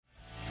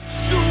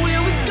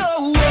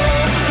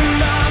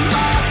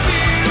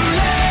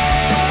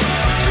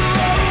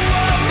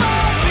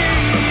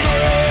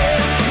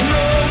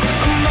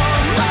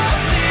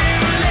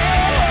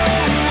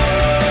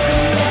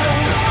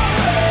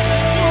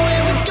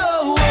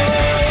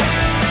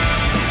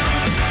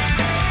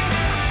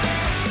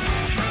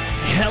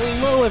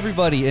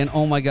everybody, and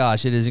oh my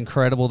gosh, it is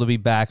incredible to be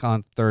back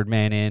on Third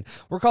Man In.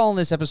 We're calling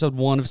this episode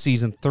 1 of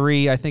season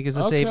 3. I think is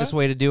the safest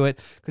way to do it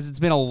because it's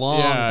been a long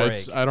break.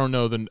 I don't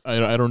know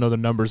the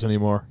numbers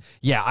anymore.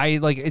 Yeah,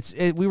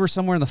 we were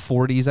somewhere in the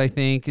 40s, I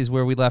think, is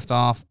where we left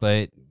off,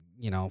 but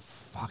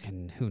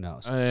fucking who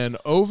knows. And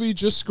Ovi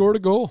just scored a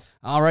goal.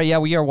 All right, yeah,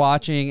 we are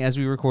watching as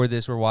we record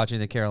this. We're watching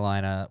the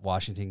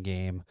Carolina-Washington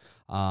game.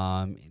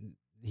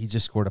 He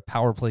just scored a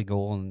power play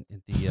goal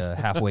at the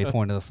halfway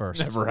point of the first.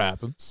 Never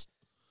happens.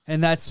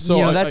 And that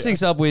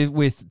syncs up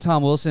with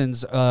Tom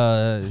Wilson's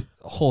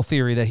whole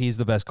theory that he's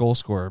the best goal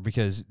scorer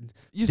because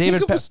you think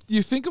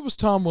it was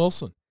Tom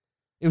Wilson?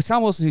 It was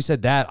Tom Wilson who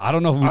said that. I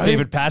don't know if it was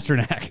David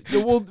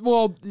Pasternak.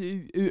 Well,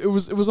 it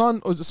was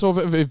on. So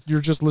if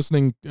you're just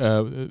listening,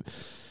 if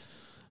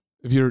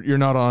you're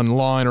not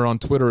online or on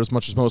Twitter as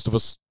much as most of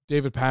us,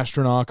 David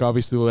Pasternak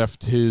obviously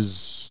left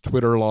his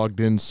Twitter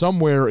logged in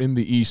somewhere in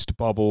the East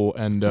bubble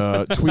and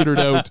tweeted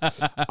out,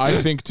 I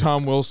think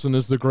Tom Wilson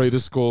is the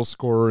greatest goal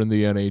scorer in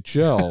the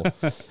NHL.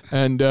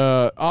 And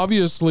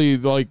obviously,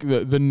 like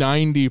the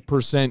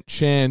 90%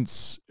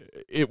 chance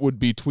it would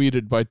be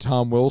tweeted by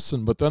Tom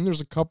Wilson, but then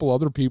there's a couple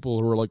other people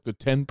who are like the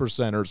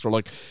 10%ers who are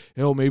like,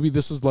 maybe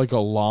this is like a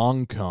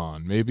long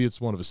con. Maybe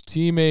it's one of his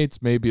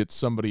teammates. Maybe it's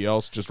somebody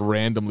else just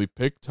randomly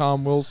picked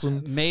Tom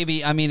Wilson.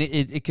 Maybe. I mean,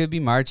 it could be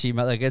Marchie.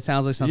 Like, it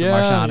sounds like something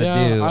Marchand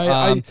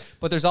would do.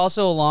 But there's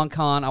also a long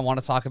con I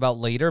want to talk about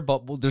later,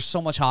 but there's so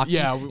much hockey.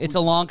 Yeah, it's a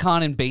long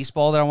con in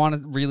baseball that I want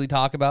to really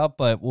talk about,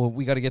 but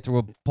we got to get through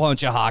a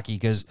bunch of hockey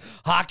because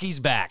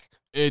hockey's back.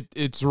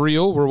 It's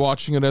real. We're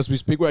watching it as we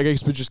speak. I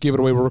guess we just gave it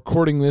away. We're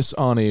recording this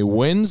on a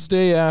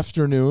Wednesday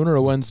afternoon or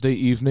a Wednesday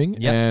evening.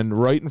 Yep. And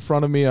right in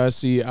front of me, I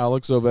see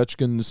Alex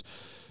Ovechkin's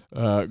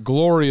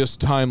glorious,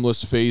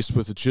 timeless face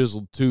with a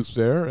chiseled tooth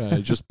there.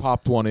 He just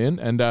popped one in.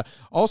 And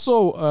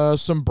also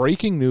some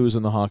breaking news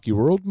in the hockey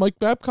world. Mike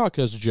Babcock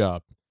has a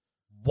job.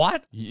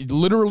 What?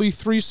 Literally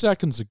 3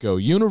 seconds ago.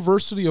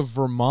 University of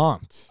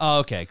Vermont. Oh,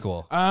 okay,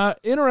 cool.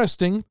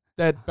 Interesting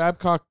that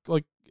Babcock,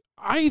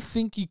 I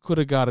think he could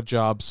have got a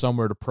job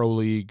somewhere to Pro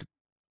League.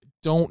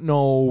 Don't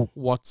know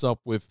what's up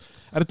with...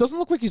 And it doesn't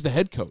look like he's the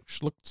head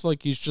coach. Looks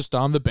like he's just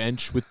on the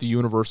bench with the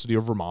University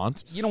of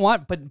Vermont. You know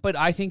what? But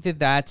I think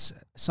that's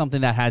something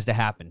that has to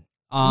happen.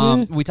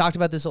 We talked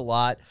about this a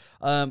lot.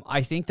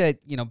 I think that,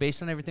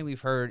 based on everything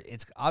we've heard,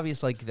 it's obvious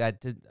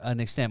that to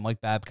an extent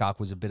Mike Babcock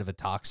was a bit of a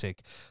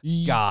toxic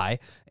guy.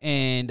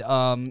 And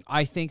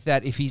I think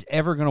that if he's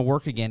ever going to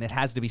work again, it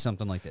has to be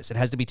something like this. It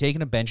has to be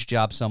taking a bench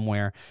job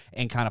somewhere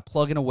and kind of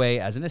plugging away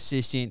as an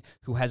assistant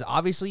who has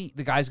obviously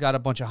the guy's got a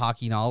bunch of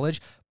hockey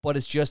knowledge, but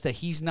it's just that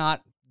he's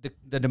not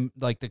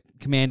the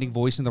commanding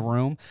voice in the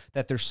room,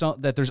 that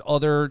there's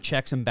other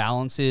checks and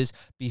balances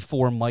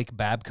before Mike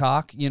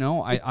Babcock.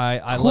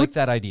 I like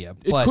that idea.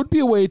 It could be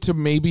a way to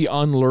maybe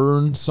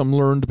unlearn some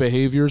learned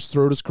behaviors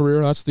throughout his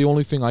career. That's the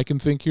only thing I can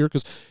think here,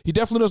 because he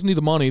definitely doesn't need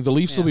the money. The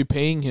Leafs will be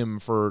paying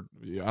him for,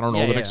 I don't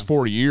know, the next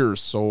 4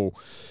 years. So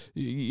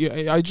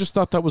I just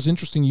thought that was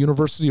interesting,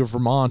 University of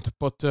Vermont.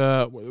 But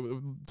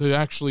to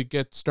actually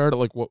get started,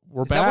 we're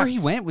back. Is that where he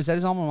went? Was that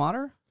his alma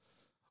mater?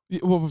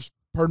 Well,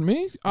 pardon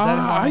me?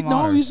 I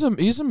know he's a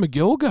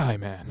McGill guy,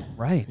 man.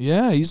 Right.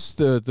 Yeah, he's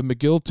the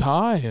McGill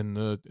tie,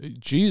 and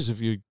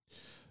if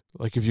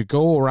you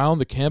go around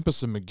the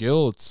campus of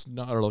McGill, it's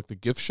not, or the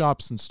gift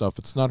shops and stuff,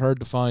 it's not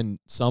hard to find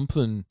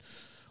something.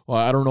 Well,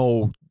 I don't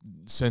know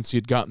since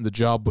he'd gotten the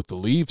job with the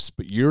Leafs,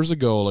 but years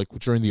ago,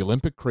 during the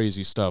Olympic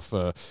crazy stuff,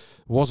 it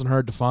wasn't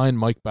hard to find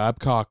Mike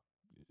Babcock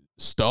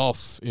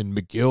stuff in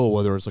McGill,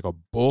 whether it's a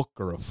book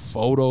or a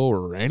photo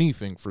or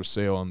anything for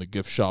sale on the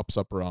gift shops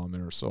up around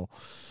there. So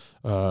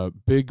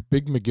big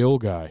McGill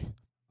guy.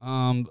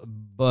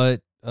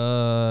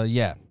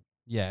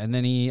 Yeah. And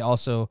then he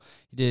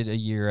did a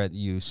year at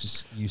U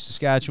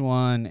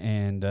Saskatchewan,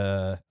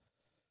 and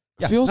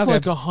feels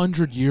like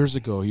 100 years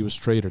ago he was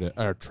fired, It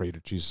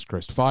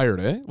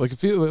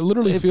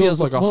literally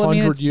feels like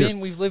 100 years.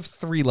 We've lived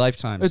 3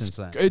 lifetimes since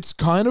then. It's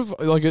kind of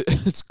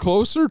it's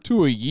closer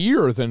to a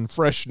year than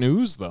fresh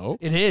news, though.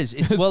 It is.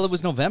 It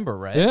was November,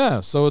 right? Yeah,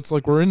 so it's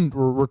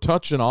we're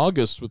touching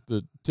August with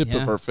the tip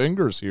of our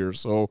fingers here.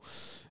 So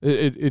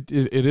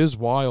it is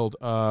wild.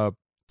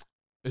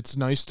 It's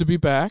nice to be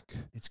back.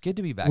 It's good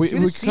to be back. It's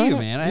good to see you,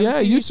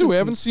 man. You too. We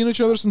haven't seen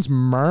each other since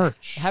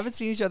March. Haven't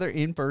seen each other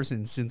in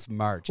person since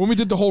March. When we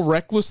did the whole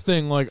Reckless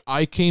thing,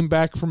 I came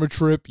back from a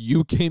trip,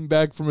 you came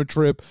back from a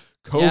trip,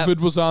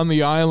 COVID was on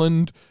the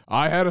island,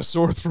 I had a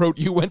sore throat,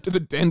 you went to the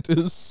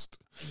dentist.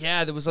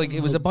 Yeah, there was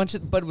it was a bunch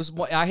of, but it was,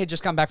 I had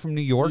just come back from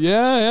New York.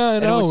 Yeah, I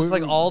know. And it was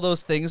just all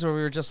those things where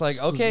we were just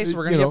okay, so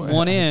we're going to get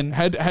one in.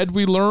 Had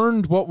we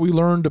learned what we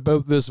learned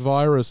about this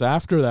virus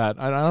after that,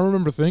 I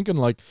remember thinking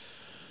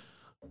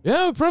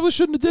yeah, we probably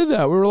shouldn't have did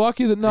that. We were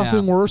lucky that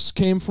nothing worse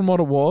came from what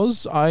it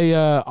was.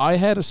 I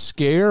had a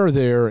scare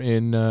there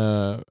in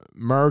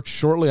March,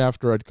 shortly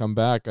after I'd come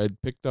back.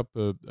 I'd picked up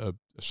a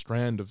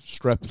strand of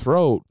strep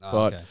throat,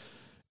 but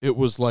it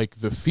was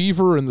the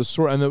fever and the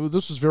sore, and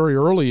this was very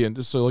early,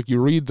 and so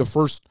you read the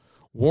first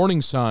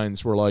warning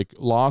signs were like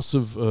loss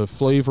of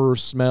flavor,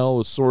 smell,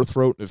 a sore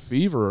throat, and a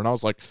fever. And I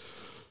was like,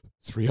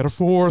 3 out of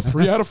 4,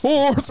 3 out of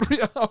 4, 3.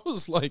 I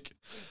was like,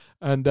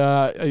 and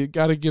I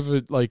got to give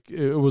it, like,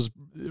 it was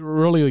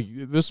really,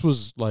 this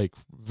was like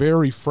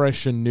very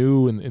fresh and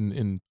new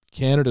in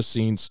Canada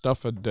scene.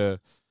 Stuff had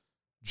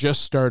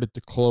just started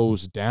to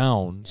close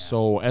down. Yeah.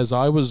 So as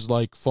I was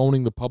like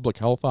phoning the public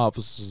health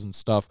offices and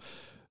stuff,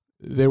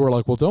 they were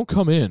like, well, don't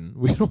come in.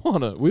 We don't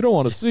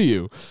want to see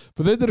you.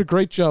 But they did a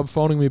great job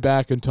phoning me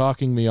back and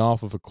talking me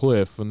off of a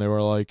cliff. And they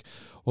were like,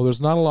 well,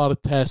 there's not a lot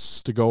of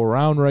tests to go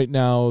around right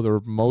now. They're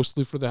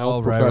mostly for the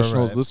health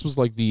professionals. Right. This was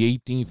like the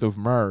 18th of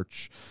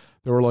March.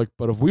 They were like,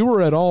 but if we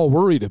were at all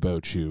worried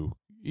about you,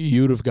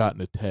 you'd have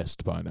gotten a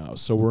test by now.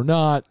 So we're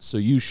not, so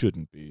you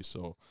shouldn't be.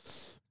 So,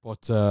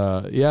 but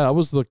yeah, that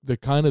was the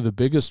kind of the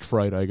biggest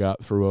fright I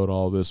got throughout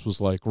all this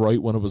was like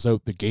right when it was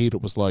out the gate,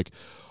 it was like,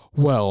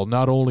 well,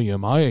 not only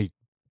am I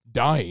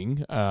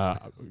dying,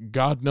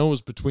 God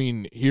knows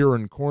between here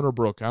and Corner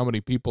Brook how many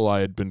people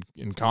I had been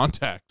in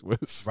contact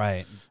with.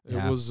 Right.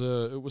 It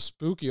was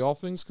spooky. All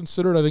things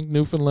considered, I think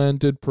Newfoundland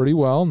did pretty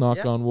well,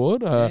 knock on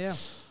wood.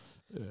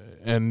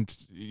 And,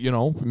 you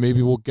know,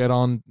 maybe we'll get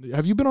on.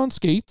 Have you been on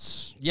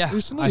skates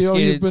recently? I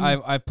skated.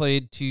 I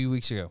played 2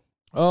 weeks ago.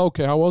 Oh,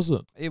 okay. How was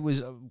it? It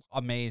was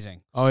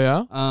amazing. Oh,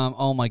 yeah?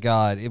 Oh, my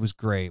God. It was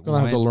great.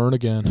 Gonna have to learn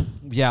again.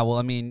 Yeah, well,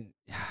 I mean,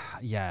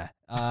 yeah.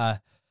 I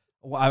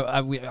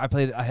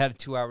played. I had a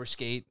 2-hour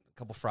skate a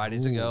couple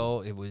Fridays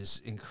ago. It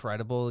was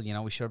incredible. You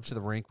know, we showed up to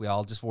the rink. We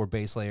all just wore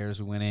base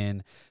layers. We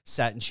went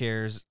sat in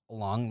chairs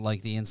along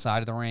like the inside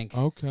of the rink.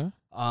 Okay.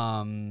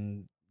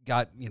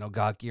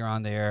 Got gear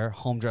on there.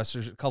 Home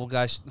dressers. A couple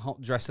guys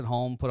dressed at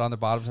home, put on their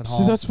bottoms at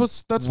See, home. that's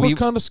what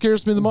kind of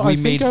scares me the most. We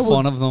made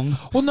fun of them.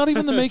 Well, not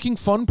even the making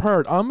fun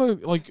part. I'm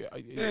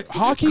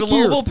hockey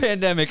global gear.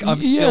 pandemic. I'm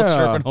still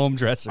chirping home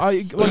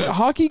dressers.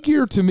 Hockey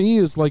gear to me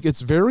is like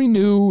it's very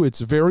new.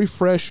 It's a very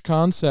fresh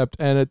concept,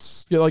 and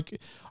it's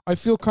like I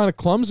feel kind of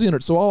clumsy in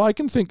it. So all I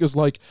can think is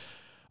like,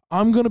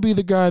 I'm going to be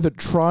the guy that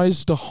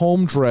tries to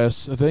home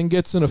dress, then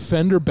gets in a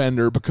fender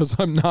bender because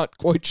I'm not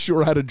quite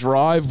sure how to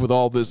drive with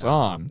all this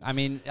on. I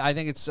mean, I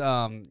think it's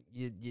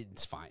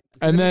it's fine.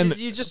 And then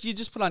you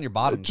just put on your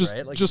bottoms,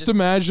 right? Like just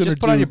imagine.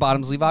 Just put on your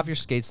bottoms, leave off your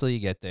skates till you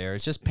get there.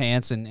 It's just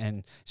pants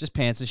and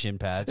shin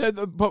pads. Yeah,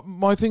 but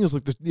my thing is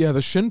like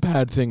the shin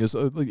pad thing is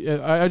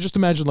I just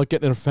imagine like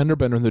getting in a fender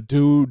bender and the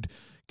dude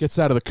gets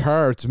out of the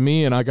car to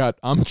me and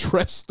I'm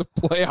dressed to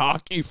play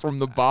hockey from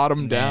the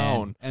bottom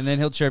down. And then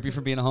he'll chirp you for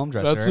being a home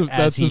dresser,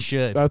 as he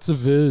should. That's a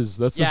viz.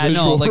 That's a visual. Yeah,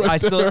 no, like right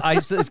I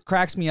still, it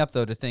cracks me up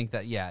though to think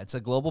that it's a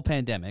global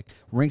pandemic.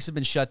 Rinks have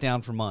been shut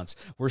down for months.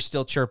 We're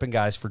still chirping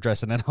guys for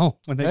dressing at home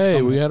when they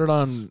come we in. had it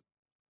on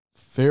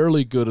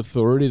fairly good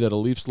authority that a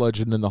Leafs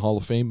legend in the Hall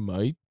of Fame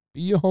might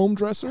be a home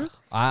dresser.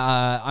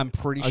 I'm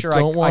pretty sure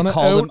I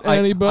called him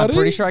anybody. I'm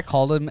pretty sure I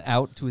called him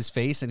out to his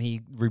face and he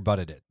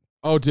rebutted it.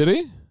 Oh, did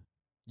he?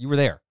 You were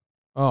there.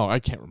 Oh, I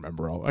can't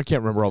remember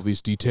all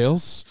these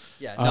details.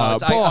 Yeah, no,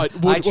 I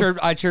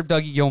chirped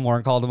Dougie Gilmore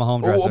and called him a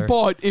home dresser.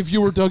 But if you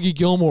were Dougie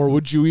Gilmore,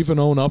 would you even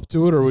own up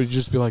to it, or would you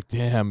just be like,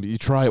 "Damn, you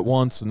try it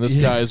once, and this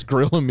guy is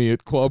grilling me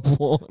at Club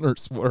One or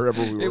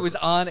wherever we were"? It was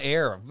on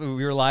air.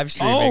 We were live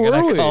streaming, and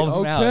I called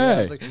him out. Yeah,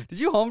 I was like,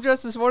 "Did you home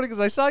dress this morning? Because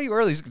I saw you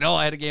early." He's like, "No,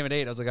 I had a game at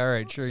 8." I was like, "All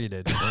right, sure you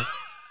did."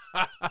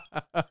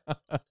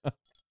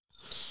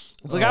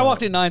 It's like I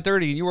walked in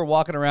 9:30 and you were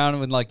walking around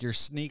with like your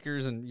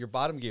sneakers and your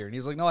bottom gear, and he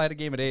was like, "No, I had a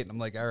game at 8." And I'm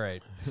like, "All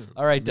right,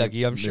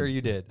 Dougie, I'm sure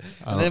you did."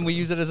 And then we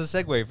use it as a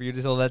segue for you to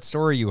tell that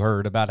story you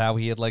heard about how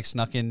he had like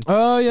snuck into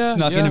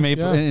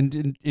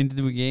the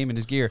game in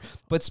his gear.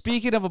 But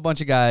speaking of a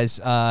bunch of guys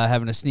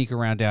having a sneak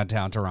around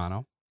downtown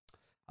Toronto,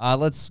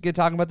 let's get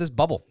talking about this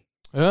bubble.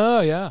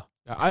 Oh yeah.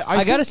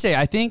 I gotta say,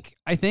 I think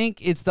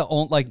it's the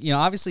only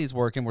obviously it's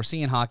working. We're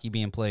seeing hockey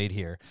being played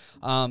here.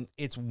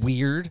 It's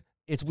weird.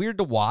 It's weird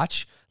to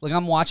watch. Like,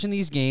 I'm watching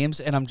these games,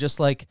 and I'm just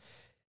like,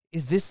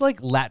 is this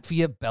like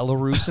Latvia,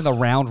 Belarus in the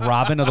round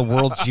robin of the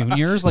World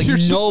Juniors? Like,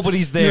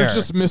 nobody's there. You're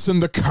just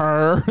missing the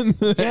car.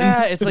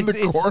 It's like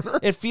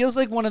it feels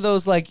like one of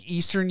those like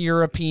Eastern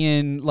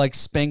European like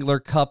Spengler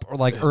Cup or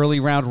like early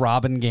round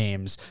robin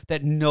games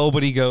that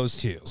nobody goes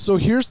to. So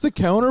here's the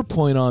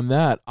counterpoint on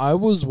that. I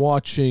was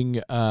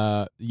watching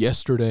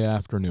yesterday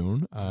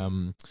afternoon.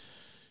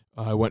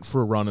 I went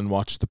for a run and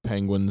watched the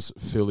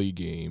Penguins-Philly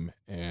game,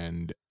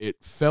 and it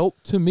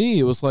felt to me,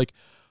 it was like,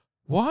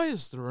 why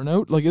is there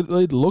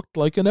it looked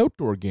like an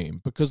outdoor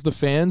game because the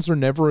fans are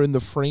never in the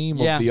frame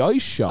of the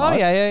ice shot. Oh,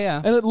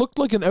 yeah. And it looked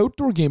like an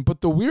outdoor game, but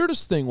the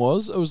weirdest thing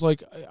was, it was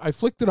like, I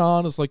flicked it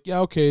on, it's like,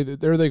 yeah, okay,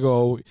 there they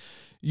go.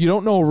 You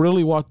don't know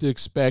really what to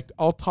expect.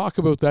 I'll talk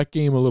about that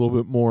game a little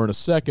bit more in a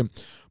second.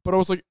 But I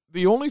was like,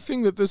 the only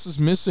thing that this is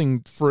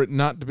missing for it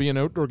not to be an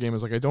outdoor game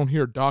is like I don't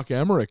hear Doc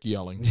Emmerich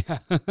yelling.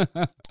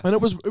 And it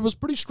was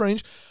pretty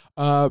strange.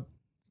 I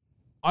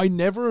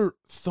never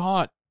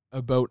thought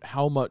about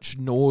how much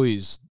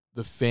noise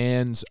the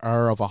fans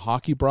are of a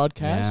hockey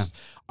broadcast.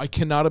 Yeah. I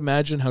cannot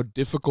imagine how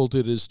difficult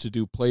it is to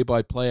do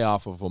play-by-play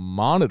off of a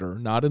monitor,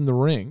 not in the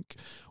rink,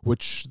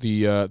 which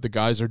the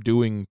guys are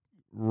doing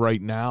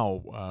right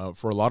now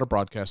for a lot of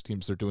broadcast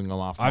teams. They're doing them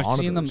off I've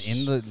monitors.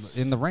 seen them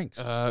in the rinks.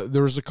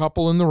 There's a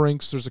couple in the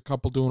rinks. There's a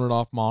couple doing it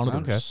off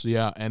monitors. Okay.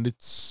 Yeah, and it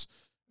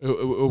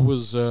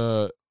was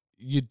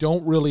you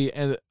don't really.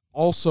 And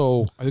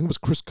also, I think it was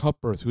Chris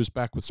Cutbirth who was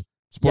back with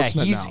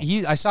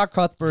Sportsnet now. I saw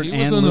Cuthbert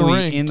and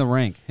Louis in the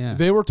rink. Yeah.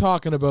 They were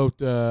talking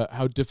about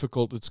how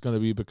difficult it's going to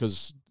be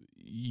because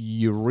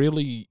you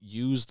really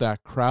use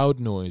that crowd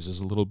noise as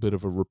a little bit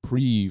of a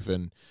reprieve,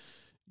 and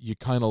you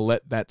kind of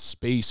let that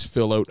space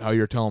fill out how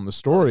you're telling the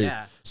story.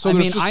 Yeah. So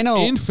there's just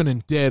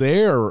infinite dead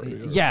air.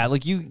 Yeah,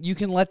 like you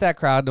can let that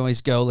crowd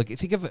noise go. Like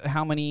think of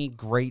how many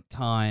great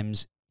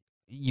times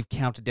you've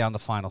counted down the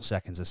final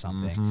seconds of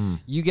something. Mm-hmm.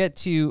 You get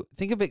to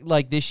think of it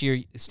like this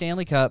year,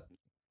 Stanley Cup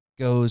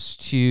goes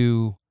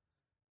to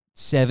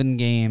 7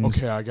 games.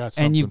 Okay, I got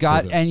something. And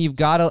you've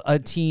got a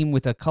team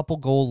with a couple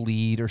goal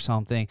lead or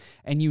something,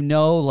 and you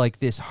know like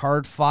this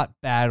hard fought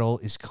battle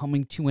is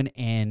coming to an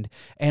end.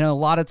 And a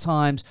lot of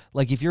times,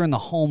 like if you're in the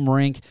home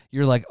rink,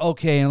 you're like,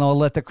 okay, and I'll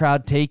let the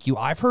crowd take you.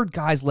 I've heard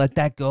guys let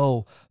that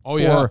go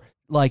for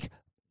like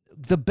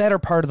the better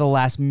part of the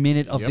last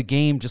minute of the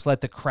game, just let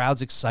the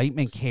crowd's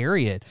excitement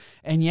carry it.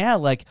 And yeah,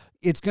 like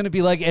it's going to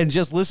be like, and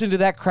just listen to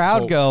that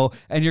crowd go,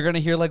 and you're going to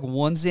hear like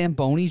one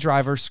Zamboni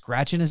driver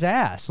scratching his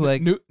ass.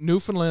 Like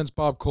Newfoundland's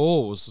Bob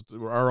Cole was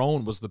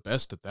the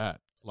best at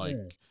that. Like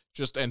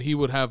and he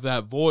would have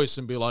that voice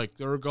and be like,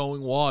 they're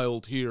going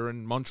wild here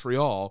in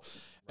Montreal.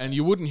 And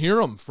you wouldn't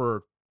hear him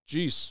for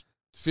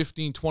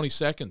 15, 20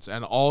 seconds.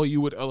 And all you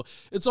would,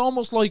 it's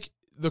almost like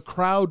the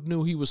crowd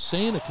knew he was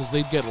saying it because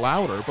they'd get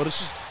louder, but it's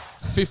just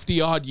 50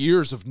 odd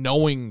years of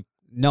knowing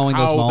those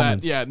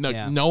moments.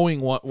 Knowing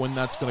when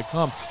that's going to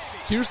come.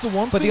 Here's the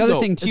one but thing. The other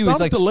thing too is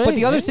like, delay, but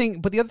the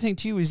other thing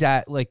too is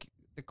that like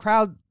the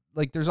crowd,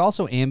 like there's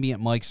also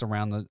ambient mics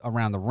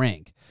around the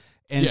rink.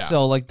 And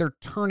so, like, they're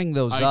turning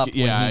those up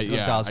when he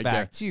goes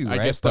back too, right?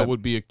 I guess that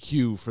would be a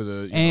cue for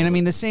the... I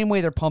mean, the same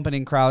way they're pumping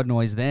in crowd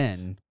noise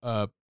then.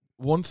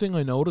 One thing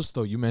I noticed,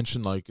 though, you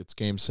mentioned, like, it's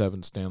Game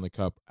 7 Stanley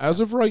Cup.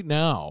 As of right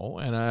now,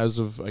 and as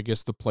of, I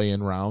guess, the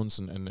play-in rounds,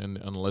 and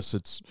unless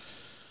it's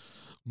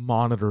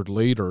monitored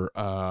later,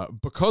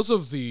 because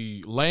of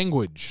the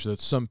language that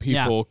some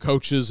people,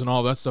 coaches and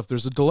all that stuff,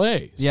 there's a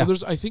delay. So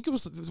there's, I think it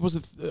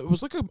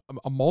was like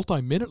a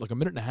multi-minute, like a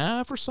minute and a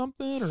half or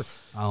something. Or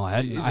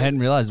I hadn't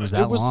realized it was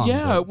that long.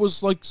 Yeah, it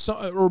was like,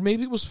 or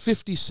maybe it was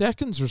 50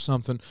 seconds or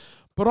something.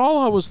 But all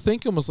I was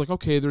thinking was like,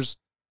 okay, there's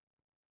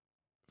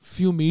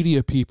few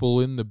media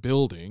people in the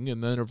building,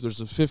 and then if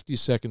there's a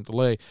 50-second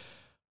delay,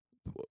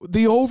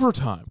 the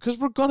overtime, because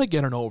we're gonna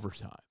get an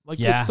overtime. Like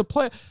it's the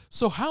play.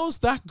 So how's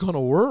that gonna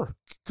work?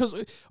 Because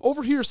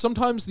over here,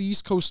 sometimes the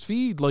East Coast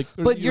feed, like,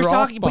 but you're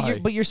talking,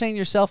 but you're saying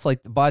yourself,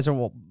 like the guys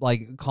are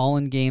like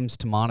calling games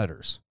to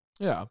monitors.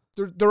 Yeah,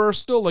 there are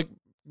still like,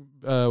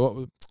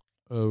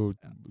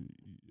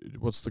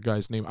 what's the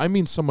guy's name? I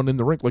mean, someone in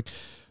the rink, like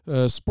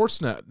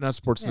Sportsnet, not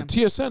Sportsnet.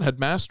 TSN had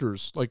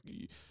Masters, like,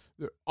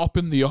 up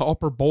in the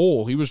upper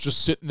bowl. He was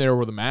just sitting there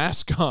with a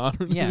mask on.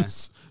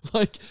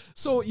 Like,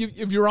 so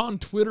if you're on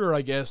Twitter,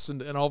 I guess,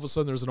 and all of a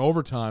sudden there's an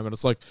overtime, and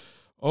it's like,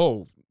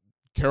 oh,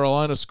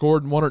 Carolina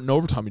scored and won it in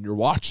overtime, and you're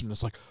watching,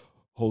 it's like,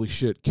 holy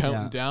shit,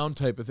 counting down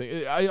type of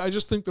thing. I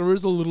just think there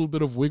is a little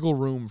bit of wiggle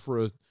room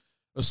for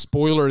a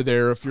spoiler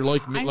there if you're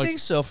like me. I think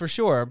so, for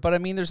sure. But I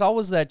mean, there's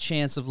always that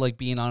chance of like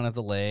being on a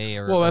delay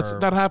or... Well,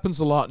 that happens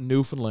a lot in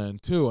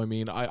Newfoundland too. I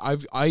mean,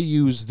 I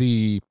use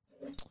the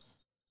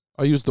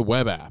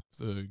web app,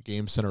 the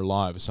Game Center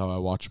Live is how I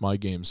watch my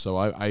games. So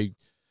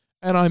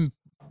I'm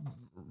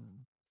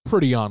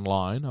pretty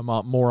online. I'm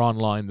more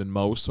online than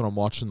most when I'm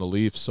watching the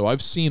Leafs. So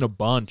I've seen a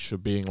bunch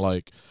of being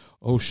like,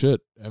 oh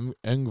shit,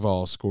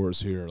 Engvall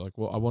scores here. Like,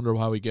 well, I wonder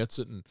how he gets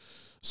it. And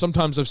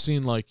sometimes I've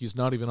seen like he's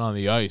not even on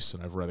the ice,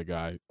 and I've read a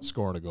guy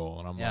scoring a goal,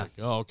 and I'm like,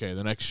 oh, okay.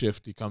 The next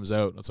shift he comes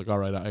out, and it's like, all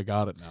right, I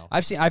got it now.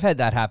 I've had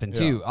that happen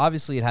too.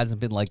 Obviously, it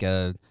hasn't been like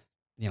a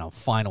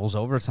finals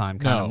overtime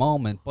kind of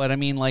moment, but I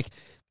mean, like,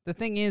 the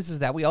thing is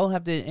that we all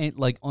have to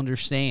like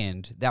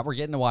understand that we're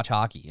getting to watch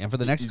hockey, and for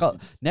the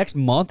next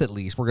month at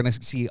least, we're going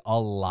to see a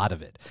lot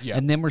of it,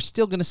 and then we're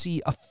still going to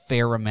see a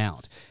fair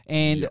amount,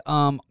 and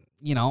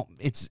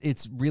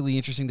it's really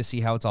interesting to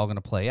see how it's all going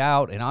to play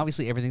out, and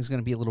obviously everything's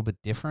going to be a little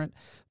bit different.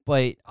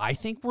 But I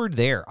think we're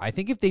there. I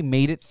think if they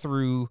made it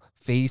through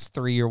phase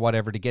 3 or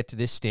whatever to get to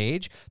this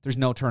stage, there's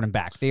no turning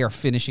back. They are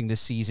finishing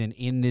this season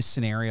in this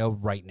scenario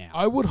right now.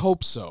 I would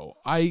hope so.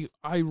 I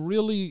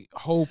really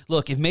hope.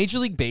 Look, if Major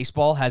League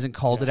Baseball hasn't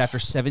called it after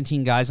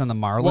 17 guys on the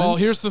Marlins, well,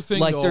 here's the thing.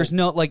 Like, though, there's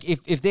no like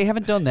if they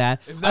haven't done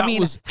that. If that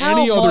was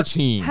any other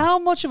team, how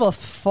much of a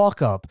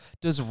fuck up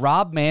does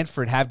Rob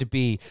Manfred have to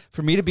be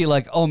for me to be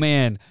like, oh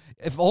man,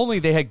 if only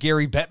they had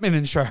Gary Bettman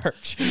in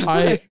charge?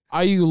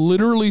 I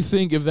literally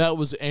think if that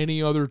was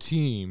any other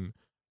team,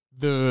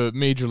 the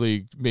Major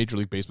League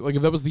Baseball, like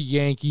if that was the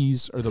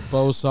Yankees or the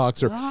Bo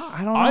Sox, or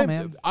I don't know,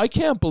 man. I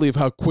can't believe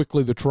how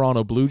quickly the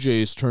Toronto Blue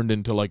Jays turned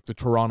into like the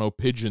Toronto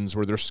Pigeons,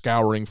 where they're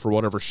scouring for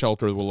whatever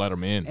shelter will let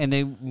them in. And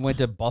they went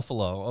to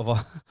Buffalo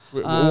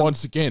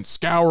once again,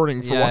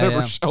 scouring for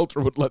whatever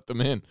shelter would let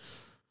them in.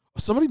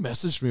 Somebody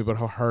messaged me about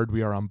how hard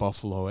we are on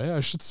Buffalo. I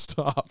should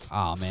stop.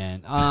 Oh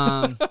man.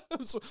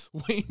 So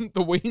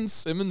the Wayne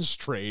Simmons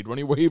trade when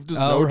he waived his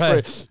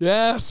right. trade.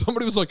 Yeah,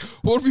 somebody was like,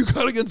 "What have you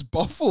got against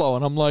Buffalo?"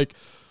 And I'm like,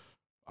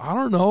 I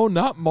don't know,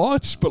 not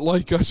much, but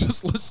like I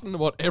just listened to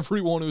what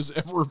everyone who's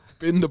ever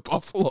been to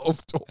Buffalo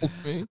have told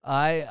me.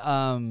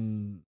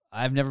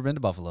 I've never been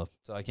to Buffalo,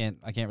 so I can't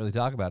really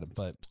talk about it.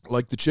 But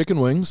Like the chicken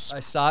wings.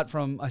 I saw it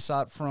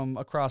from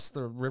across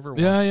the river.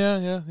 Once.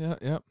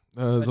 Yeah.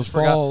 The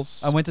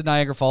falls. I went to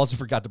Niagara Falls and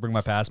forgot to bring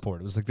my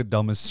passport. It was like the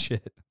dumbest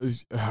shit.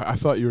 I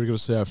thought you were going to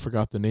say I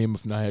forgot the name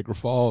of Niagara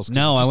Falls.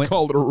 No, I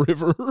called it a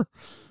river.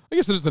 I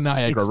guess there's the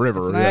Niagara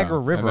River. It's Niagara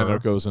River, and then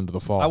it goes into the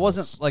falls. I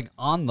wasn't like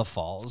on the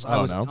falls. I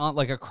was on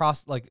like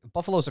across, like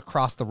Buffalo's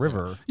across the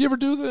river. You ever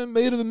do the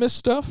Maid of the Mist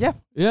stuff?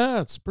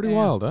 Yeah, it's pretty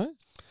wild, eh?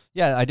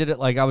 Yeah, I did it.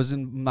 Like I was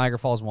in Niagara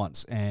Falls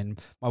once, and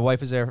my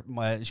wife was there.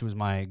 She was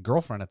my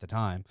girlfriend at the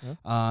time,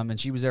 and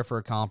she was there for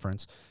a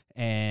conference.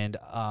 And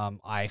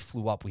I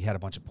flew up. We had a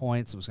bunch of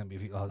points. It was going to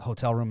be a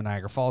hotel room in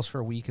Niagara Falls for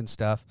a week and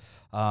stuff.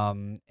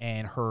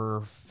 And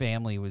her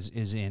family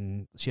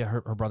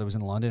her brother was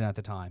in London at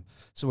the time.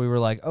 So we were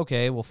like,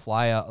 okay, we'll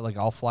fly up. Like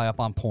I'll fly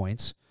up on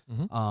points.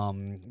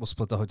 We'll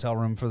split the hotel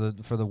room for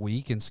the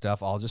week and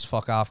stuff. I'll just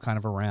fuck off kind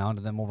of around,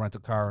 and then we'll rent a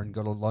car and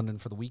go to London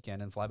for the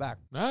weekend and fly back.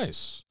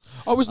 Nice.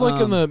 I was like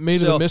on the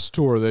Maid of the Mist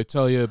tour. They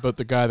tell you about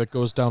the guy that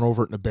goes down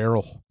over it in a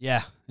barrel.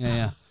 Yeah.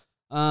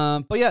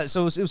 But yeah,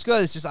 so it was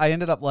good. It's just I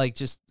ended up like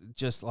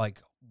just like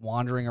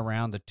wandering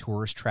around the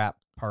tourist trap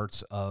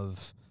parts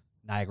of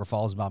Niagara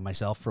Falls by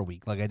myself for a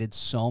week. Like I did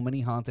so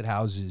many haunted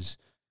houses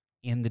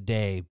in the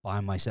day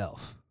by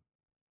myself.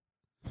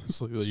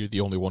 So you're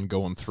the only one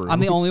going through. I'm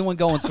the only one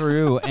going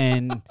through,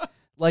 and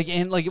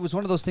it was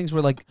one of those things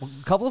where like a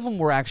couple of them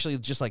were actually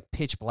just like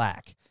pitch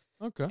black.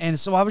 Okay. And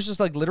so I was just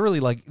like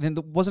literally like then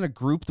there wasn't a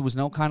group, there was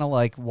no kind of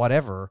like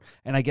whatever,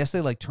 and I guess they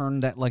like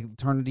turned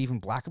it even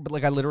blacker, but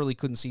like I literally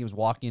couldn't see. He was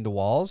walking into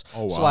walls.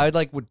 Oh, wow. So I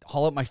would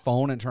haul up my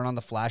phone and turn on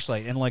the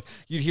flashlight, and like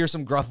you'd hear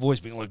some gruff voice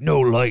being like,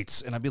 "No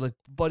lights," and I'd be like,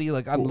 "Buddy,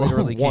 like I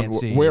literally can't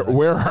see."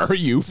 Where are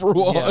you for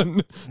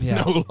one?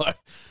 Yeah. No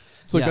lights.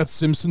 It's like that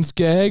Simpsons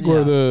gag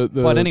where the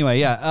But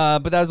anyway,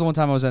 but that was the one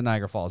time I was at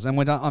Niagara Falls and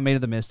went on Maid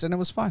of the Mist, and it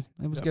was fine.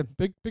 It was good.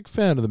 Big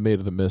fan of the Maid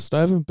of the Mist.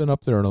 I haven't been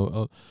up there in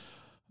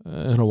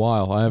a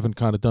while. I haven't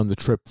kind of done the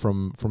trip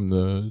from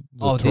the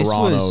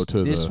Toronto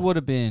to this the... would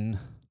have been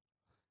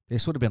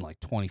like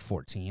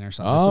 2014 or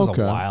something. This was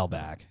a while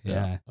back.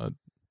 Yeah.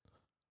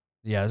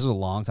 Yeah, this was a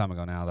long time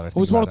ago now that I think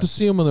always wanted to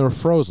see them when they were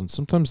frozen.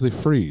 Sometimes they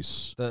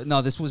freeze.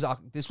 This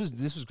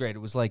was great. It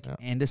was like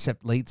end of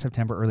late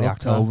September, early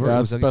October. Yeah,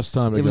 it's the best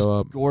time to go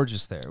up. It was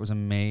gorgeous there. It was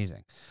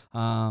amazing.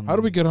 How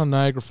did we get on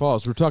Niagara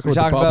Falls? We were talking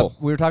about the bubble.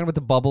 We were talking about the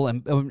bubble,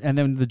 and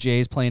then the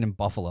Jays playing in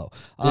Buffalo.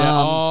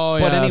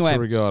 That's where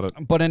we got it.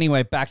 But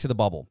anyway, back to the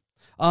bubble.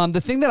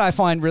 The thing that I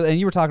find really, and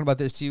you were talking about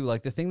this too,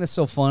 like the thing that's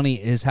so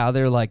funny is how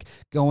they're like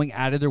going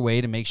out of their way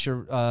to make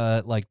sure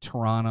like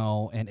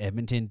Toronto and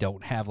Edmonton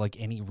don't have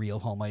like any real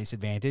home ice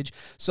advantage.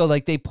 So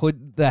like they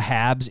put the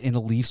Habs in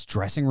the Leafs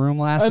dressing room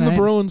last night. And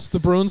the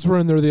Bruins were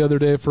in there the other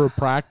day for a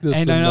practice.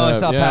 And I know I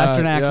saw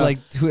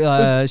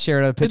Pasternak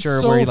shared a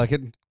picture where he like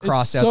it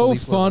crossed out the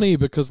Leafs. It's so funny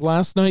because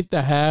last night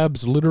the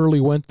Habs literally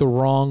went the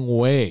wrong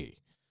way.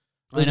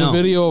 There's a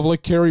video of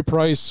like Carey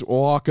Price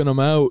walking him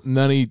out, and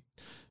then he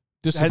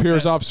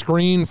disappears off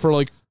screen for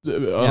like, I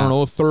don't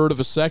know, a third of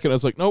a second. I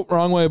was like, nope,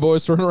 wrong way,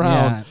 boys, turn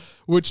around. Yeah.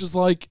 Which is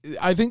like,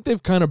 I think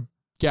they've kind of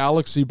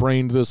galaxy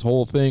brained this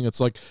whole thing.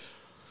 It's like,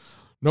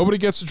 nobody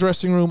gets a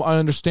dressing room. I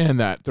understand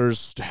that.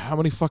 There's how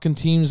many fucking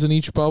teams in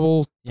each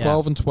bubble?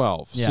 12 and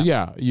 12. Yeah. So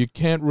yeah, you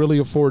can't really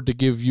afford to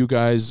give you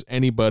guys,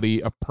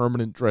 anybody, a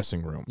permanent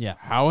dressing room. Yeah.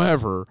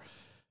 However...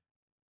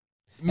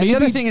 the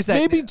other thing is that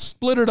maybe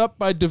split it up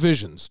by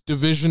divisions.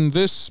 Division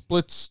this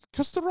splits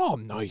because they're all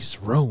nice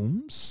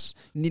rooms.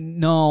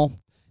 No,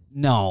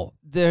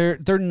 they're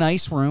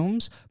nice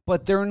rooms,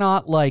 but they're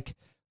not like.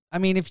 I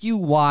mean, if you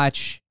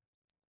watch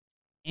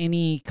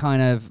any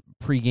kind of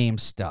pregame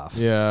stuff,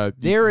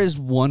 there is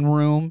one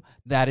room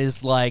that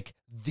is like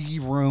the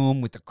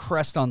room with the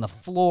crest on the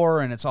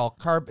floor, and it's all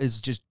it's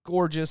just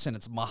gorgeous, and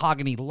it's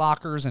mahogany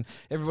lockers, and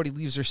everybody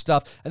leaves their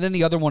stuff. And then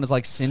the other one is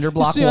like cinder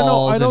block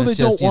walls. I know they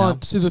don't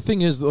want. See, the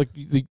thing is, like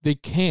they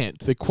can't.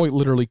 They quite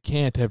literally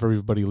can't have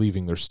everybody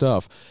leaving their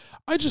stuff.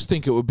 I just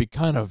think it would be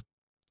kind of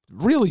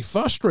really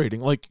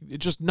frustrating, like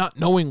just not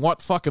knowing what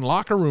fucking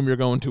locker room you're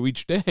going to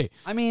each day.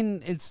 I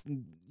mean, it's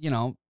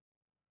who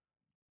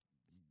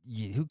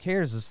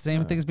cares? It's the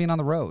same thing as being on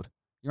the road.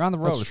 You're on the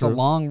road. It's a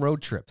long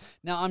road trip.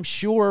 Now, I'm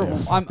sure...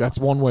 that's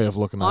one way of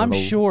looking at it. I'm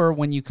sure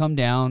when you come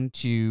down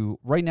to...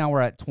 Right now,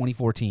 we're at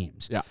 24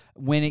 teams. Yeah.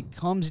 When it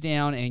comes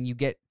down and you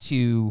get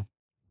to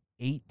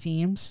 8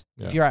 teams,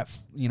 if you're at,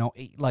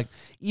 8, like,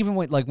 even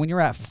with, like, when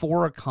you're at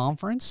 4 a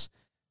conference,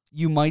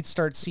 you might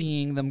start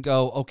seeing them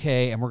go,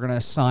 okay, and we're going to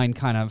assign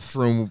kind of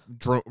room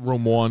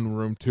 1,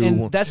 room 2.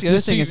 And that's the other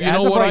thing is,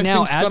 as of right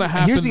now,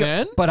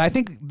 but I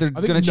think they're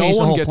going to change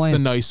the whole plan. No one gets the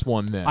nice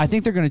one then. I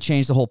think they're going to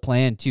change the whole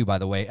plan too. By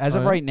the way, as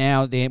of right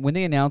now, when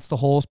they announced the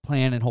whole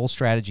plan and whole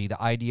strategy,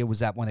 the idea was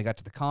that when they got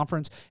to the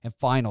conference and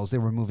finals, they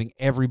were moving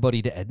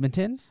everybody to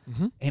Edmonton,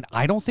 and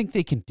I don't think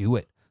they can do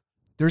it.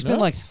 There's been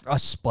like a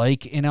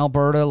spike in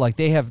Alberta. Like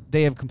they have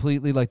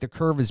completely, like, the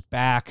curve is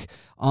back.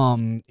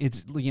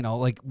 It's,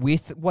 like,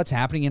 with what's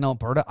happening in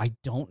Alberta, I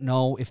don't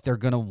know if they're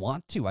going to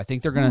want to. I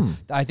think they're going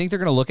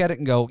to look at it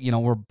and go,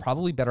 we're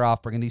probably better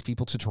off bringing these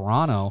people to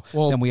Toronto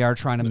than we are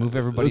trying to move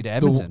everybody to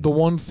Edmonton. The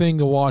one thing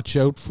to watch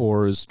out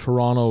for is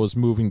Toronto is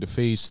moving to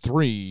phase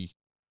 3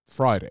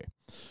 Friday.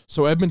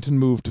 So Edmonton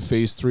moved to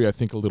phase 3, I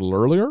think, a little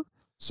earlier.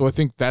 So I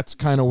think that's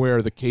kind of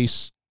where the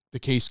case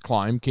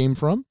climb came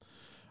from.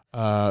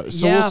 We'll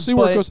see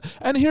where it goes.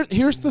 And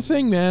here's the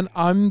thing, man.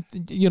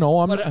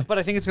 But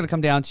I think it's going to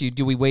come down to,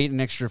 do we wait an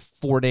extra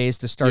 4 days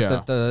to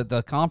start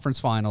the conference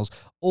finals,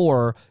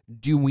 or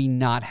do we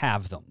not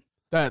have them?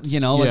 That's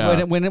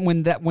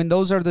when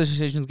those are the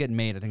decisions getting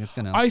made, I think it's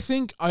going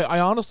to. I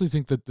honestly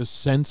think that the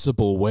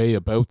sensible way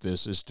about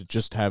this is to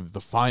just have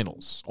the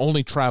finals.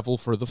 Only travel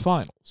for the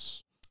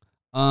finals.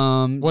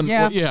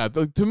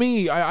 To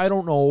me, I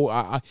don't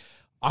know.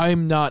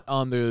 I'm not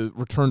on the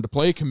return to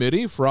play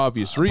committee for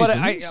obvious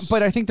reasons.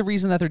 But I think the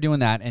reason that they're doing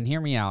that, and hear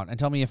me out, and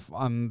tell me if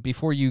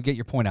before you get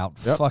your point out.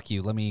 Yep. Fuck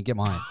you. Let me get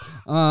mine.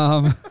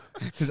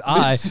 Because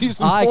I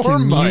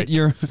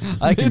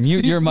can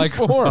mute your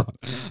microphone.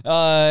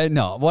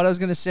 No, what I was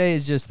gonna say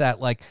is just that,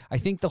 like, I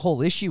think the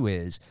whole issue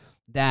is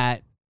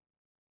that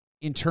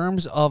in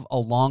terms of a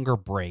longer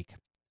break,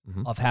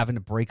 of having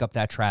to break up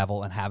that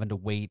travel and having to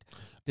wait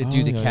to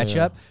do the catch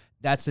up.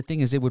 That's the thing,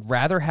 is it would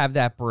rather have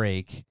that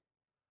break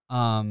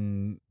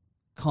come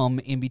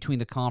in between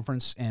the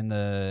conference and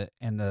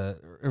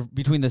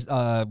between the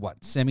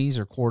semis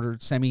or quarter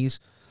semis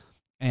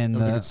and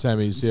I think it's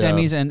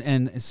semis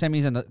and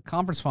semis and the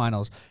conference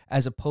finals,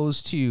 as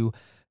opposed to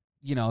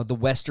the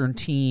Western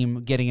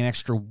team getting an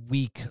extra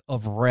week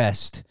of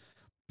rest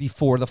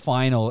before the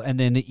final, and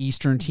then the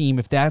Eastern team,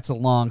 if that's a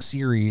long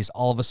series,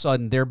 all of a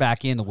sudden they're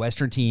back in. The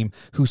Western team,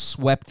 who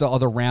swept the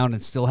other round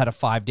and still had a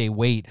 5-day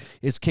wait,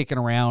 is kicking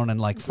around and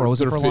like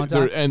frozen for a long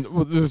time. And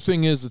the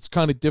thing is, it's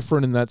kind of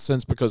different in that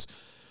sense, because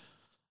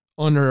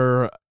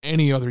under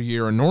any other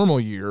year, a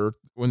normal year,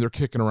 when they're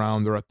kicking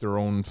around, they're at their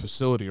own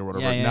facility or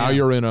whatever. Now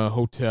you're in a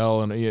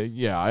hotel, and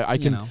I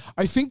can.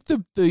 I think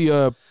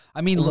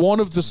one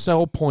of the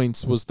sell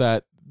points was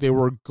that they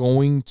were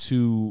going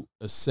to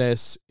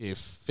assess if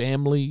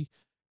family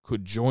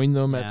could join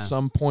them at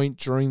some point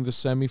during the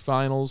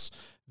semifinals.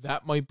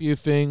 That might be a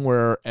thing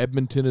where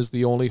Edmonton is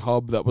the only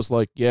hub that was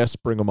like, yes,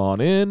 bring them on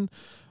in.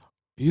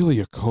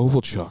 Ilya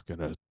Kovalchuk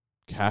in a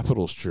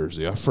Capitals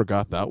jersey. I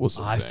forgot that was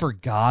a thing. I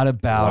forgot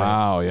about it.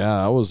 Wow,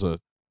 yeah, that was a...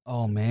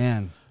 Oh,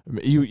 man.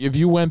 If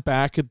you went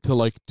back to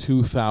like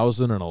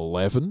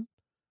 2011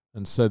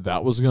 and said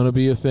that was going to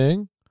be a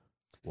thing...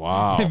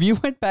 Wow. If you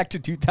went back to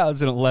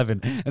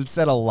 2011 and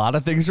said a lot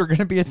of things were going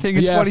to be a thing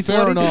in 2020,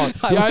 fair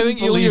enough. I think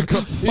Ilya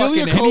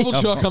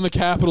Kovalchuk on the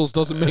Capitals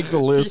doesn't make the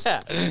list.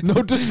 No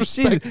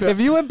disrespect.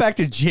 If you went back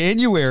to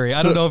January,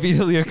 I don't know if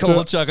Ilya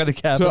Kovalchuk on the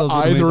Capitals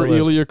would either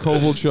Ilya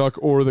Kovalchuk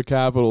or the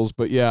Capitals,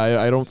 but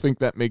I don't think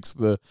that makes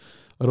the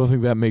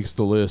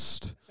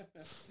list.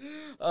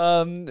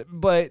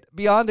 But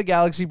beyond the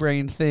Galaxy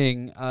Brain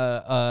thing,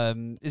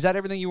 is that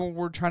everything you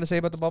were trying to say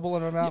about the bubble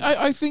and about?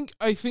 I think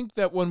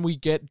that when we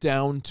get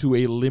down to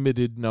a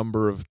limited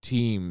number of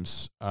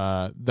teams,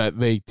 that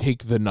they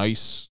take the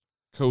nice,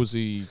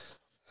 cozy,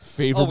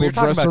 favorable we're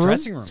talking about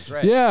dressing rooms,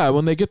 right? Yeah,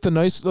 when they get the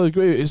nice, like,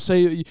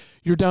 say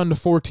you're down to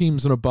 4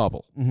 teams in a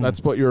bubble. Mm-hmm.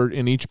 That's what you're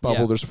in each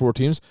bubble. Yeah. There's 4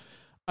 teams.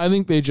 I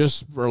think they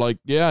just were like,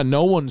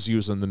 no one's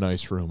using the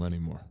nice room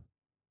anymore.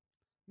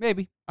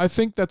 Maybe. I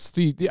think that's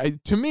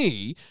to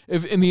me,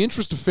 if in the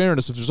interest of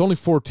fairness, if there's only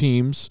 4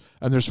 teams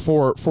and there's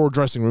four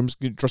dressing rooms,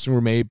 dressing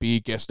room A, B,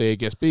 guest A,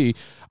 guest B,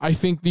 I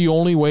think the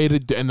only way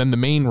and then the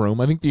main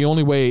room, I think the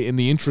only way in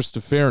the interest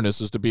of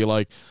fairness is to be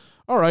like,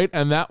 all right,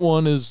 and that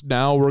one is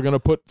now we're going to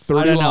put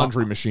 30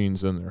 laundry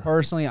machines in there.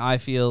 Personally, I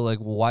feel like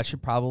what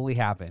should probably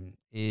happen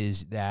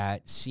is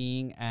that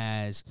seeing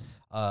as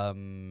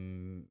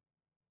the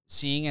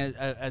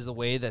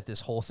way that this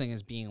whole thing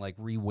is being like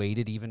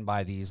reweighted even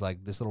by these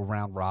like this little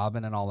round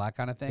robin and all that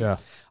kind of thing. Yeah.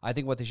 I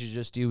think what they should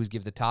just do is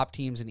give the top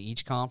teams in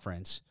each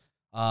conference.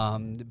 I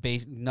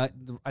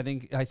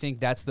think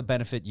that's the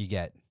benefit you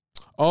get.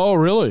 Oh,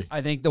 really?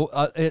 I think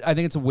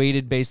it's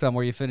weighted based on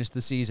where you finish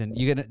the season.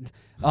 You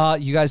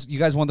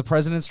guys won the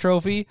President's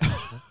Trophy.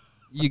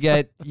 You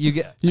get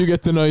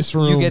the nice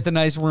room. You get the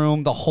nice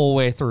room the whole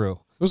way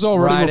through.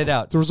 Ride it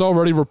out. There was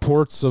already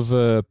reports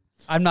of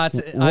I'm not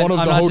just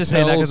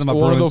saying that because I'm a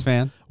Bruins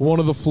fan. One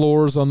of the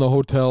floors on the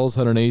hotels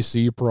had an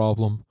AC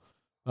problem.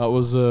 That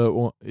was and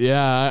all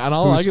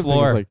I can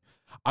think is like,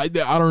 I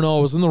don't know.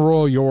 I was in the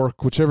Royal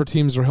York. Whichever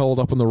teams are held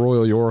up in the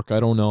Royal York, I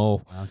don't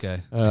know.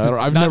 Okay.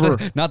 I've not never.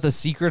 Not the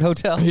secret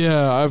hotel?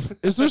 Yeah.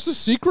 Is there a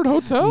secret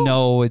hotel?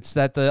 No, it's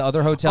that the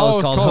other hotel is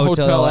it's called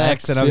Hotel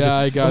X. And I was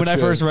I got when I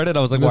first read it, I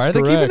was like, why are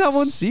they Mr. keeping that X.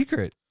 one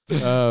secret?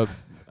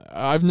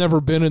 I've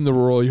never been in the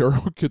Royal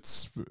York.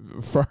 It's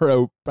far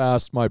out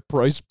past my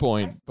price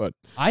point, but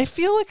I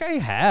feel like I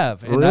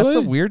have. And that's the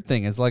Really? weird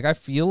thing is like I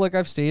feel like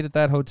I've stayed at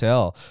that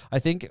hotel. I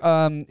think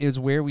it was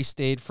where we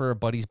stayed for a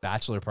buddy's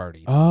bachelor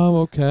party. oh,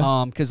 okay,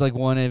 Because like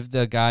one of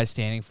the guys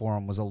standing for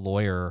him was a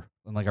lawyer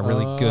and like a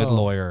really good Oh.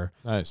 lawyer.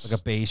 nice,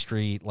 Like a Bay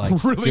Street, like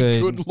really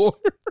good lawyer.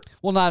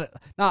 Well, not.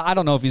 I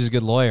don't know if he's a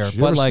good lawyer, Did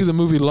you but ever like see the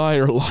movie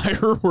Liar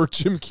Liar where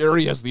Jim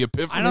Carrey has the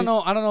epiphany? I don't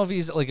know if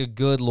he's like a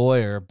good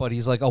lawyer, but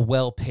he's like a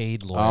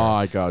well-paid lawyer. Oh,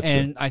 I got you.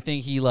 And I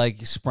think he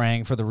like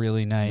sprang for the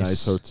really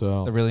Nice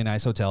hotel. the really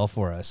nice hotel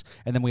for us,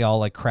 and then we all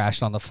like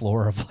crashed on the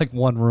floor of like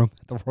one room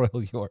at the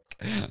Royal York.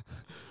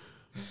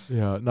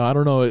 Yeah, no, I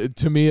don't know.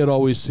 To me, it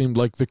always seemed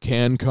like the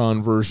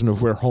CanCon version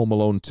of where Home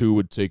Alone 2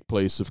 would take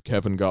place if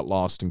Kevin got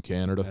lost in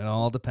Canada. It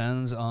all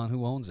depends on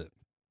who owns it.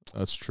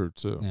 That's true,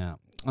 too. Yeah.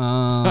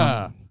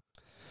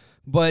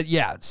 But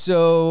yeah,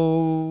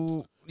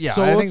 so yeah,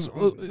 So I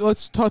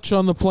let's touch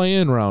on the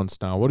play-in rounds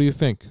now. What do you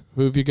think?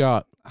 Who have you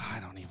got? I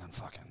don't even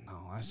fucking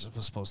know. I was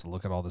supposed to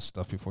look at all this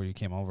stuff before you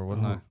came over,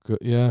 wasn't I?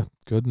 Yeah,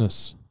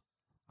 goodness.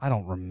 I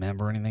don't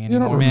remember anything You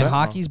don't anymore. Man, remember?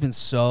 hockey's been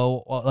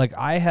so like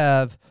I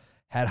have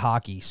had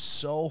hockey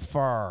so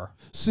far.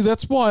 See,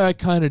 that's why I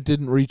kind of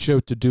didn't reach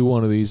out to do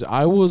one of these.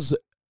 I was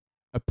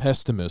a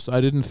pessimist.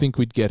 I didn't think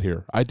we'd get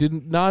here. I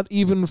didn't, not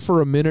even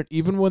for a minute,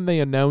 even when they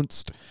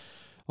announced,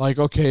 like,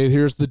 okay,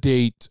 here's the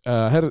date.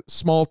 I had a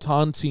small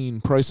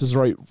tontine Price is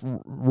Right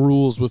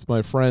rules with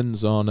my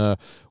friends on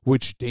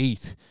which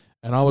date.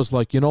 And I was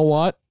like, you know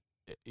what?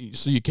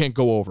 So you can't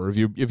go over. If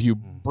you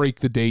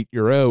break the date,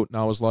 you're out. And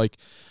I was like,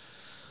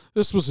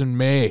 this was in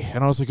May,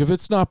 and I was like, if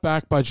it's not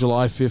back by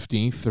July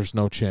 15th, there's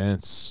no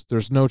chance.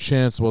 There's no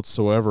chance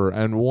whatsoever.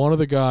 And one of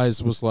the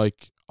guys was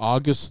like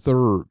August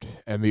 3rd,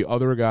 and the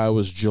other guy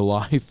was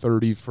July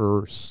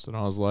 31st. And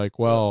I was like,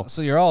 well,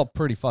 So you're all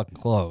pretty fucking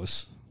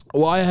close.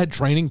 I had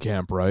training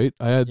camp, right?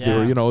 I had,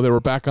 Yeah. they were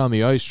back on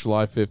the ice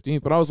July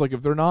 15th, but I was like,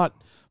 if they're not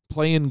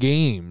playing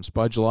games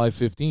by July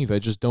 15th, I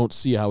just don't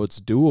see how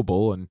it's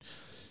doable. And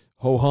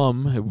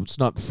ho-hum, it's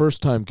not the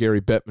first time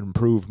Gary Bettman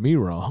proved me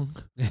wrong.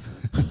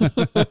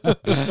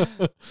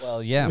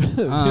 Well, yeah.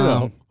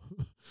 They're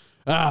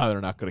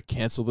not going to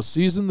cancel the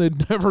season.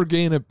 They'd never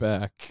gain it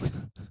back.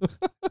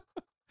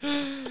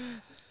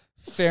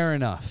 Fair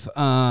enough.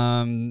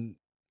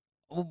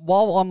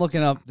 While I'm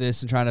looking up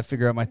this and trying to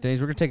figure out my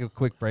things, we're going to take a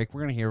quick break.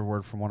 We're going to hear a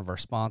word from one of our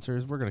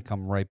sponsors. We're going to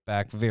come right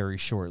back very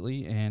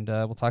shortly, and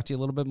we'll talk to you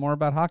a little bit more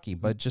about hockey.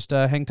 But just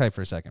hang tight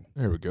for a second.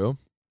 There we go.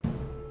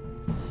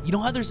 You know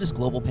how there's this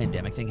global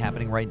pandemic thing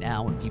happening right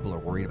now and people are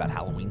worried about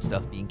Halloween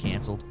stuff being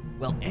canceled?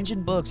 Well,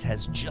 Engine Books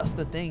has just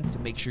the thing to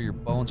make sure your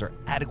bones are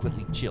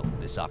adequately chilled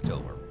this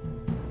October.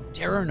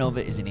 Terra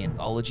Nova is an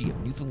anthology of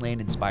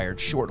Newfoundland-inspired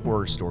short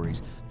horror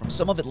stories from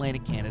some of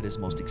Atlantic Canada's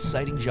most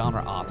exciting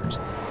genre authors,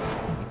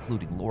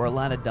 including Laura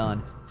Lana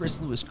Dunn,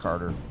 Chris Lewis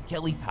Carter,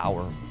 Kelly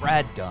Power,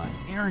 Brad Dunn,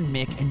 Aaron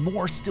Mick, and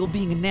more still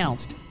being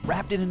announced,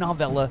 wrapped in a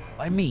novella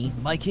by me,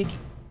 Mike Hickey.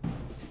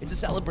 It's a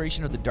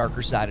celebration of the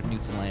darker side of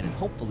Newfoundland and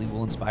hopefully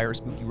will inspire a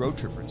spooky road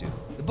trip or two.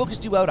 The book is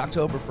due out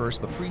October 1st,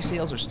 but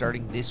pre-sales are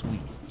starting this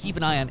week. Keep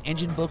an eye on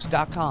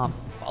enginebooks.com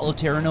and follow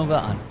Terra Nova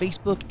on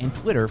Facebook and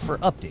Twitter for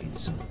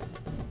updates.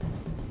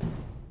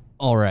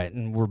 All right,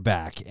 and we're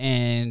back.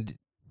 And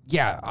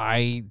yeah,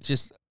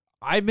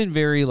 I've been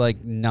very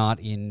like not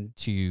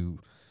into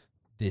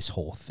this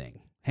whole thing.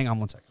 Hang on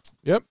one second.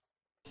 Yep.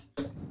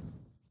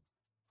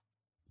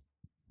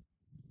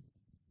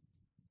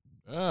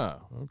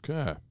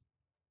 Okay.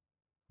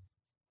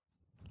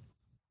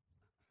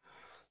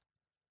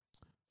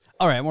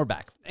 All right, and we're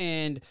back.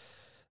 And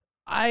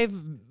I've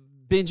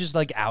been just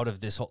like out of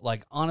this whole,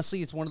 like,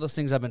 honestly, it's one of those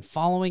things I've been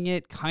following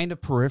it kind of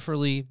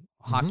peripherally,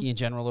 hockey in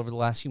general over the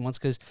last few months,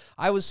 because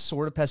I was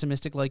sort of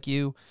pessimistic like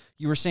you.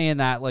 You were saying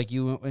that like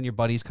you and your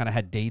buddies kind of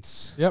had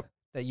dates Yep.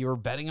 that you were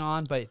betting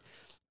on, but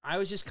I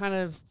was just kind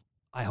of,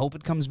 I hope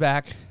it comes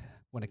back.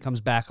 When it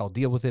comes back, I'll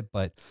deal with it.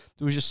 But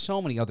there was just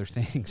so many other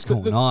things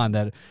going on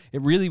that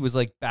it really was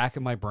like back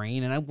in my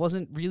brain. And I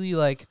wasn't really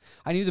like,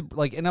 I knew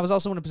and I was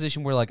also in a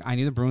position where like I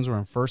knew the Bruins were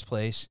in first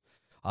place.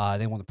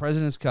 They won the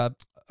President's Cup,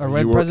 or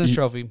President's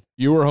Trophy.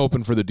 You were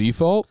hoping for the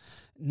default?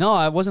 No,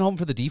 I wasn't hoping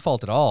for the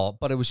default at all,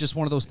 but it was just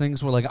one of those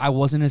things where like I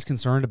wasn't as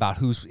concerned about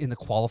who's in the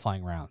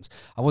qualifying rounds.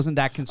 I wasn't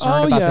that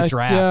concerned about the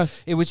draft. Yeah.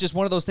 It was just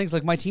one of those things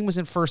like my team was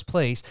in first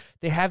place.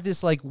 They have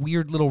this like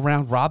weird little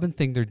round robin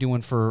thing they're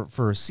doing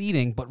for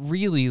seeding, but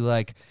really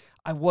like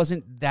I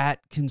wasn't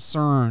that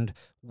concerned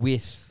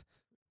with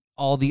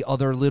all the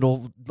other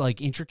little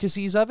like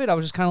intricacies of it. I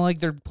was just kind of like,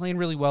 they're playing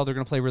really well. They're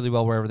going to play really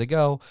well wherever they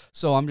go.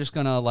 So I'm just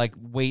going to like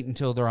wait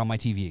until they're on my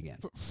TV again.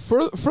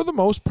 For the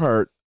most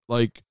part,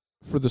 like,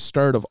 for the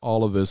start of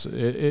all of this,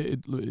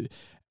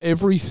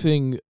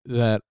 everything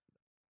that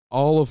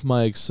all of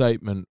my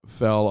excitement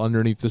fell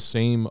underneath the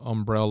same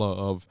umbrella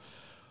of,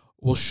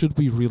 well, should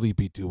we really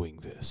be doing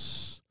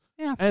this?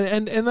 Yeah.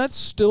 And that's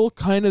still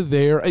kind of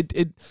there.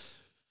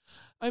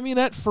 I mean,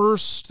 at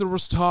first there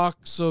was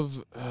talks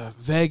of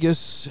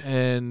Vegas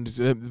and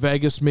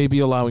Vegas maybe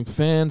allowing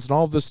fans and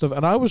all of this stuff,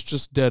 and I was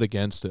just dead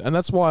against it. And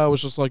that's why I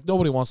was just like,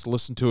 nobody wants to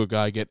listen to a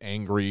guy get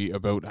angry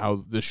about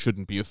how this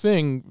shouldn't be a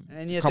thing.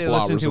 And yet they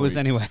listen to us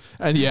anyway.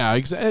 And yeah,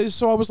 exactly.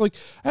 So I was like,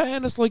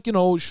 and it's like,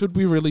 should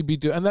we really be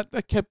doing? And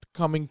that kept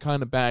coming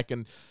kind of back.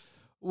 And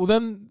well,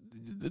 then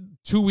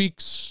 2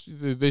 weeks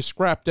they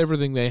scrapped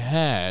everything they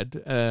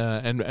had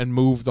and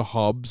moved the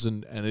hubs,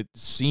 and it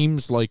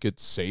seems like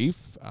it's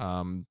safe.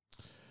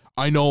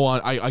 I know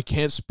I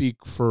can't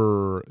speak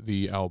for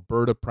the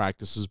Alberta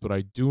practices, but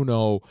I do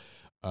know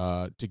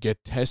to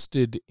get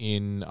tested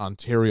in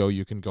Ontario,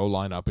 you can go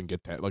line up and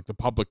get like the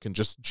public can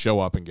just show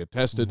up and get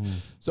tested. Mm-hmm.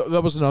 So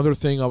that was another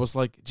thing. I was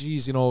like,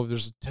 geez,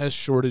 there's a test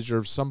shortage,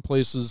 or some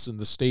places in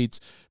the States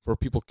where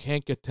people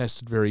can't get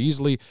tested very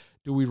easily.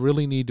 Do we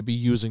really need to be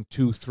using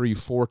 2, 3,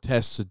 4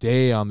 tests a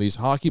day on these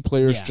hockey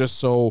players just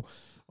so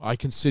I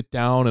can sit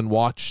down and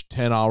watch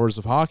 10 hours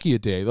of hockey a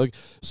day? Like,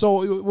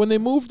 so when they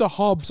moved the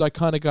hubs, I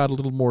kind of got a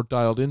little more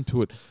dialed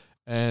into it.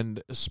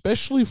 And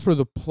especially for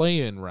the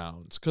play-in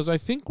rounds, because I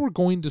think we're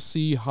going to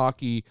see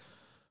hockey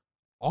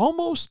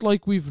almost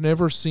like we've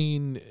never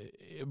seen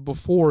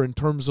before in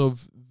terms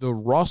of the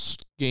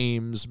rust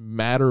games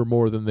matter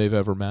more than they've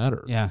ever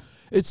mattered. Yeah.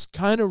 It's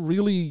kind of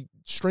really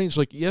strange.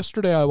 Like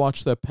yesterday I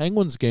watched that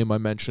Penguins game I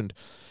mentioned,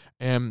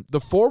 and the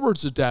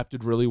forwards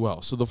adapted really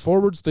well. So the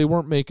forwards, they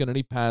weren't making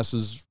any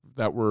passes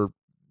that were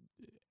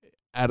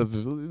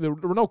there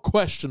were no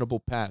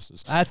questionable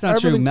passes. That's not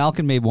true.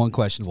 Malkin made one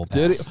questionable pass.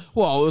 Did he?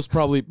 Well, it was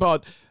probably,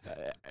 but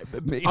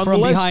from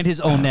behind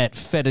his own net,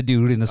 fed a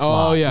dude in the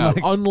slot. Oh yeah,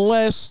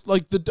 unless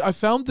I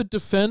found the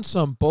defense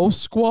on both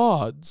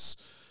squads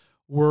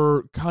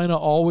were kind of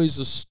always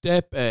a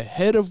step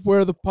ahead of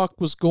where the puck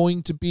was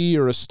going to be,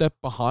 or a step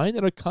behind,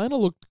 and it kind of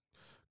looked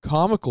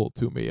comical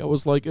to me. I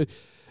was like,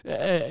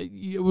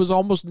 it was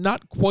almost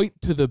not quite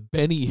to the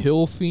Benny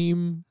Hill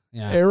theme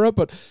era,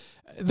 but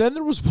then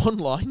there was one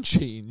line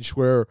change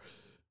where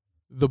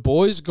the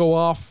boys go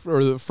off,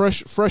 or the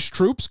fresh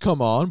troops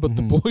come on, but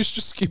the boys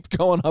just keep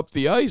going up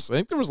the ice. I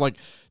think there was like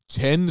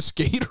 10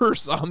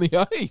 skaters on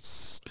the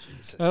ice.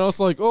 Jesus. And I was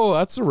like, oh,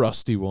 that's a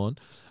rusty one.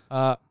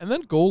 And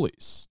then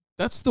goalies.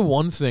 That's the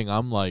one thing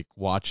I'm like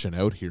watching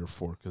out here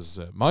for, because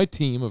my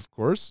team, of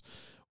course,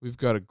 we've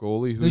got a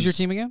goalie who's your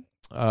team again?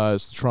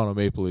 It's the Toronto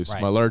Maple Leafs,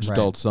 my large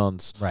adult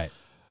sons. Right.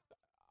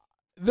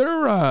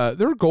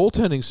 Their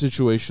goaltending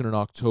situation in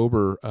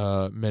October,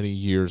 many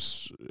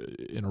years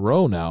in a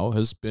row now,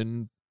 has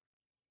been,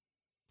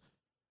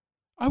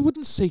 I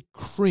wouldn't say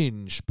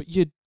cringe, but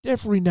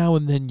every now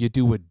and then you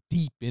do a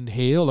deep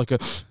inhale, like a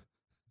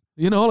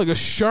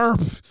sharp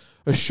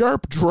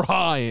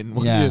draw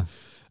in.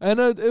 And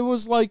it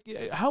was like,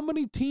 how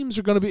many teams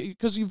are going to be,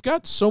 because you've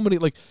got so many,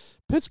 like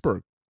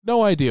Pittsburgh,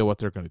 no idea what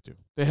they're going to do.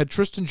 They had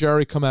Tristan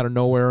Jarry come out of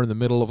nowhere in the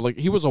middle of,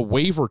 he was a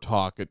waiver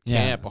talk at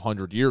camp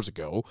 100 years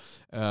ago,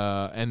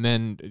 and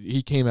then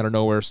he came out of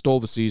nowhere, stole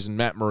the season.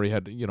 Matt Murray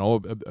had,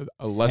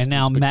 a less. And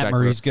now Matt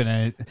Murray's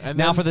going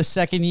to, for the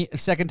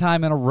second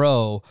time in a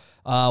row,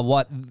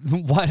 what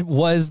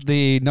was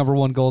the number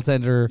one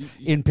goaltender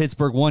in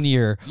Pittsburgh one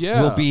year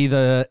will be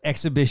the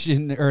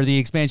exhibition or the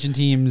expansion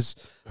team's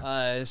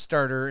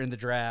starter in the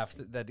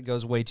draft that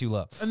goes way too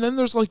low. And then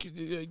there's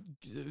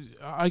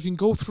I can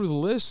go through the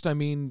list. I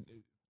mean,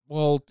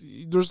 well,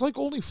 there's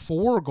only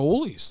 4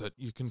 goalies that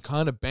you can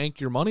kind of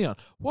bank your money on.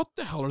 What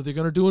the hell are they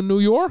going to do in New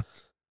York?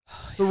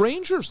 The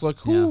Rangers,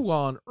 who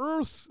on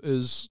earth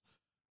is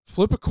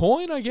flip a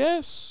coin, I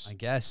guess?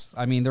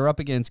 I mean, they're up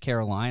against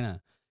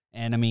Carolina.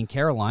 And, I mean,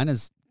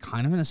 Carolina's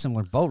kind of in a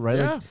similar boat, right?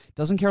 Yeah.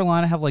 Doesn't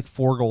Carolina have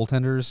 4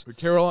 goaltenders?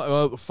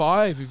 Carolina,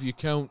 5 if you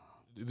count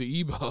the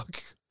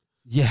E-Buck.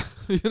 Yeah.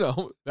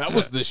 That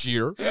was this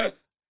year.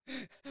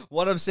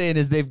 What I'm saying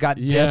is they've got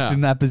depth in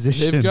that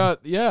position. They've got,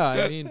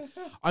 I mean,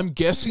 I'm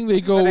guessing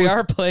they go They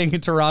are playing in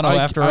Toronto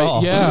after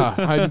all. Yeah,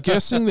 I'm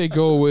guessing they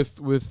go with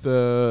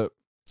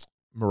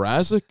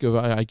Mrazek,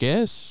 I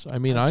guess. I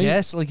mean, I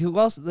guess. Who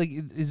else?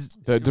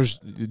 There's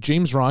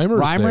James Reimer's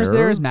there. Reimer's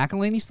there. Is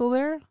McElhinney still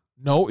there?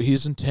 No,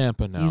 he's in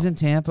Tampa now. He's in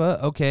Tampa.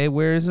 Okay,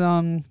 where's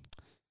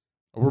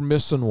We're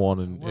missing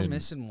one. We're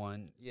missing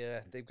one.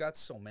 Yeah, they've got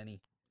so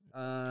many.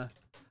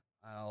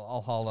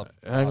 I'll haul up.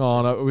 Hang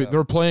on,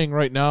 they're playing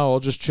right now. I'll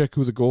just check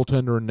who the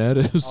goaltender in net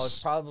is. Oh,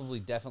 it's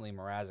definitely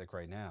Mrazek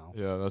right now.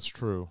 Yeah, that's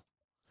true.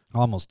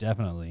 Almost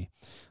definitely.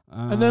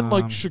 And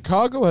then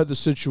Chicago had the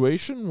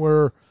situation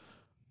where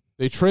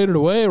they traded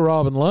away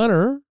Robin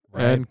Lehner,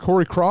 and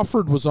Corey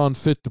Crawford was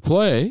unfit to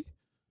play,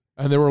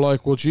 and they were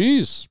like, "Well,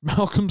 geez,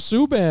 Malcolm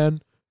Subban,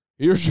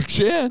 here's your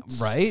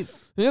chance." Right.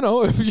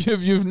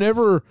 If you've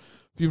never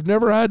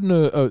had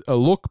a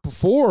look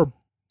before.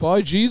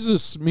 By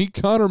Jesus, meet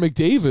Connor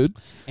McDavid.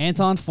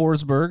 Anton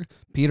Forsberg,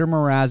 Peter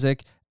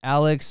Mrazek,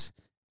 Alex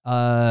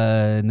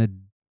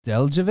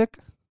Nedeljkovic.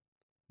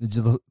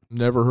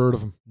 Never heard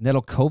of him.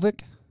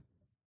 Nedeljkovic.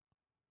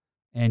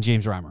 and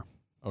James Reimer.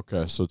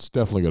 Okay, so it's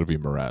definitely going to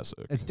be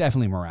Mrazek It's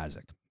definitely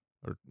Mrazek.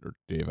 or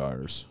Dave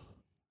Ayers.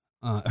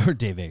 Or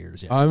Dave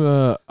Ayers,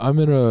 yeah. I'm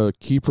in a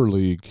keeper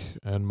league,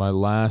 and my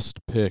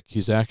last pick,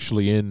 he's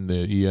actually in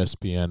the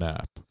ESPN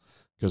app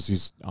because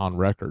he's on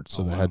record,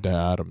 so they had to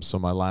add him. So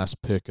my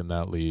last pick in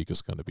that league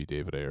is going to be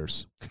David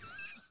Ayers.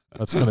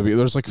 That's going to be,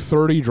 there's like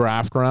 30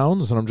 draft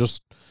rounds, and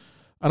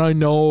I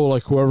know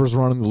like whoever's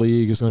running the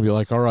league is going to be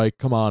like, all right,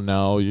 come on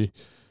now, you're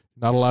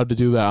not allowed to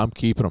do that. I'm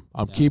keeping him.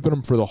 I'm keeping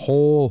him for the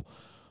whole.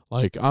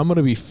 Like, I'm going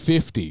to be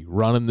 50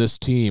 running this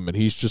team, and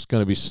he's just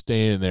going to be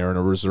staying there in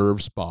a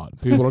reserve spot.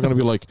 People are going to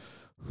be like,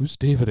 who's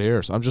David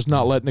Ayers? I'm just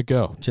not letting it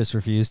go. Just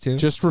refuse to?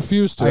 Just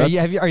refuse to.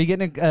 Are you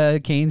getting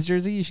a Canes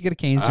jersey? You should get a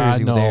Canes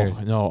jersey with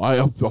Ayers. No.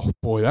 Oh,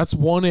 boy, that's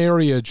one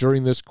area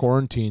during this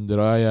quarantine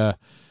that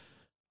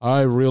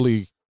I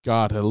really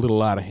got a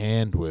little out of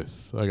hand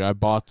with. Like, I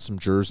bought some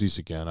jerseys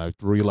again. I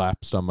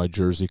relapsed on my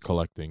jersey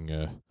collecting,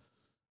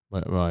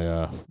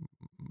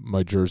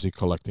 my jersey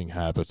collecting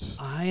habit.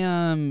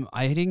 I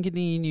didn't get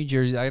any new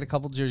jerseys. I got a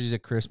couple jerseys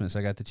at Christmas.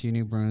 I got the 2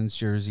 new Bruins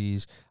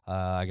jerseys.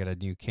 I got a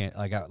new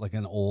I got like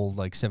an old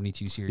like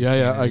 72 series.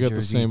 Yeah, I got jersey.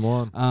 the same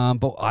one.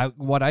 But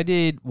what I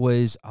did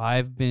was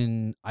I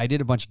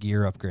did a bunch of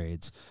gear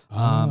upgrades. So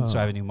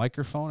I have a new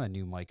microphone, a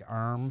new mic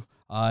arm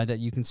that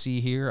you can see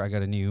here. I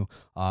got a new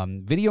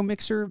video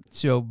mixer.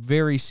 So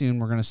very soon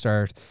we're gonna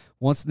start.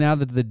 Now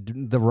that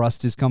the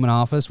rust is coming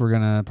off us, we're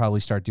going to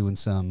probably start doing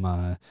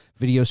some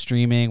video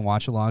streaming,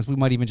 watch-alongs. We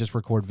might even just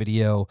record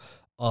video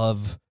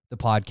of the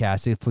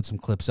podcast. They put some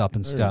clips up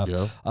and stuff.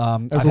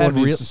 Everyone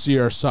needs to see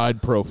our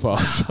side profile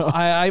shots.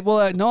 I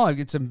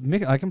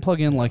can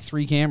plug in like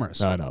 3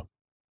 cameras. I know.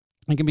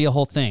 It can be a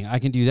whole thing. I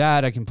can do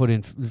that. I can put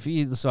in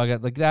feed. So I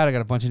got like that. I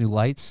got a bunch of new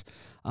lights.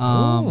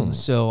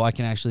 So I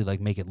can actually like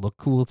make it look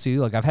cool too.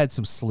 Like I've had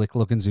some slick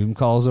looking Zoom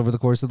calls over the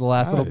course of the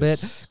last little bit.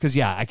 Cause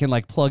I can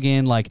like plug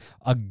in like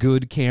a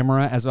good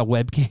camera as a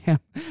webcam.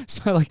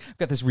 So I've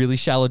got this really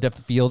shallow depth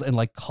of field and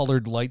like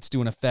colored lights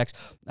doing effects.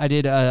 I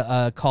did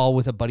a call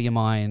with a buddy of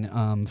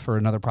mine, for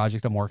another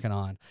project I'm working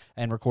on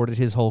and recorded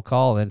his whole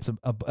call. And it's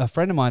a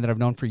friend of mine that I've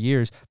known for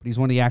years, but he's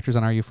one of the actors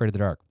on Are You Afraid of the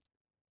Dark?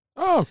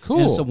 Oh,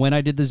 cool. And so when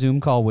I did the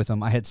Zoom call with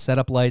him, I had set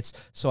up lights.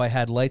 So I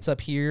had lights up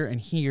here and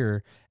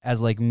here as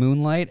like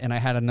moonlight, and I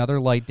had another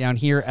light down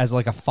here as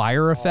like a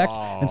fire effect.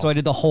 And so I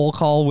did the whole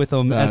call with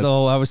him as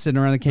though I was sitting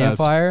around the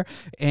campfire,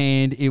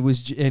 and he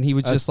was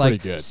just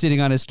like sitting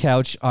on his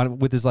couch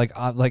with his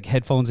like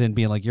headphones in,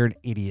 being like, "You're an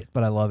idiot,"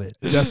 but I love it.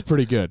 That's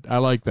pretty good. I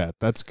like that.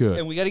 That's good.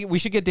 And we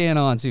should get Dan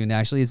on soon.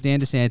 Actually, it's Dan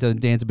DeSanto.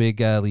 Dan's a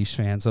big Leafs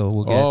fan, so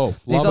we'll get.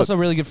 He's also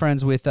really good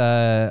friends with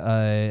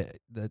a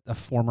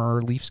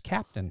former Leafs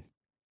captain.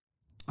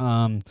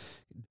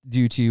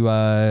 Due to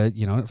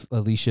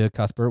Alicia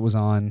Cuthbert was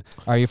on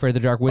Are You Afraid of the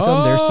Dark with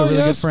him. They're still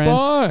really good friends.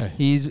 Boy.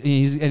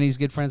 He's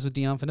good friends with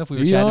Dion Phaneuf. We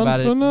were chatting about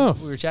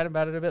it. We were chatting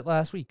about it a bit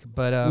last week.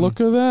 But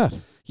look at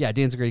that. Yeah,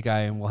 Dan's a great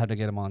guy, and we'll have to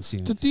get him on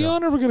soon. Did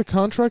Dion ever get a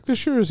contract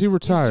this year? Or is he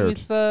retired?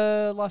 He's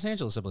with Los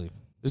Angeles, I believe.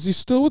 Is he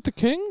still with the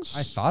Kings?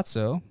 I thought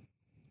so.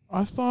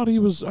 I thought he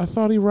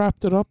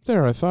wrapped it up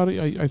there. I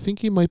think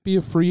he might be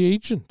a free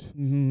agent.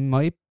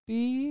 Might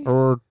be.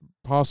 Or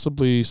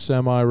possibly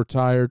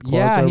semi-retired,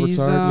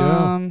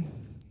 quasi-retired.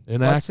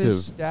 Inactive. What's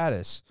his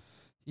status?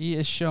 He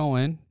is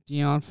showing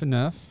Dion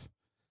Phaneuf.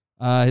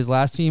 His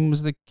last team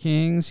was the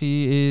Kings.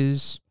 He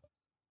is,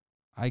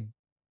 I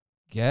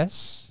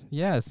guess.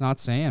 Yeah, it's not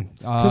saying.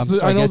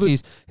 I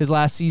guess his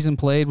last season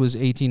played was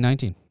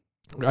 18-19.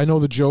 I know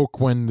the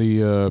joke when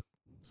the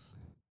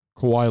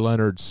Kawhi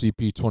Leonard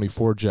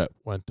CP24 jet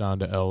went down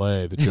to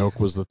L.A. The joke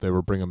was that they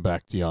were bringing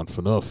back Dion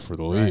Phaneuf for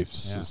the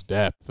Leafs. Right, yeah. His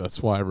depth.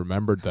 That's why I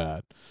remembered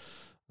that.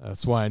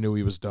 That's why I knew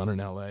he was done in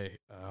L.A.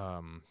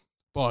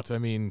 But, I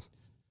mean,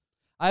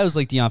 I always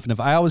like Dion Phaneuf.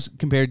 I always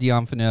compared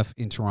Dion Phaneuf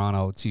in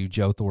Toronto to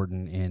Joe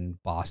Thornton in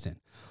Boston,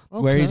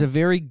 where he's a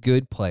very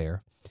good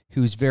player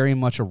who's very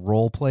much a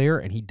role player,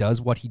 and he does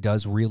what he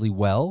does really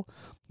well.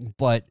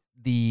 But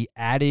the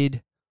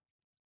added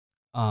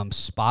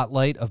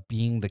spotlight of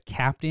being the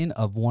captain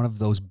of one of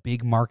those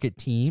big market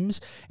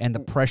teams and the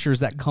pressures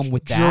that come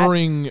with that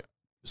during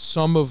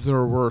some of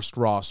their worst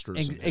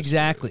rosters.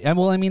 Exactly. And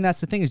well, I mean, that's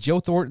the thing is Joe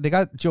Thornton. They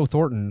got Joe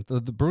Thornton. The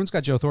Bruins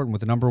got Joe Thornton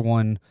with the number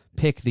 1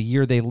 pick the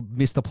year they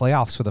missed the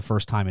playoffs for the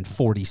first time in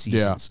 40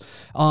 seasons.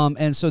 Yeah.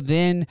 And so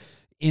then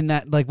in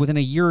that, like within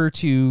a year or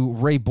two,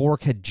 Ray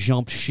Bourque had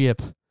jumped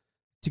ship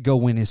to go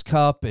win his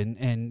cup, and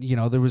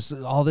there was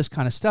all this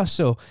kind of stuff.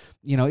 So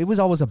it was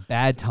always a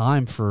bad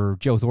time for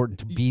Joe Thornton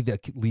to be the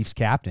Leafs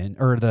captain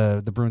or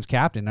the Bruins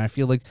captain. And I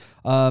feel like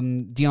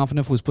Dion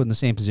Phaneuf was put in the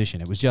same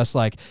position. It was just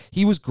like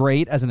he was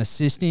great as an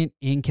assistant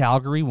in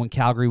Calgary when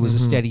Calgary was a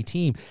steady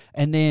team,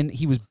 and then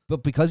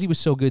but because he was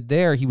so good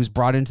there, he was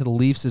brought into the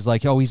Leafs as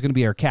like, oh, he's going to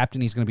be our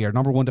captain, he's going to be our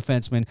number 1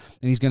 defenseman, and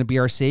he's going to be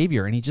our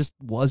savior. And he just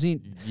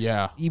wasn't.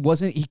 Yeah,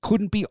 he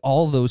couldn't be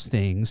all those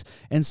things,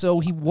 and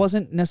so he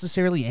wasn't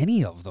necessarily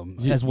any of them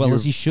as well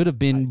as he should have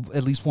been.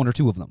 At least 1 or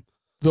 2 of them.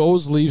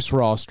 Those Leafs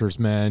rosters,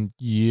 man,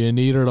 you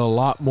needed a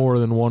lot more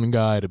than one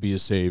guy to be a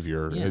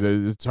savior. Yeah.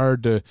 It's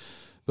hard to.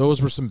 Those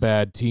were some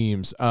bad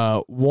teams.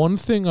 One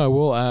thing I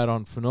will add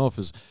on Phaneuf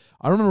is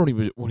I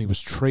remember when he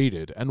was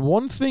traded, and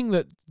one thing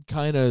that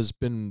kind of has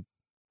been,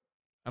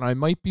 and I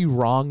might be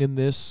wrong in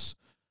this,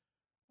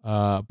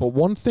 but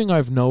one thing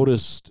I've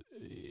noticed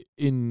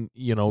in,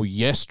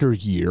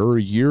 yesteryear or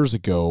years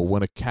ago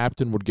when a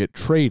captain would get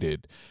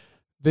traded,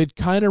 they'd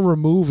kind of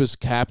remove his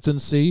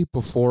captaincy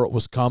before it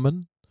was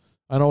coming.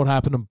 I know it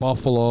happened in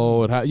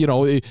Buffalo.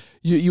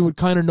 You would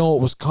kind of know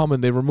it was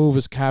coming. They remove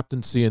his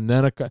captaincy, and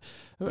then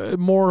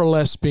more or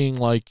less being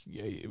like,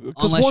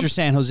 unless you're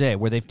San Jose,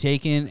 where they've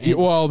taken,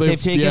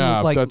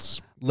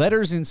 that's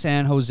letters in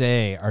San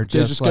Jose are they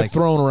just get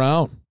thrown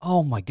around.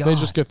 Oh my god, they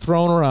just get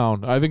thrown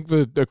around. I think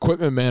the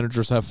equipment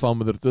managers have fun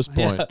with it at this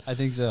point. Yeah, I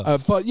think so.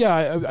 But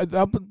yeah,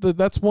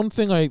 that's one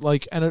thing I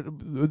like, and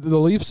the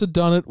Leafs had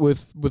done it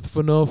with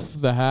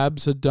Phaneuf. The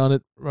Habs had done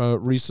it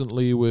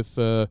recently with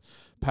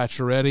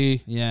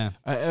Pacioretty. Yeah.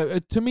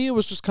 To me, it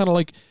was just kind of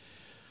like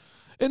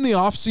in the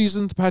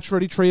offseason, the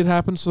Pacioretty trade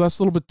happened, so that's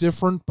a little bit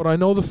different. But I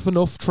know the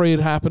Phaneuf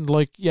trade happened.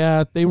 Like,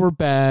 yeah, they were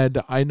bad.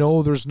 I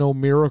know there's no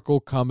miracle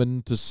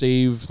coming to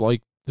save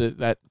like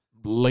that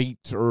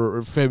late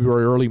or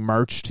February, early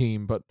March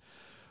team. But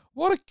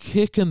what a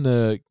kick in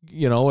the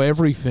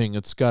everything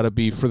it's got to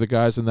be for the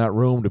guys in that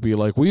room to be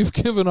like, we've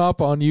given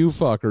up on you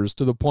fuckers,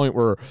 to the point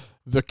where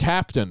the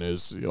captain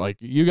is like,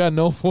 you got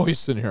no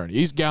voice in here, and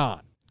he's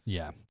gone.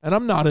 Yeah. And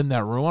I'm not in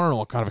that room. I don't know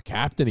what kind of a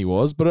captain he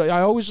was, but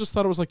I always just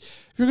thought it was like,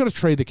 if you're going to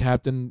trade the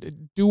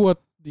captain, do what,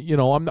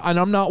 I'm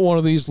not one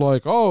of these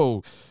like,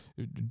 oh,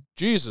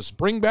 Jesus,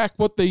 bring back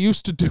what they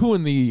used to do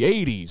in the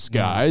 80s,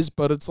 guys.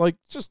 But it's like,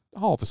 just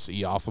haul the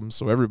C off them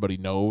so everybody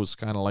knows,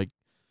 kind of like,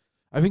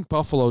 I think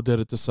Buffalo did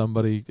it to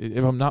somebody,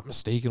 if I'm not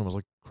mistaken, it was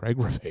like Craig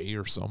Rivet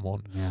or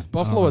someone. Yeah.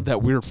 Buffalo had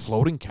that weird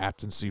floating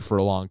captaincy for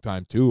a long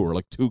time, too, where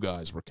like two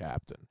guys were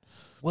captain.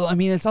 Well, I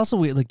mean, it's also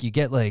weird. Like, you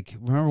get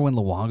remember when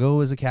Luongo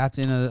was a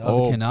captain of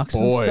the Canucks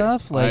and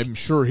stuff? Like, I'm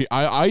sure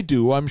I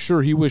do. I'm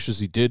sure he wishes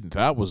he didn't.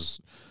 That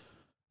was,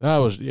 I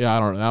don't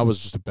know. That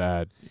was just a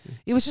bad.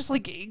 It was just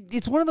like,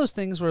 it's one of those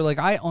things where, like,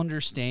 I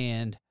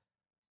understand,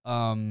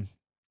 and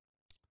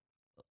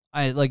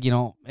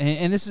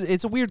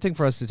it's a weird thing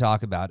for us to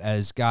talk about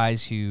as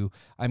guys who,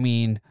 I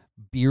mean,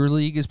 beer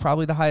league is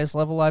probably the highest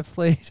level I've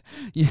played,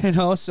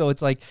 so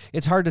it's like,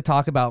 it's hard to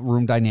talk about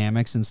room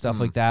dynamics and stuff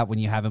like that when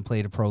you haven't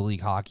played a pro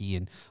league hockey.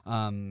 And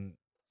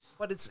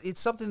but it's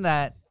something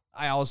that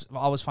I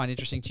always find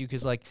interesting too,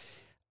 because like,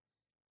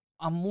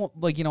 I'm more,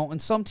 like, in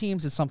some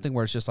teams it's something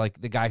where it's just like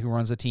the guy who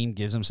runs the team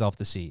gives himself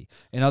the C.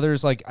 In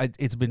others, like,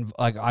 it's been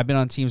like, I've been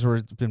on teams where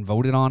it's been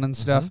voted on and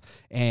stuff,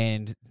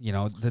 and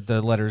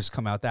the letters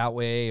come out that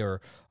way,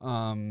 or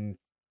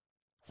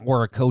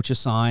a coach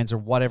assigns, or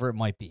whatever it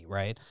might be,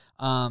 right?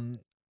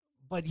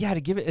 But yeah,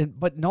 to give it,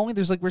 but knowing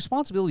there's like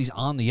responsibilities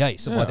on the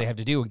ice of what they have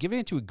to do, and giving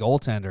it to a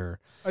goaltender,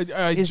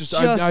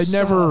 I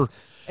never.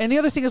 And the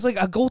other thing is, like,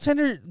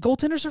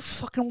 goaltenders are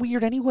fucking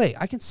weird anyway.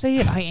 I can say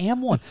it. I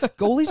am one.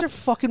 Goalies are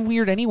fucking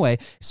weird anyway.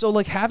 So,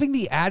 like, having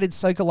the added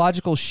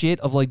psychological shit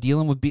of, like,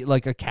 dealing with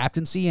like a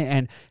captaincy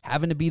and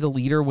having to be the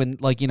leader when,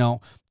 like,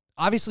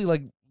 obviously,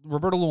 like,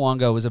 Roberto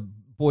Luongo is a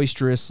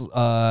boisterous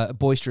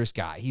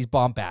guy. He's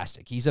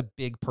bombastic. He's a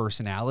big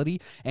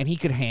personality, and he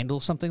could handle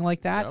something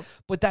like that. Yep.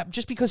 But that,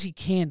 just because he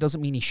can doesn't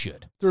mean he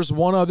should. There's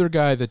one other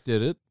guy that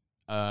did it.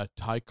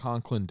 Ty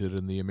Conklin did it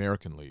in the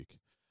American League.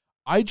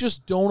 I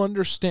just don't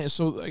understand.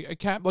 So I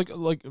can't like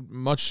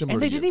much similar.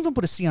 And they didn't even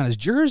put a C on his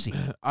jersey.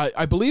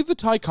 I believe the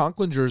Ty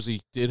Conklin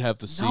jersey did have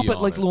the C. No, but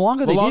on like it.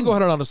 Luongo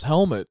had it on his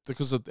helmet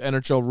because the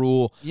NHL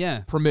rule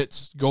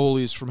permits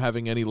goalies from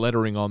having any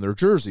lettering on their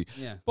jersey.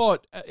 Yeah.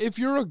 But if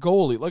you're a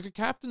goalie, like a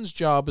captain's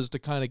job is to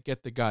kind of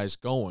get the guys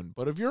going.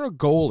 But if you're a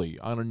goalie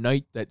on a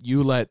night that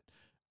you let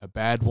a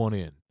bad one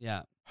in,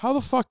 how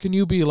the fuck can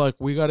you be like,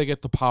 we got to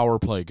get the power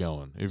play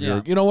going? If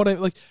you're, what I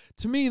like,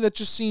 to me, that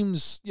just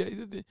seems,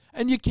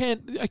 and you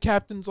can't, a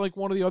captain's like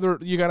one of the other,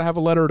 you got to have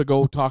a letter to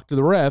go talk to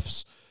the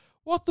refs.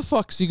 What the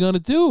fuck's he going to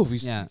do if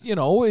he's,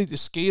 he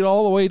skate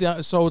all the way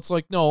down? So it's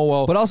like, no,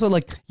 well. But also,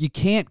 like, you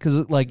can't,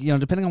 because, like,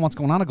 depending on what's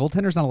going on, a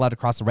goaltender's not allowed to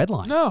cross the red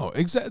line. No,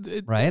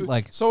 exactly. Right?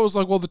 Like, so it was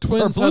like, well, the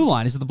Twins. Or blue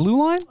line. Is it the blue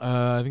line?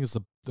 I think it's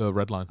the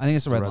red line. I think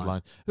it's the red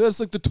line. It's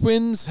like the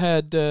Twins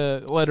had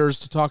letters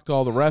to talk to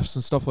all the refs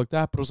and stuff like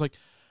that, but it was like,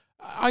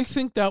 I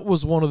think that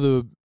was one of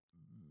the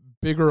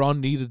bigger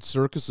unneeded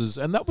circuses,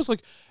 and that was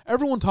like,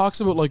 everyone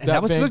talks about like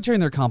that was during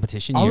their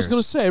competition years. I was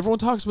going to say, everyone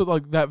talks about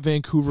like that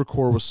Vancouver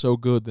core was so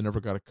good they never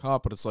got a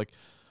cup, but it's like,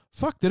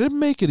 fuck, they didn't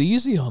make it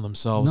easy on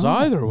themselves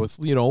either with,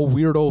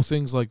 weirdo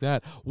things like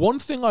that. One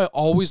thing I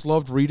always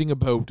loved reading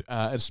about,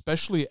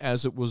 especially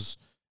as it was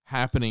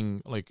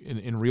happening like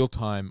in real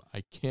time,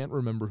 I can't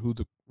remember who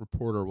the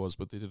reporter was,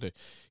 but they did a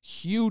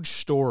huge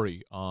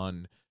story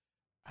on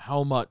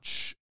how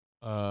much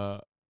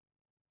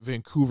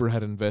Vancouver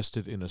had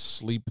invested in a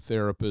sleep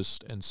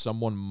therapist and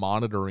someone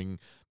monitoring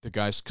the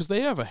guys because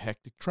they have a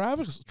hectic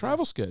travel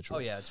schedule. Oh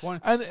yeah, it's one.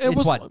 And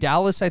it's what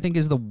Dallas I think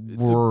is the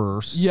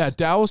worst.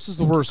 Dallas is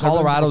the worst.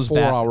 Colorado's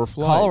bad. 4-hour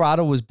flight.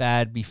 Colorado was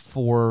bad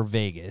before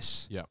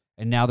Vegas. Yeah.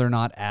 and now they're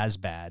not as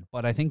bad.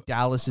 But I think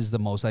Dallas is the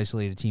most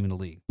isolated team in the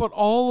league. But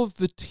all of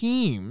the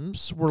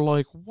teams were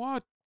like,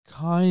 what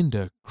kind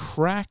of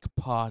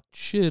crackpot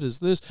shit is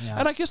this? Yeah.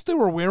 And I guess they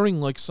were wearing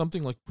like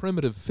something like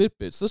primitive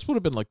Fitbits. This would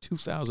have been like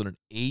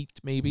 2008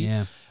 maybe.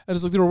 Yeah. And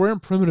it's like they were wearing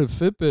primitive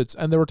Fitbits,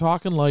 and they were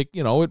talking like,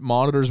 it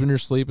monitors when you're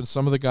sleeping.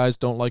 Some of the guys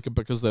don't like it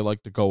because they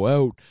like to go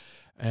out.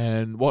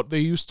 And what they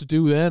used to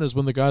do then is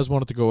when the guys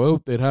wanted to go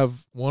out, they'd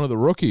have one of the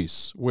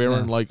rookies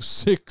wearing like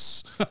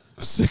six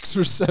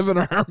or 7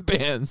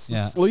 armbands to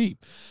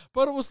sleep.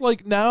 But it was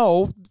like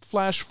now,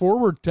 flash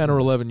forward 10 or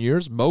 11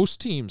 years,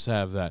 most teams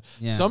have that.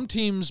 Yeah. Some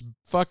teams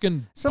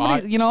fucking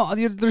Somebody,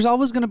 there's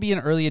always going to be an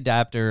early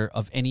adapter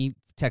of any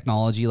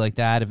technology like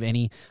that,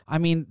 I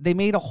mean, they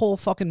made a whole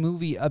fucking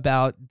movie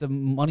about the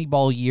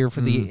Moneyball year for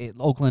the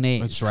Oakland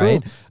A's. That's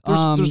right?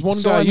 True. There's one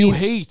guy you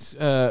hate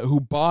who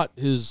bought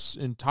his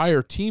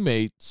entire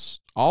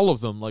teammates, all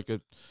of them, like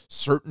a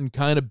certain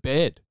kind of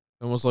bed,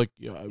 and was like,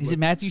 is it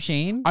Matthew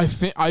Shane? I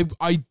think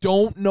I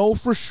don't know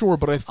for sure,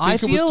 but I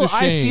think it was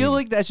Duchesne. I feel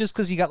like that's just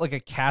because he got like a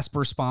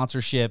Casper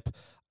sponsorship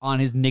on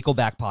his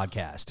Nickelback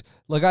podcast.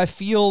 Like, I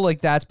feel like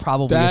that's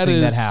probably the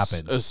thing that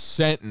happened. A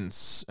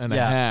sentence and a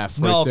half.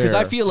 No, because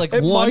I feel like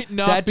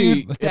that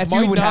dude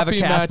would have a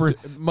Casper.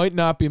 It might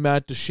not be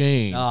Matt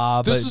Duchesne.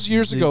 This is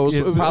years ago.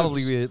 It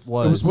was. It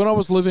was when I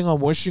was living on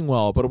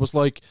Wishingwell, but it was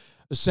like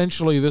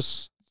essentially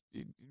this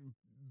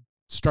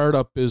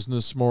startup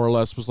business more or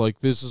less was like,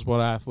 this is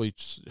what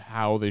athletes,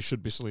 how they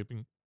should be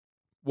sleeping,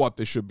 what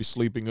they should be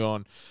sleeping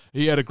on.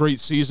 He had a great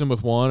season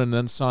with one and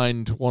then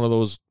signed one of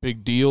those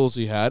big deals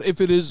he had. If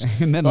it is,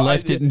 and then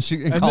left it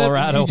in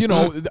Colorado.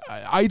 Then,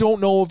 I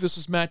don't know if this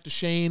is Matt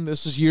Duchesne.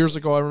 This is years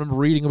ago. I remember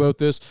reading about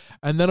this.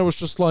 And then it was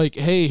just like,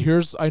 hey,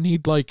 I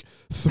need like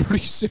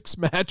 36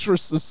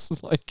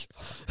 mattresses, like,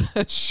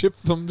 and ship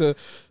them to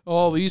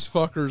all these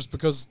fuckers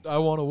because I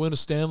want to win a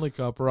Stanley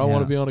Cup or I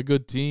want to be on a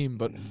good team.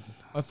 But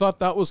I thought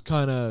that was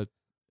kind of...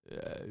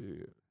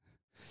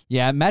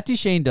 Yeah, Matt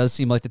Duchesne does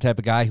seem like the type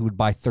of guy who would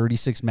buy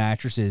 36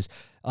 mattresses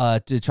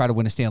to try to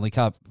win a Stanley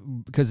Cup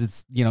because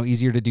it's,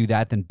 easier to do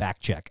that than back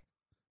check.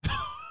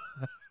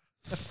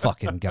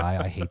 Fucking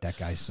guy. I hate that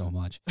guy so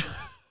much.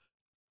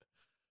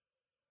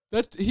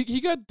 That he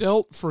got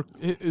dealt for.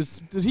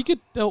 Did he get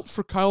dealt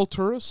for Kyle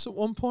Turris at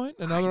one point?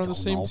 And now they're on the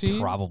same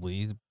team? Probably.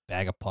 He's a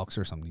bag of pucks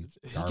or something.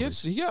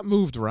 He got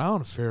moved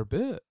around a fair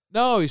bit.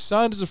 No, he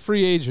signed as a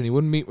free agent. He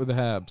wouldn't meet with the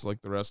Habs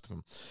like the rest of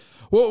them.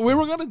 Well, we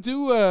were going to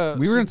do. We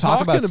were going to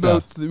talk about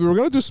stuff. We were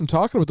going to do some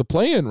talking about the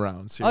play-in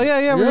rounds here. Oh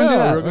yeah, we're going to do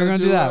that. We're going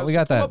to do that. We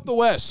got that. Up the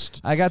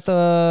West. I got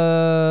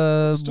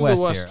the Let's do West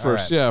the West here.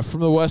 first. Right. Yeah, from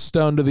the West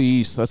down to the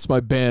East. That's my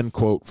band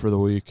quote for the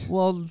week.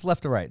 Well, it's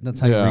left to right. That's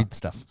how you read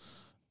stuff.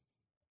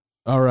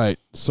 All right.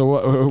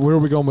 So where are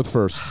we going with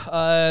first?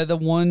 The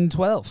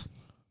 112.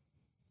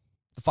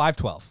 The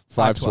 512.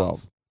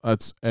 512.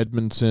 That's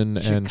Edmonton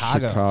and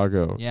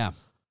Chicago. Yeah.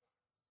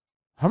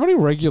 How many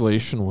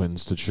regulation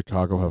wins did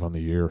Chicago have on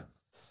the year?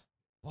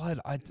 What?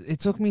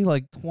 It took me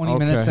like 20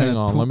 minutes and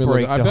a poop Let me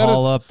break look. to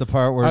haul up the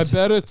part where I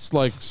bet it's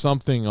like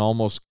something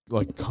almost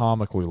like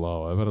comically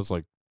low. I bet it's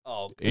like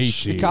 18.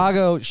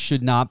 Chicago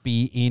should not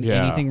be in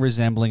anything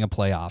resembling a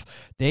playoff.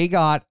 They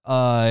got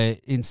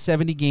in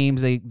 70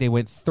 games they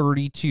went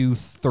 32,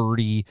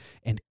 30,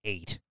 and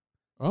 8.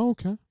 Oh,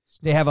 okay.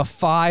 They have a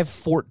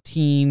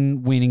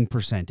 5-14 winning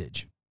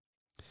percentage.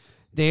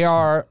 They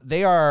are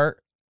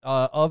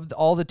of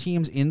all the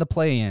teams in the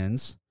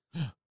play-ins,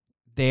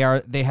 they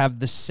have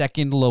the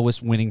second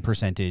lowest winning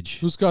percentage.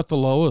 Who's got the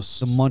lowest?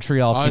 The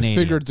Montreal Canadiens. I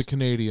figured the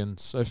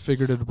Canadians. I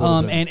figured it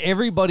would and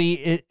everybody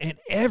is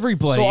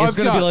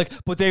going to be like,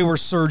 but they were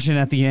surging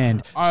at the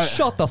end.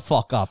 Shut the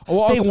fuck up.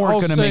 Well, they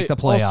weren't going to make the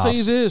playoffs. I'll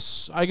say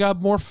this. I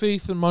got more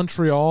faith in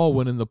Montreal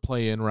winning the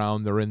play-in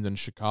round they're in than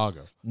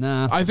Chicago.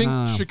 Nah. I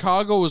think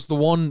Chicago is the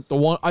one.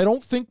 I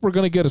don't think we're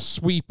going to get a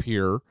sweep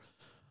here.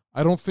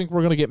 I don't think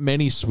we're going to get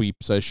many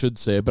sweeps, I should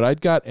say, but I'd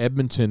got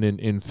Edmonton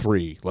in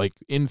 3, like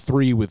in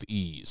 3 with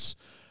ease.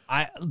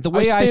 I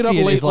stayed up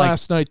late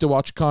last night to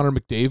watch Connor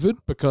McDavid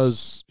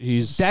because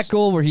he's that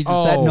goal where he just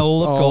that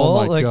no-look goal.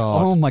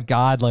 Oh my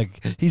God,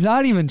 like he's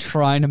not even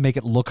trying to make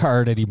it look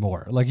hard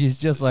anymore. Like he's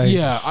just like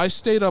I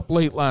stayed up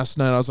late last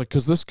night. I was like,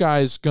 because this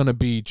guy's going to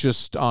be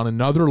just on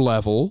another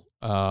level.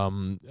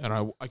 And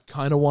I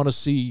kind of want to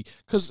see,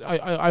 because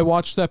I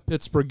watched that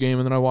Pittsburgh game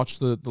and then I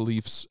watched the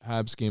Leafs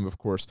Habs game, of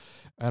course,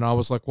 and I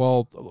was like,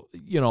 well,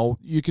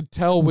 you could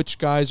tell which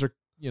guys are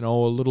a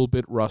little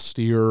bit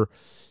rustier.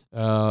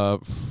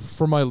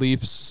 For my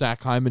Leafs,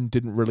 Zach Hyman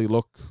didn't really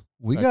look.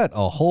 We got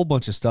a whole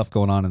bunch of stuff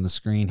going on in the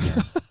screen here.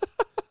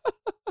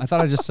 I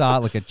thought I just saw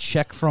like a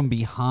check from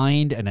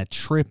behind and a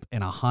trip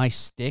and a high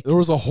stick. There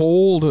was a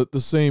hold at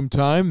the same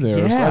time there.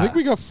 Yeah. So I think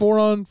we got 4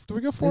 on. Do we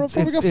got 4 on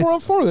 4? We got 4 on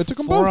 4. They took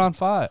them both. 4 on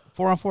 5.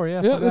 4 on 4.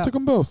 Yeah. Yeah, they took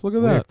them both. Look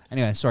at Weird. that.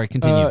 Anyway, sorry.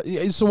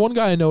 Continue. So one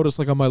guy I noticed,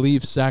 like on my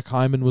Leafs, Zach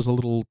Hyman was a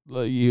little.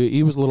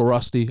 He was a little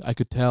rusty. I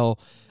could tell.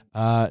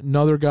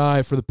 Another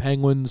guy for the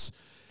Penguins.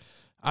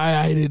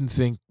 I didn't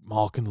think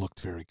Malkin looked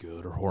very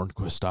good or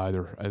Hornquist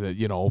either.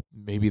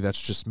 Maybe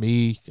that's just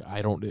me.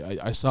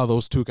 I saw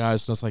those two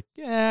guys and I was like,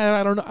 yeah,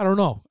 I don't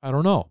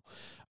know.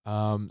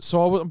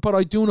 But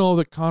I do know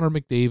that Connor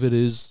McDavid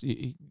is,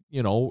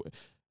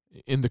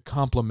 in the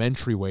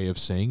complimentary way of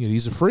saying it,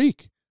 he's a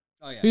freak.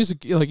 Oh, yeah.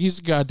 He's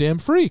a goddamn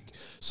freak.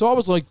 So I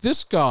was like,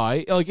 this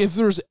guy, if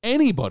there's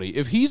anybody,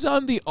 if he's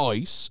on the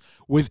ice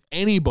with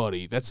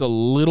anybody that's a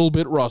little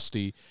bit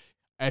rusty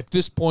at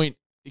this point,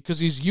 because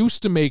he's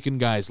used to making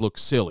guys look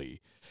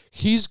silly,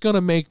 he's going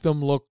to make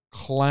them look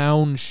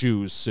clown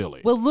shoes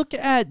silly. Well, look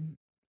at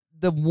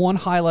the one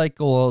highlight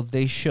goal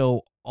they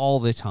show all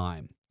the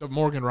time. The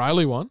Morgan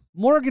Riley one?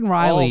 Morgan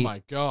Riley. Oh,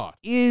 my God.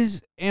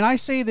 Is, and I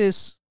say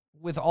this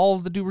with all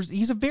of the doers,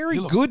 he's a very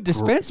good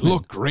defenseman.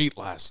 Looked great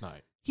last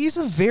night. He's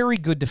a very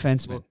good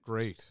defenseman. Looked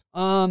great.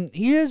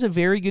 He is a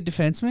very good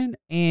defenseman,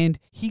 and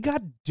he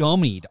got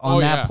dummied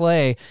on that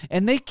play,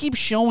 and they keep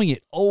showing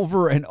it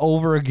over and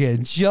over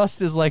again,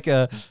 just as like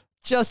a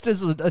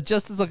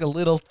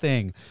little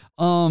thing.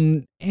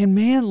 And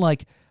man,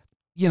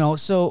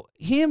 so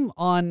him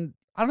on,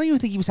 I don't even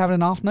think he was having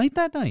an off night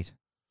that night.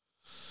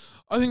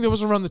 I think that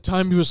was around the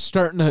time he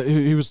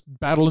was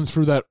battling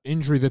through that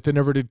injury that they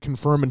never did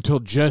confirm until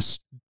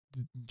just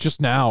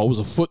now. It was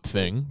a foot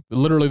thing.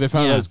 Literally, they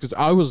found out because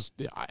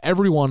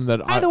everyone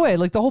that. Either way,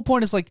 the whole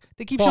point is they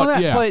keep showing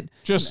that, but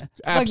just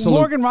absolute,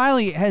 Morgan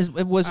Riley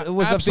was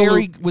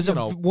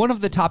one of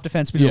the top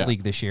defensemen in the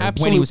league this year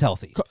when he was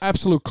healthy.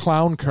 Absolute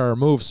clown car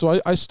move.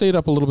 So I stayed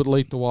up a little bit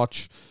late to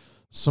watch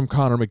some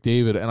Connor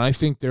McDavid, and I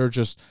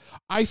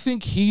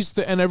think he's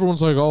and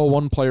everyone's like, oh,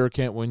 one player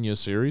can't win you a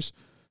series.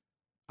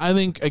 I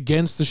think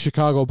against the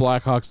Chicago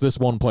Blackhawks, this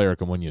one player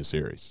can win you a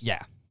series.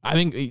 Yeah. I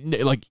think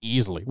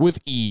easily, with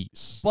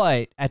ease.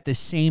 But at the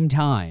same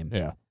time,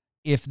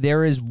 if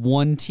there is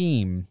one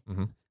team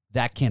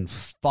that can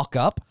fuck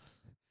up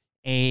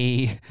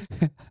a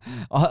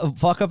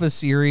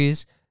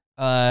series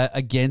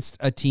against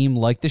a team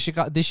like this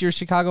year's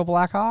Chicago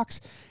Blackhawks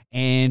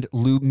and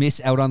miss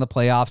out on the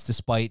playoffs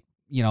despite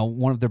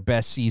one of their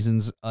best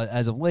seasons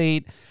as of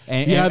late,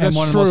 and one of the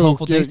most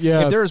hopeful things.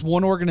 If there is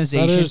one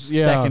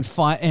organization that can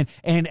find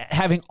and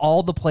having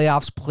all the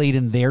playoffs played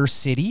in their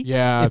city,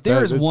 if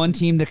there is one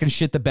team that can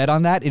shit the bed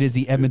on that, it is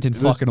the Edmonton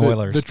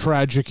Oilers. The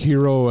tragic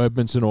hero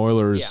Edmonton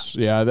Oilers.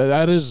 Yeah,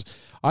 that is.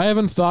 I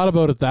haven't thought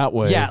about it that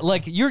way. Yeah,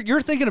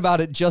 you're thinking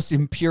about it just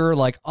in pure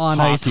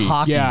on ice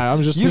hockey. Yeah,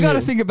 I'm just. You got to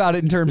think about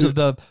it in terms of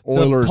the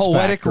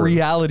poetic factor.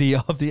 Reality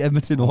of the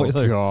Edmonton Oilers.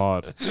 Oh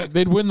God,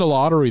 they'd win the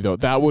lottery though.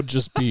 That would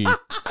just be.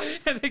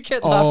 And they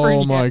get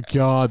oh my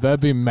God, that'd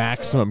be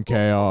maximum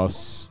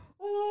chaos.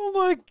 Oh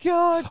my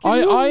God! I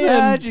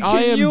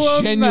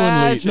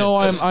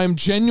am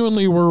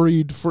genuinely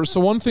worried for. So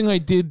one thing I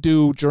did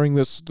do during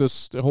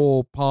this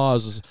whole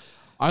pause is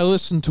I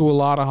listened to a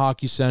lot of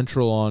Hockey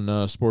Central on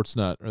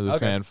Sportsnet or the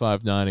Fan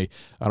 590.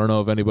 I don't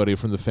know if anybody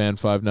from the Fan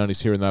 590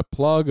 is hearing that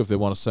plug. If they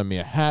want to send me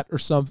a hat or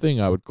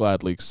something, I would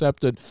gladly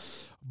accept it.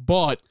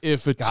 But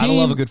if a Gotta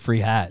love a good free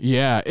hat.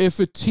 Yeah, if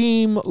a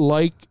team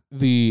like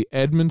the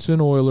Edmonton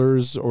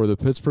Oilers or the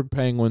Pittsburgh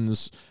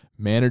Penguins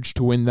manage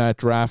to win that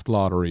draft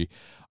lottery,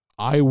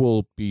 I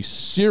will be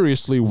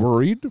seriously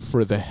worried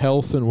for the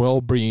health and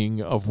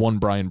well-being of one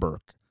Brian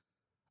Burke.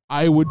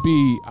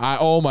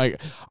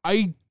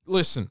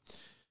 Listen,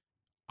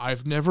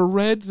 I've never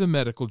read the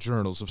medical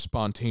journals of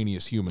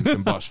spontaneous human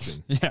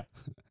combustion. Yeah.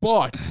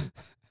 But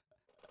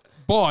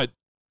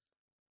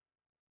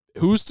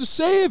who's to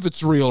say if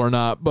it's real or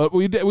not? But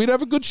we'd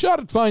have a good shot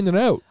at finding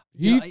out.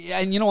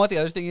 And you know what? The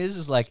other thing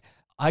is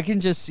I can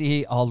just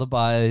see all the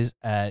guys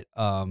at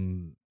all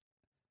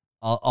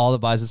the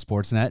guys at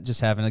Sportsnet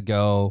just having to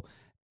go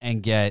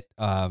and get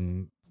a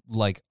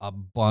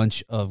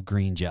bunch of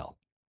green gel.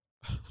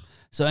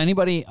 So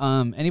anybody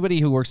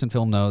who works in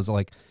film knows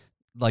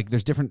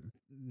there's different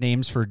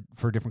names for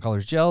different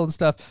colors gel and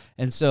stuff.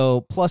 And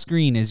so plus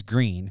green is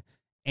green,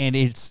 and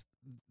it's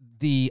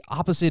the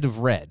opposite of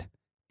red.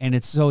 And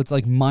it's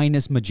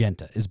minus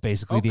magenta is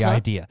basically the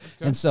idea.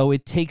 Okay. And so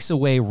it takes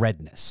away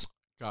redness.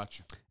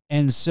 Gotcha.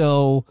 And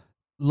so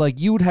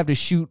you would have to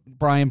shoot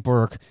Brian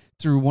Burke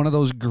through one of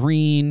those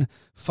green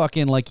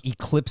fucking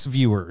eclipse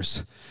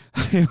viewers.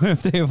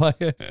 If they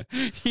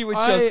he would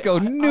just go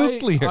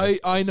nuclear.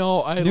 I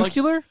know.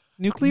 Nuclear?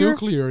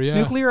 Nuclear, yeah.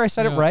 Nuclear, I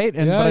said it right,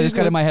 but I just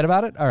got in my head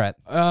about it. All right.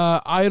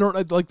 I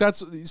don't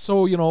that's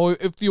so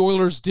if the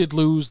Oilers did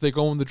lose, they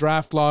go in the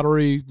draft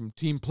lottery.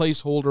 Team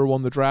placeholder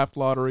won the draft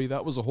lottery.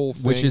 That was a whole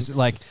thing. Which is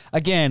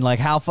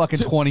how fucking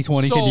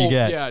 2020 can you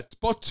get? Yeah,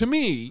 but to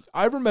me,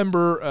 I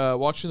remember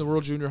watching the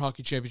World Junior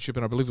Hockey Championship,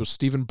 and I believe it was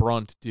Stephen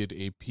Brunt did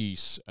a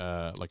piece,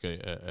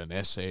 an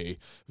essay,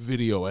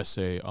 video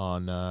essay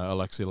on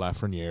Alexis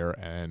Lafreniere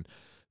and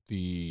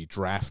the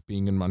draft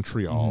being in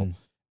Montreal. Mm-hmm.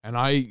 And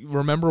I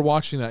remember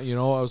watching that,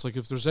 I was like,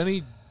 if there's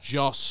any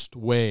just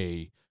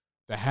way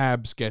the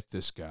Habs get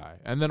this guy.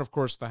 And then, of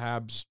course, the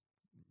Habs,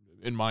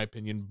 in my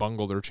opinion,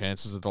 bungle their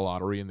chances at the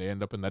lottery, and they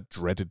end up in that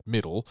dreaded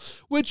middle,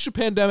 which a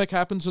pandemic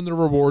happens, and they're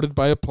rewarded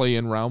by a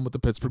play-in round with the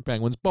Pittsburgh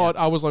Penguins. But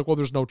I was like, well,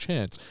 there's no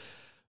chance.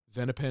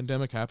 then a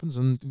pandemic happens,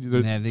 and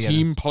the Yeah, they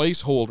team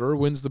placeholder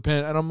wins the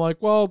pen. And I'm like,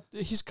 well,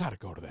 he's got to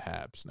go to the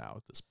Habs now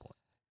at this point.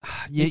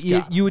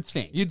 You would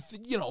think.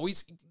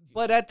 He's.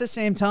 But at the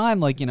same time,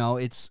 like,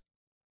 it's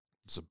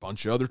a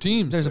bunch of other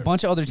teams. There's a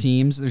bunch of other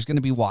teams. There's going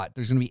to be what?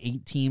 There's going to be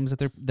 8 teams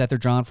that they're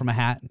drawing from a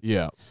hat.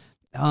 Yeah.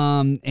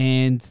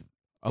 And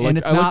I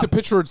like to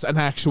picture it's an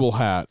actual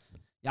hat.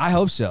 I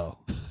hope so.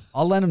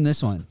 I'll lend him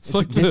this one.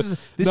 This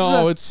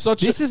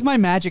is my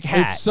magic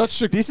hat.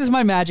 This is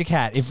my magic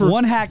hat. If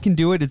one hat can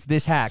do it, it's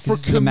this hat. For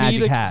this is a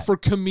magic hat. For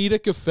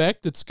comedic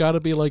effect, it's got to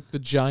be like the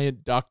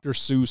giant Dr.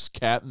 Seuss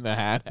Cat in the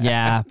Hat.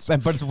 Yeah,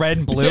 but it's red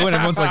and blue, and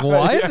everyone's like,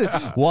 "Why is it?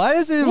 Why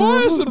is it?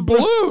 Why is it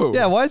blue?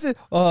 Yeah, why is it?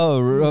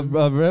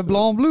 Red,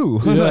 blanc,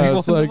 blue. Yeah,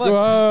 it's like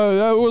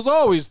it was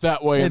always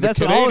that way in the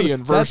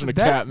Canadian version of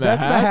Cat in the Hat.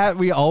 That's the hat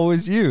we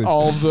always use.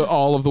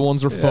 All of the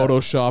ones are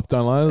photoshopped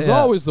online.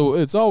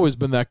 It's always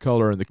been that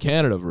color in the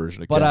Canada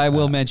version of But Cat I in the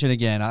will Hat. mention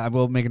again, I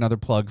will make another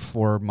plug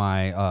for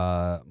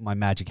my my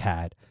magic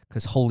hat,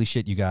 because holy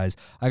shit, you guys,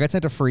 I got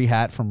sent a free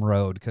hat from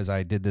Rode because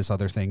I did this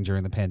other thing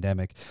during the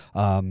pandemic,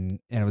 and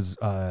it was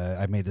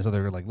I made this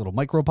other like little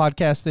micro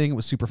podcast thing. It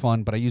was super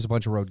fun, but I used a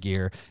bunch of Rode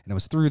gear, and it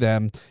was through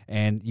them,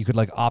 and you could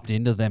like opt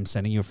into them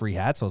sending you a free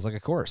hat. So I was like,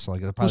 of course, like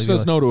it'll Who probably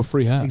says no to a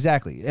free hat?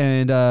 Exactly.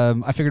 And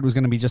I figured it was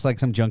going to be just like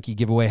some junky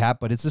giveaway hat,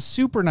 but it's a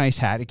super nice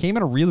hat. It came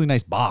in a really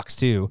nice box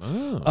too.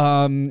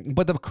 Oh.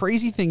 But the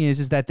crazy thing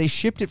is that they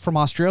shipped it from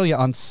Australia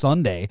on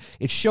Sunday.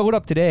 It showed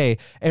up today.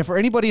 And for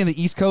anybody in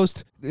the East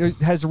Coast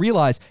has to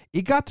realize,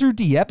 it got through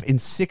Dieppe in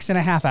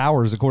 6.5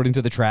 hours, according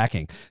to the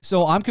tracking.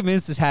 So I'm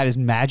convinced this hat is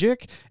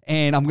magic,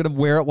 and I'm going to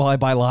wear it while I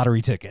buy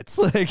lottery tickets.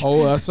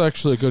 Oh, that's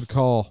actually a good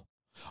call.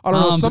 I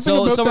don't know. Something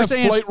about so we're that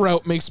saying, flight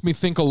route makes me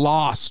think of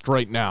Lost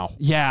right now.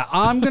 Yeah,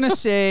 I'm going to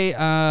say,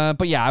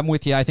 but yeah, I'm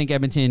with you. I think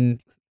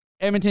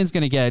Edmonton's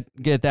going to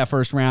get that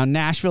first round.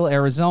 Nashville,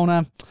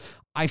 Arizona.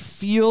 I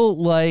feel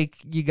like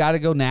you got to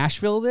go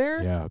Nashville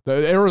there. Yeah,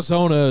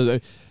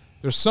 Arizona,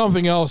 there's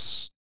something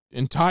else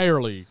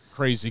entirely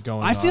crazy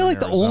going on. I feel like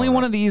the Arizona. only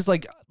one of these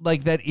like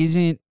that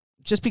isn't,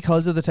 just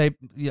because of the type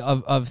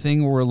of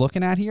thing we're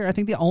looking at here, I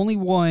think the only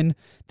one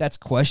that's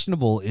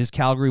questionable is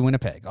Calgary,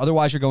 Winnipeg.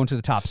 Otherwise, you're going to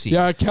the top seed.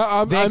 Yeah,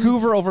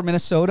 Vancouver over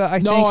Minnesota, I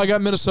think. No, I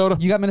got Minnesota.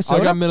 You got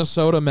Minnesota? I got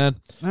Minnesota, man.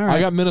 All right. I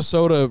got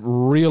Minnesota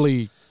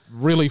really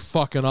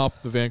fucking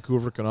up the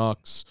Vancouver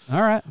Canucks. All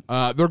right.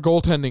 Their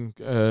goaltending.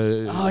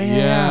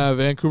 Yeah.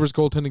 Vancouver's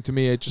goaltending to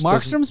me. It just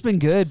doesn't- Markstrom's been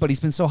good, but he's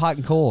been so hot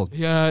and cold.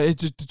 Yeah, it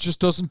just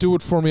doesn't do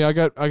it for me. I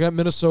got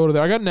Minnesota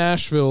there. I got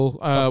Nashville.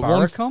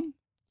 Babaricum?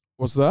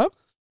 What's that?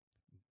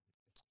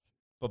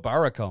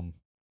 Babaricum.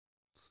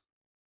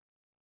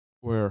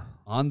 Where?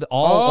 Over the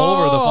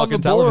on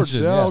fucking the boards.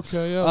 television. Yeah,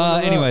 okay, yeah. look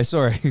at that. Anyway,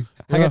 sorry. I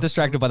Yeah. got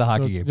distracted by the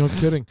hockey game. No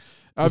kidding.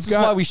 This is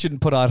why we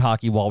shouldn't put on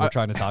hockey while we're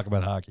trying to talk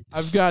about hockey.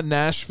 I've got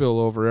Nashville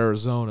over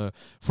Arizona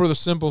for the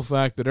simple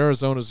fact that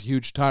Arizona's a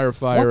huge tire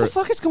fire. What the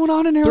fuck is going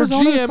on in Their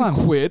Arizona this GM time?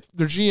 quit.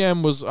 Their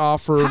GM was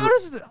offered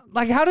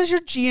How does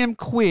your GM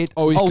quit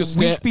Oh, a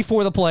week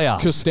before the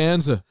playoffs?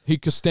 Costanza. He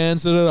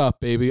Costanza'd it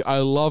up, baby. I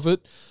love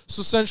it.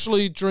 So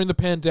essentially, during the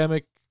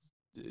pandemic,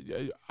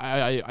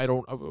 I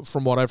don't,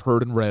 from what I've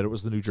heard and read, it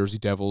was the New Jersey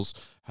Devils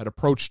had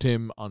approached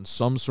him on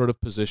some sort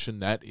of position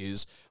that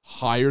is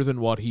higher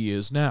than what he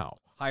is now.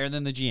 Higher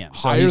than the GM.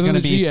 Higher than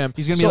the GM.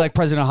 He's going to be like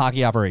president of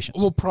hockey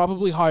operations. Well,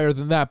 probably higher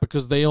than that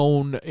because they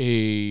own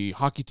a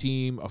hockey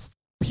team, a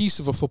piece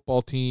of a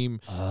football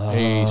team,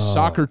 a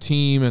soccer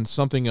team, and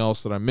something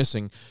else that I'm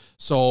missing.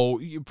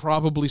 So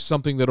probably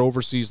something that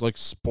oversees like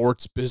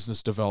sports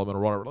business development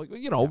or whatever.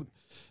 Like,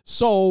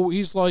 So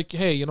he's like,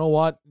 hey, you know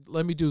what?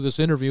 Let me do this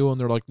interview. And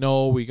they're like,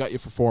 no, we got you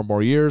for 4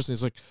 more years. And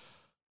he's like,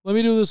 let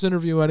me do this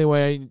interview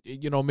anyway.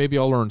 Maybe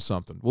I'll learn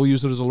something. We'll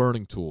use it as a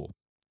learning tool.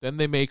 Then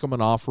they make him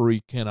an offer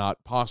he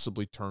cannot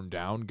possibly turn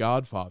down,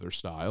 Godfather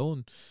style,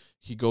 and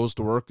he goes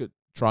to work at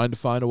trying to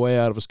find a way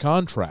out of his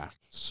contract.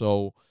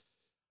 So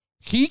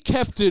he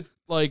kept it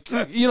like,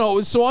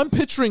 so I'm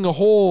picturing a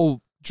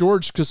whole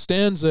George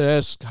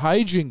Costanza-esque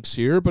hijinks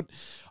here, but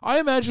I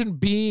imagine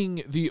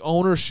being the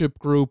ownership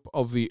group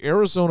of the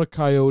Arizona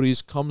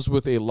Coyotes comes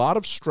with a lot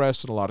of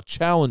stress and a lot of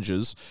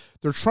challenges.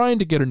 They're trying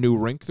to get a new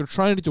rink. They're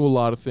trying to do a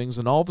lot of things,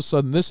 and all of a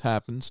sudden this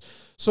happens.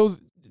 So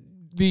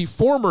the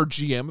former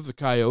GM of the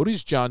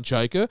Coyotes, John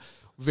Chayka,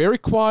 very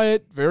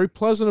quiet, very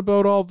pleasant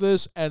about all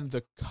this, and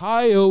the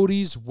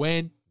Coyotes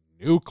went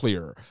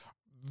nuclear.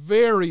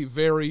 Very,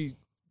 very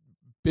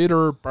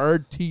bitter,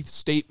 barred teeth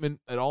statement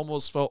that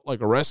almost felt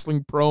like a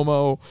wrestling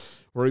promo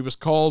where he was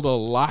called a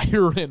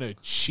liar and a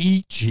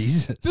cheat.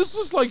 Jesus. This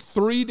is like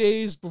 3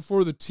 days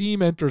before the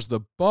team enters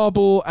the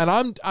bubble,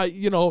 and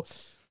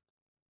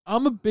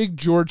I'm a big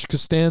George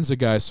Costanza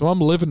guy, so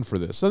I'm living for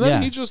this. And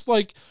then he just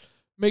like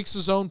makes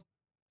his own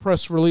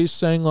press release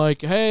saying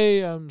like,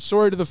 hey, I'm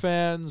sorry to the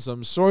fans.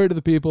 I'm sorry to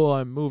the people.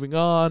 I'm moving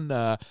on.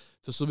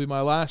 This will be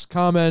my last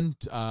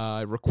comment.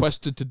 I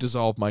requested to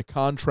dissolve my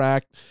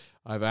contract.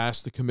 I've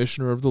asked the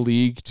commissioner of the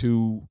league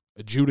to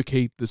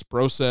adjudicate this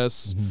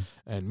process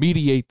and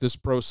mediate this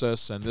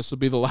process, and this will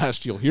be the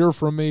last you'll hear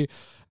from me.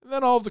 And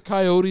then all the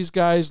Coyotes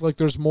guys, like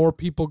there's more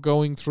people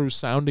going through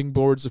sounding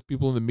boards of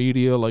people in the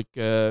media, like,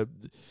 and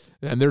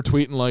they're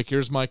tweeting like,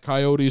 here's my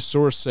Coyotes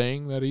source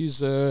saying that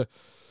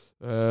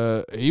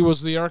he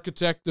was the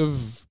architect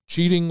of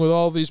cheating with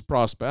all these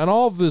prospects and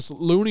all of this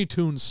Looney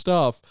Tunes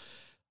stuff.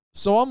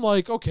 So I'm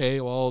like,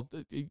 okay, well,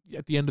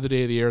 at the end of the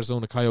day, the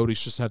Arizona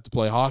Coyotes just had to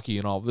play hockey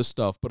and all of this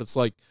stuff. But it's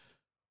like,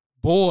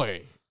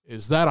 boy,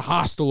 is that a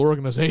hostile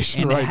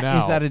organization right now?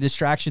 Is that a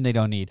distraction they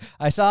don't need?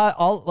 I saw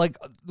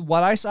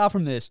what I saw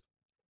from this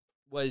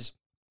was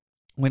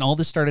when all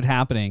this started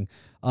happening,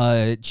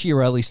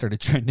 Chiarelli started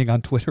trending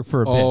on Twitter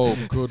for a bit. Oh,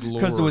 good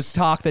Lord. Because there was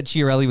talk that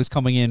Chiarelli was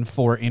coming in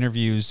for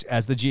interviews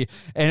as the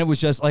and it was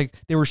just like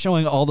they were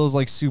showing all those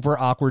like super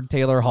awkward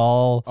Taylor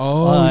Hall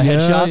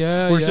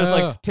headshots. Where it's just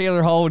like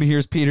Taylor Hall when he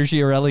hears Peter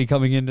Chiarelli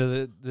coming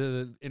into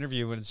the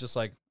interview, and it's just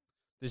like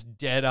this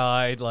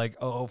dead-eyed, like,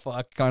 oh,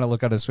 fuck, kind of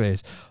look on his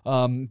face.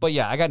 But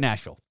yeah, I got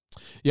Nashville.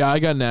 Yeah, I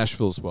got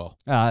Nashville as well.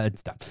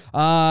 It's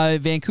done.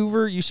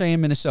 Vancouver, you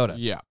saying Minnesota?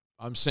 Yeah,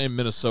 I'm saying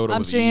Minnesota.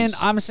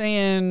 I'm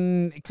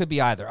saying it could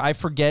be either. I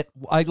forget.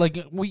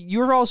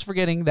 You're also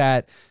forgetting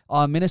that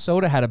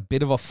Minnesota had a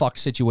bit of a fucked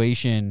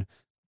situation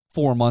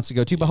 4 months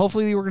ago too. But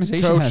hopefully the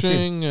organization has too.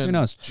 Coaching and who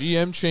knows?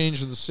 GM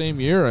changed in the same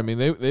year. I mean,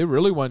 they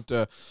really went.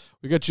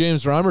 We got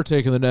James Reimer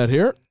taking the net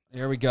here.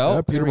 There we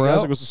go. Peter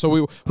Mrazek was. So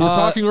we were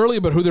talking earlier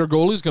about who their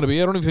goalie's going to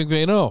be. I don't even think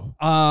they know.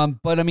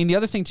 But I mean, the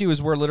other thing too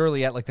is we're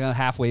literally at like the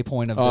halfway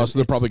point of. So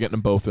they're probably getting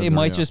them both in. They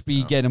might just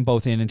be getting them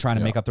both in and trying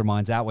to make up their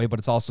minds that way. But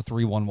it's also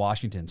 3-1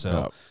 Washington.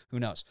 So who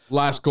knows?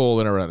 Last goal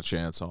they never had a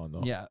chance on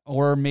though. Yeah,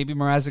 or maybe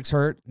Mrazek's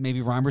hurt. Maybe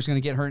Reimer's going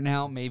to get hurt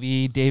now.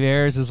 Maybe Dave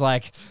Ayers is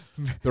like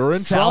they're in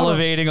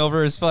salivating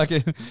over his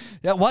fucking.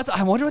 Yeah,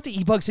 I wonder what the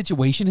E-Bug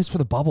situation is for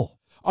the bubble.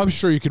 I'm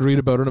sure you could read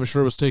about it. I'm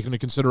sure it was taken into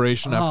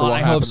consideration after what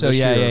happened hope so. this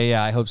year.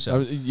 Yeah. I hope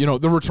so.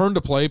 The return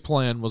to play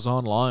plan was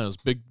online. It was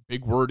a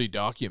big wordy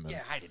document.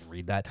 Yeah, I didn't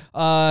read that.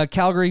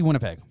 Calgary,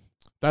 Winnipeg.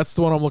 That's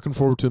the one I'm looking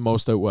forward to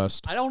most out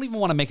west. I don't even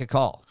want to make a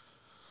call.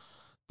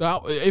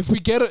 Now, if we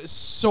get it,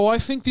 so I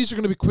think these are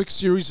going to be quick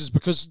series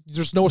because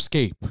there's no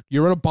escape.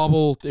 You're in a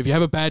bubble. If you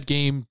have a bad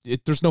game,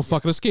 there's no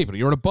fucking escaping.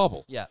 You're in a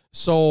bubble. Yeah.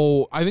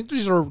 So I think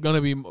these are going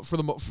to be, for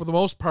the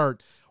most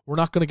part, we're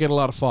not going to get a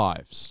lot of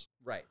fives.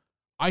 Right.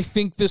 I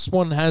think this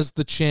one has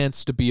the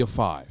chance to be a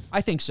 5.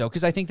 I think so,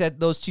 because I think that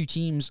those two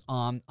teams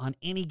on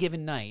any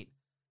given night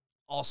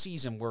all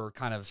season were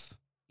kind of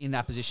in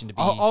that position to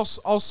be. I'll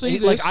say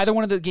this. Like either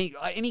one of the game,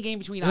 any game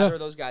between either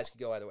of those guys could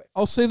go either way.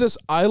 I'll say this.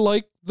 I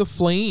like the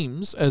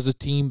Flames as a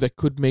team that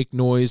could make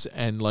noise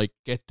and like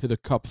get to the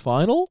Cup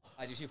final.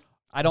 I do too.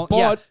 I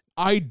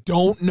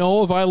don't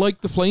know if I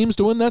like the Flames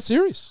to win that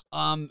series.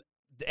 And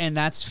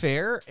that's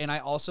fair. And I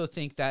also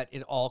think that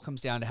it all comes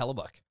down to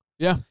Hellebuck.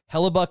 Yeah.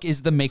 Hellebuck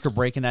is the make or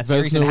break in that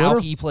series and how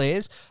he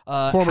plays.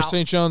 Former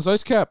St. John's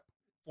Ice Cap.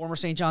 Former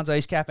St. John's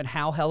Ice Cap, and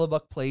how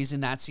Hellebuck plays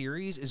in that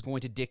series is going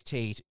to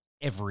dictate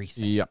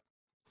everything. Yep.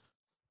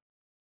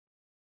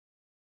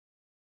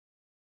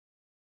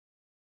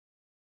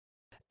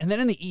 And then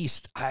in the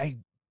East, the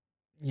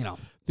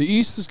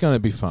East is going to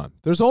be fun.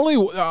 There's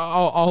only,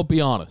 I'll be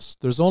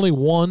honest, there's only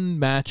one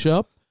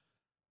matchup.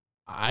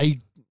 I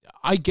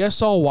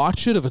guess I'll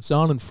watch it if it's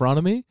on in front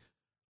of me.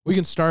 We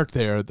can start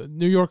there. The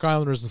New York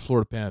Islanders and the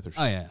Florida Panthers.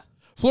 Oh, yeah.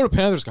 Florida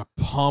Panthers got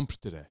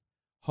pumped today.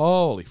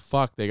 Holy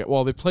fuck. They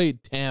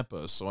played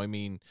Tampa, so I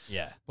mean.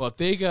 Yeah. But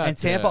they got. And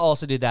Tampa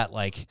also did that,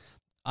 like,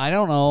 I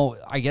don't know.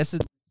 I guess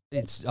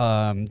it's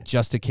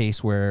just a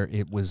case where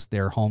it was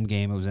their home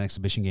game. It was an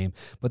exhibition game.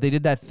 But they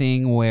did that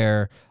thing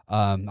where,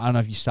 I don't know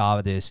if you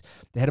saw this.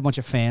 They had a bunch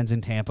of fans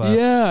in Tampa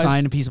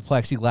sign a piece of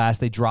plexiglass.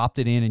 They dropped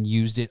it in and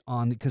used it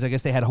on, because I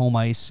guess they had home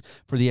ice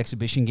for the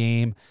exhibition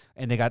game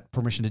and they got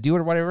permission to do it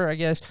or whatever, I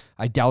guess.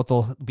 I doubt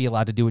they'll be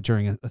allowed to do it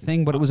during a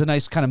thing, but it was a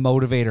nice kind of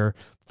motivator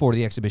for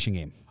the exhibition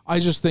game. I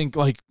just think,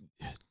 like,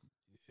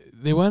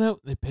 they went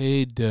out, they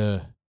paid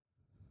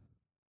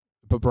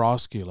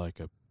Bobrovsky like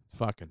a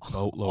fucking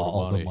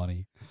boatload of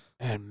money.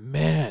 And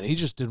man, he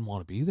just didn't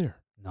want to be there.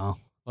 No.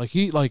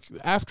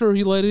 After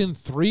he let in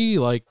 3,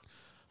 like,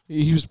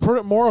 he was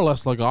pretty more or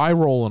less like eye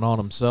rolling on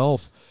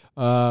himself.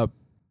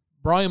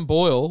 Brian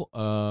Boyle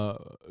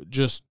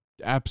just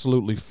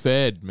absolutely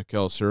fed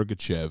Mikhail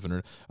Sergachev.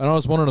 And I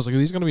was wondering, are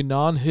these going to be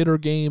non-hitter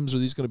games or are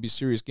these going to be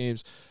serious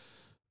games?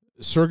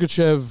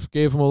 Sergachev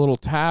gave him a little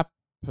tap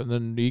and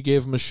then he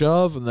gave him a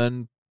shove and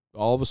then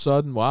all of a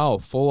sudden, wow,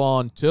 full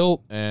on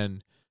tilt,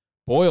 and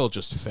Boyle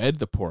just fed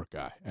the poor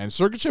guy. And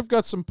Sergachev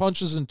got some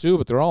punches in too,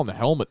 but they're all in the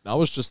helmet. And I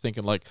was just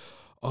thinking, like,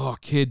 oh,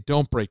 kid,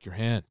 don't break your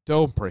hand.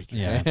 Don't break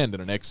your hand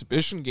in an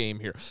exhibition game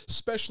here,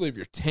 especially if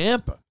you're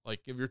Tampa.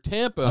 Like, if you're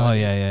Tampa. Oh,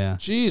 yeah.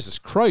 Jesus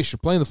Christ, you're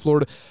playing the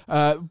Florida.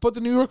 But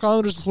the New York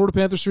Islanders, the Florida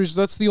Panthers series,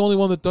 that's the only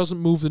one that doesn't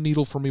move the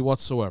needle for me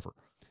whatsoever.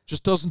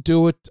 Just doesn't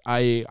do it.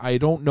 I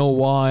don't know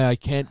why. I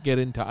can't get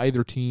into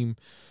either team.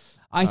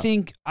 I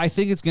think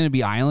it's going to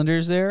be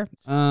Islanders there.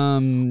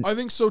 I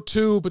think so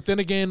too, but then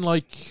again,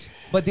 like,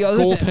 but the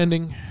other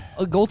goaltending.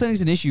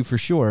 goaltending's an issue for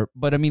sure.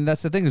 But I mean,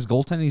 that's the thing is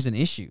goaltending's an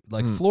issue.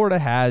 Like Florida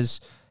has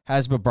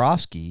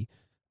Bobrovsky,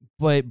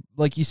 but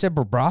like you said,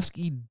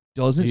 Bobrovsky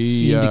doesn't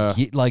seem to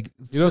get like.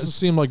 He doesn't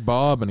seem like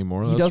Bob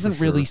anymore. He doesn't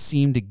really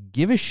seem to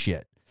give a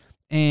shit.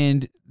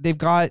 And they've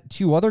got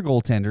two other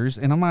goaltenders,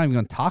 and I'm not even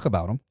going to talk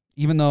about them,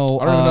 even though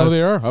I don't even know who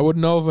they are. I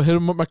wouldn't know if I hit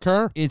them with my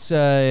car. It's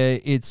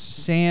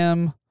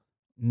Sam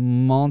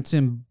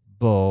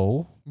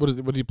Montembeault. What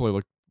did he play?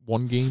 Like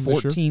 1 game this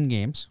year? 14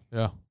 games.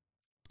 Yeah.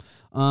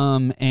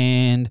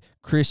 And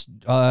Chris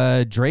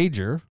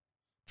Dreiger,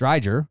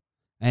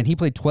 and he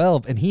played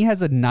 12, and he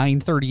has a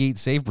 .938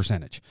 save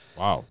percentage.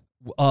 Wow.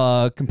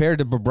 Compared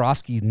to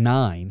Bobrovsky's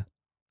 9.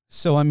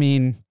 So I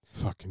mean,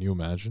 fuck, can you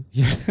imagine?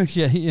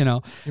 Yeah, you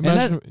know. Can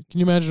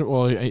you imagine?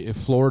 Well, if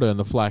Florida and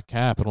the flat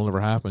cap, it'll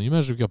never happen. Can you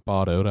imagine if you got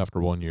bought out after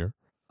 1 year?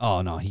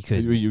 Oh no, he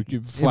could. You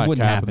flat cap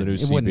happen. in the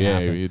new It wouldn't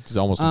happen. CBA. It's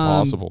almost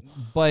impossible.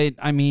 But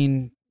I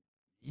mean,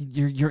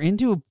 you're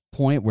into a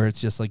point where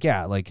it's just like,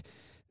 yeah, like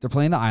they're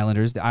playing the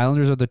Islanders. The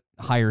Islanders are the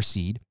higher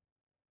seed,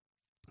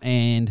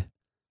 and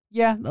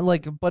yeah,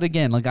 like, but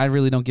again, like I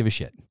really don't give a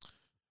shit.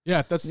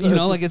 Yeah, that's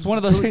like it's one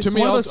of those. To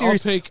me, I'll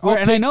series. take.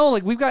 I know,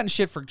 like we've gotten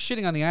shit for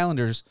shitting on the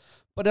Islanders,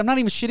 but I'm not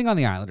even shitting on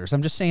the Islanders.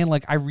 I'm just saying,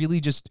 like I really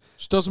just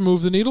doesn't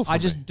move the needle for me. I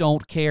just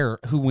don't care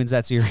who wins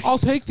that series. I'll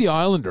take the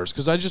Islanders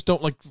because I just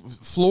don't like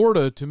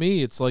Florida. To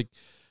me, it's like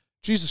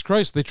Jesus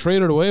Christ. They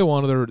traded away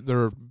one of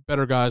their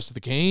better guys to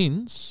the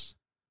Canes.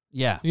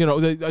 Yeah, you know,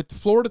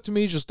 Florida to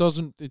me just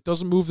doesn't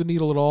move the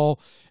needle at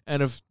all.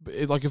 And if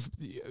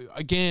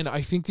again, I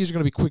think these are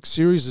going to be quick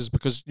series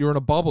because you're in a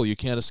bubble, you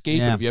can't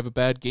escape it. If you have a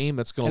bad game,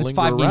 that's going to linger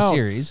around. 5-game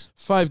series.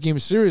 5-game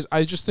series.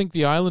 I just think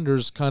the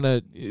Islanders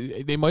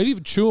they might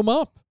even chew them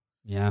up.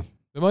 Yeah,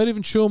 they might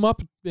even chew them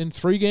up in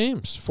 4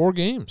 games.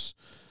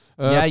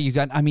 You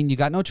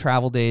got no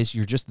travel days.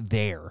 You're just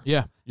there.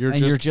 Yeah,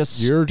 you're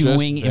just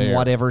stewing in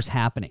whatever's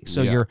happening.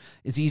 So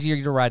it's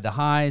easier to ride the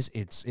highs.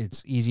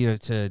 It's easier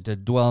to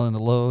dwell in the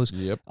lows.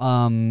 Yep.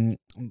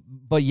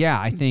 But yeah,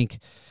 I think,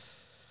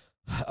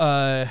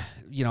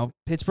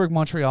 Pittsburgh,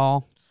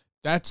 Montreal.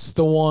 That's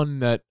the one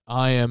that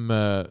I am.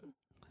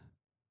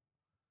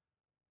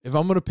 If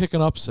I'm going to pick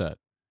an upset,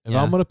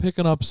 I'm going to pick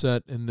an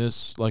upset in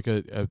this, like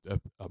a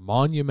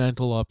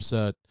monumental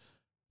upset,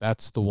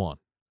 that's the one.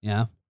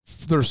 Yeah.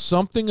 There's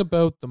something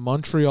about the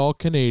Montreal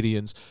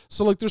Canadiens.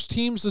 So, like, there's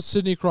teams that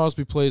Sidney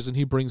Crosby plays and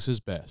he brings his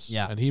best.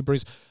 Yeah. And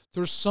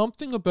there's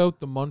something about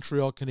the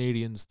Montreal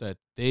Canadiens that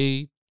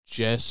they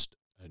just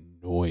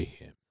annoy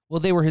him. Well,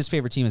 they were his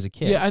favorite team as a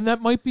kid. Yeah, and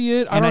that might be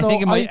it. I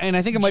think it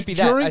might be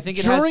that.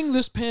 During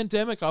this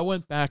pandemic, I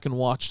went back and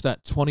watched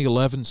that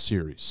 2011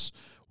 series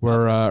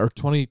where, or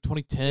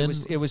 2010.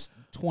 It was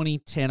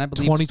 2010, I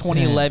believe.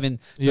 2011,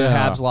 the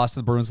Habs lost to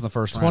the Bruins in the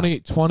first round.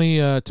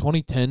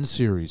 2010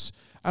 series.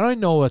 And I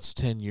know that's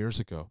 10 years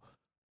ago,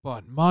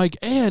 but my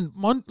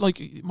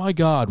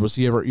God, was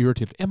he ever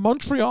irritated? And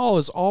Montreal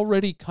has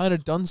already kind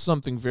of done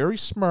something very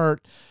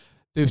smart.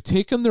 They've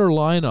taken their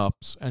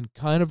lineups and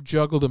kind of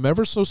juggled them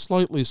ever so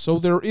slightly, so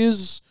there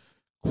is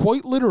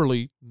quite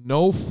literally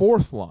no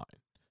fourth line.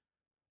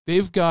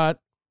 They've got,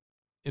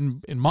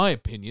 in my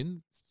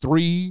opinion,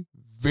 3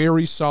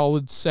 very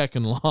solid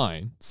second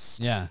lines.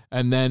 Yeah.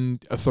 And then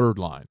a third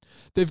line.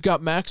 They've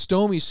got Max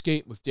Domi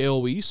skating with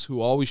Dale Weiss,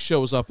 who always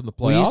shows up in the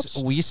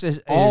playoffs. Weiss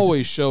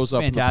always shows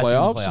up in the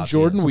playoffs. And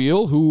Jordan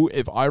Wheel, who,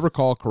 if I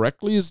recall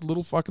correctly, is a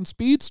little fucking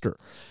speedster.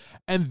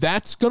 And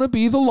that's going to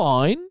be the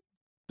line.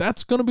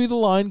 That's going to be the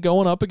line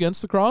going up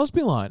against the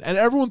Crosby line. And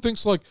everyone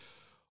thinks like,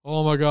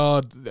 oh my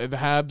God, the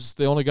Habs,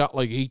 they only got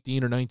like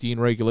 18 or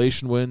 19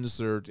 regulation wins.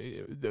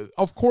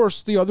 Of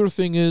course, the other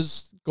thing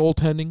is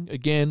goaltending.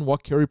 Again,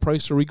 what Carey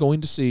Price are we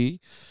going to see?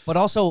 But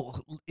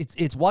also,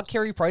 it's what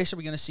Carey Price are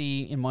we going to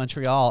see in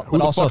Montreal? Who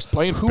the fuck's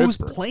playing for who's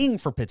Pittsburgh? Playing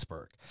for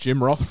Pittsburgh?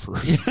 Jim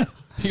Rutherford.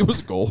 He was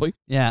a goalie.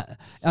 Yeah.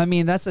 I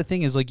mean, that's the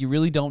thing is like you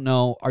really don't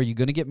know. Are you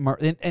going to get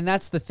and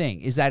that's the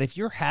thing is that if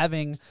you're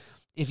having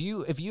a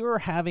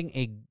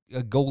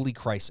goalie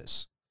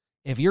crisis,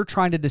 if you're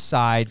trying to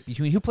decide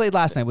between who played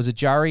last night, was it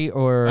Jarry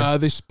or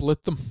they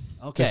split them?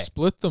 Okay, they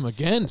split them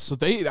again. So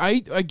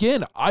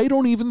I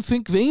don't even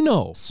think they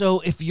know.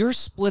 So if you're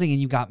splitting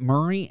and you got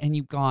Murray and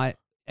you got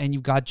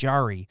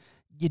Jarry,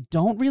 you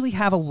don't really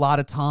have a lot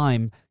of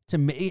time to.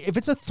 If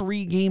it's a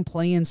 3-game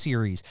play-in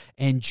series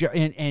and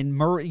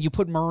Murray, you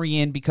put Murray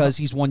in because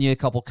he's won you a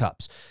couple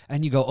cups,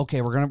 and you go,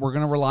 okay, we're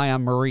gonna rely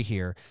on Murray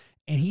here,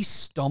 and he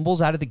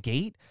stumbles out of the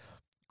gate.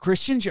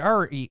 Christian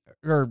Jarry,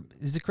 or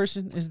is it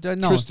Christian?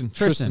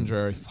 Tristan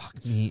Jarry.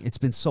 Fuck me. It's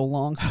been so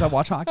long since I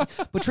watched hockey.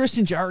 But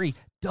Tristan Jarry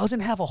doesn't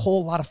have a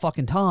whole lot of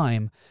fucking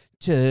time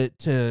to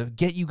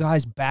get you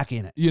guys back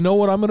in it. You know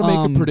what? I'm going to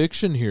make a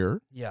prediction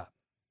here. Yeah.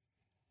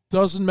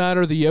 Doesn't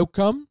matter the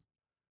outcome.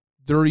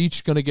 They're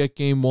each going to get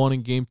game 1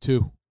 and game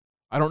 2.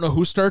 I don't know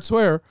who starts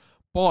where,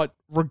 but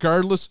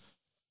regardless,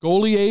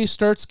 goalie A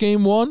starts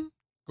game 1,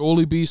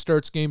 goalie B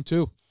starts game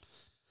 2.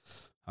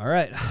 All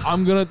right.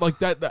 I'm going to, like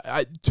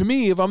that to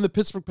me, if I'm the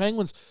Pittsburgh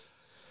Penguins,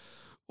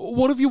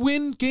 what if you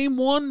win game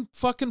 1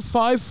 fucking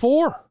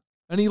 5-4?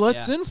 and he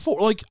lets in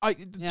 4. Like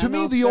to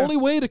me, the only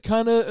way to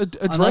kind of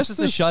address unless it's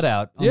this, a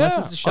shutout.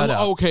 Unless it's a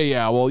shutout. Okay,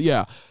 yeah, well,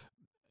 yeah.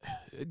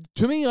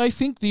 To me, I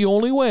think the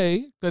only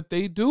way that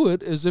they do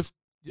it is if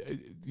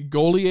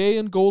goalie A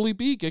and goalie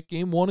B get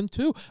game 1 and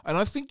 2, and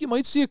I think you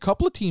might see a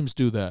couple of teams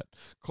do that.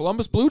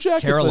 Columbus Blue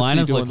Jackets,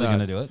 Carolina's likely going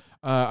to do it.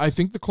 I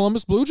think the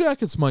Columbus Blue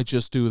Jackets might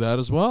just do that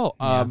as well.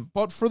 Yeah.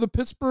 But for the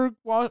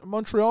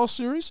Pittsburgh-Montreal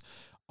series,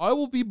 I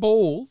will be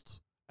bold,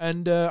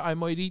 and I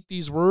might eat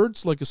these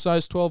words like a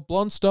size 12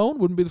 Blundstone.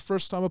 Wouldn't be the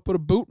first time I put a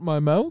boot in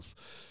my mouth.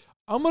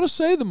 I'm going to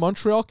say the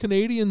Montreal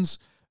Canadiens,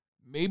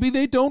 maybe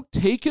they don't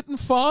take it in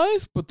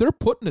 5, but they're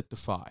putting it to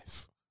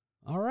 5.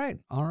 All right.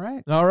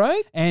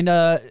 And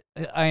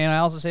I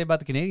also say about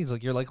the Canadiens,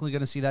 like you're likely going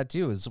to see that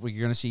too. Is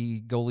you're going to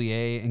see goalie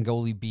A and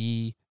goalie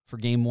B for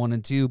game 1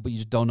 and 2, but you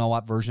just don't know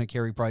what version of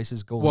Carey Price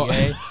is goalie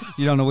A.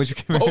 You don't know which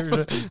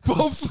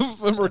both of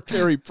them are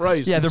Carey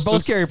Price. Yeah, they're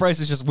both Carey Price.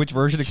 It's just which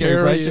version of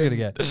Carey Price you're going to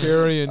get.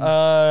 Carey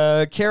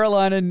and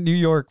Carolina, New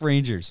York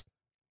Rangers.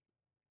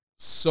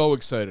 So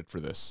excited for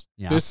this.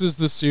 Yeah. This is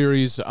the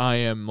series I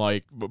am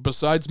like,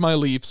 besides my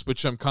Leafs,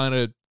 which I'm kind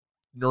of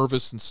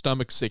nervous and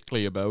stomach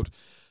sickly about.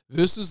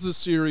 This is the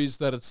series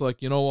that it's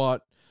like, you know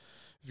what?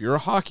 If you're a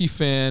hockey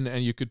fan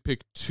and you could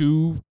pick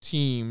 2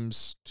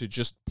 teams to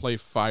just play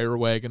fire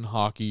wagon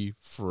hockey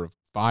for a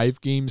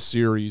 5-game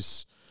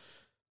series,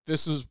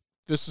 this is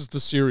the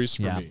series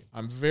for me.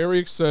 I'm very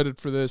excited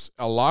for this.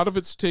 A lot of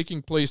it's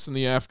taking place in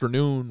the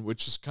afternoon,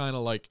 which is kind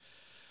of like,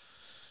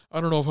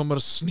 I don't know if I'm going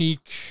to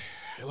sneak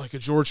like a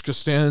George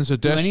Costanza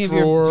desk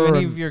drawer. Do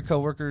any of your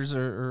coworkers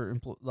or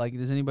like,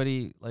 does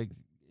anybody like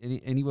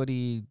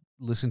anybody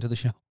listen to the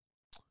show?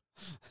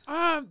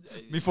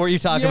 Before you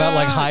talk about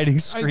like hiding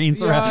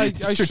screens around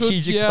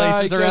strategic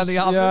places around the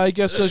office. Yeah, I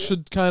guess I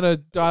should kind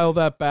of dial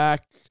that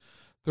back.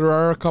 There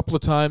are a couple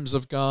of times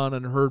I've gone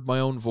and heard my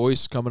own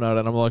voice coming out,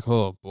 and I'm like,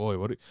 oh boy,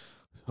 what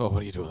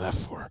are you doing that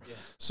for? Yeah.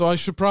 So I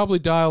should probably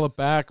dial it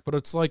back, but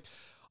it's like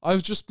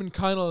I've just been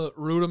kind of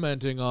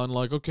rudimenting on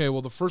like, okay,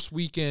 well, the first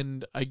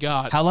weekend I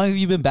got. How long have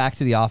you been back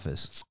to the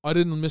office? I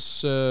didn't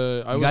miss.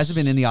 You guys have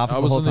been in the office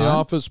the whole time? I was in the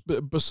office,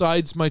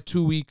 besides my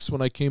 2 weeks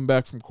when I came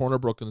back from Corner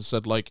Brook and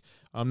said, like,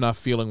 I'm not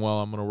feeling well,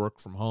 I'm going to work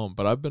from home.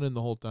 But I've been in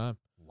the whole time.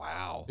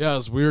 Wow. Yeah, it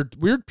was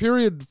weird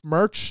period,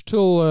 March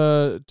till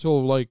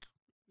like,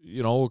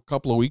 you know, a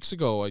couple of weeks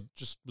ago. I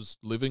just was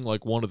living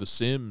like one of the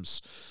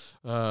Sims.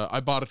 I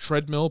bought a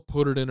treadmill,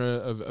 put it in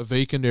a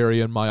vacant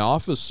area in my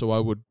office so I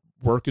would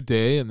work a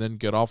day and then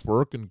get off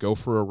work and go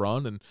for a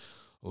run and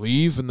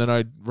leave, and then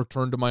I'd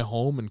return to my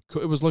home, and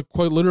it was like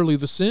quite literally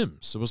The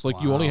Sims. It was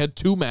like you only had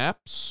 2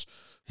 maps,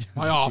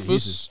 my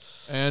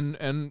office and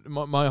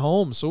my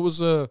home. So it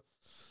was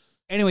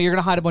Anyway, you're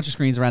gonna hide a bunch of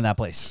screens around that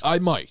place. I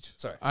might.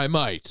 Sorry. I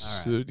might.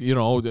 Right. You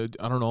know,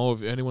 I don't know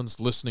if anyone's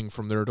listening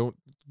from there. Don't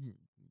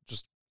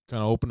just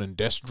kind of opening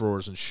desk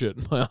drawers and shit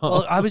in my house.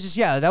 Well, I was just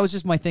that was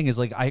just my thing. Is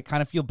like I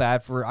kind of feel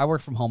bad for. I work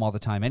from home all the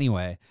time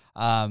anyway.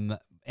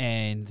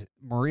 And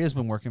Maria's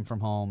been working from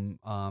home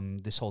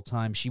this whole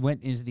time. She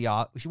went into the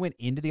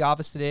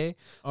office today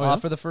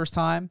for the first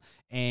time,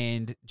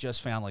 and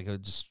just found like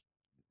it's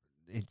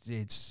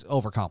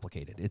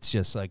overcomplicated. It's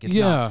just like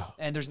not,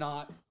 and there's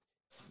not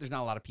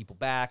a lot of people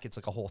back. It's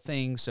like a whole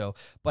thing. So,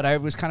 but I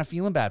was kind of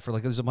feeling bad for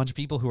like there's a bunch of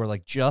people who are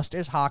like just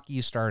as hockey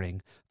is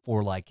starting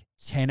for like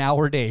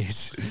 10-hour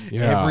days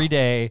every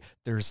day.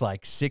 There's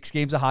like 6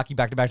 games of hockey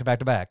back to back to back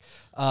to back.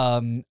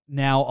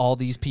 Now all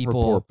these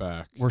people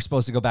were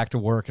supposed to go back to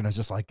work, and I was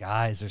just like,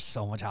 guys, there's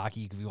so much hockey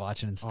you could be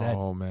watching instead.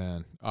 Oh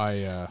man,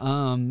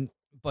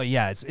 But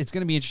yeah, it's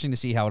going to be interesting to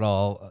see how it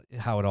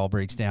all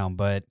breaks down.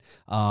 But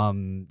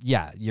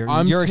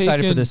you're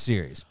excited for this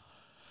series.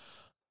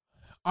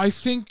 I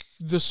think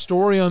the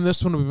story on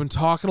this one, we've been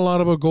talking a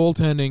lot about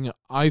goaltending.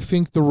 I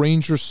think the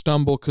Rangers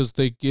stumble because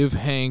they give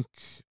Hank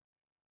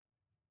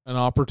an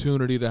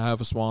opportunity to have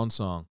a swan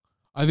song.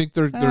 I think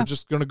they're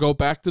just going to go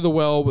back to the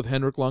well with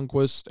Henrik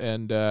Lundqvist,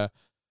 and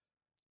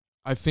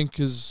I think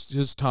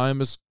his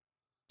time is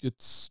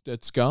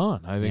it's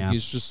gone. I think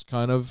he's just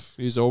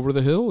he's over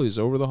the hill, he's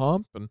over the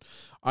hump, and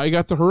I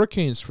got the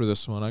Hurricanes for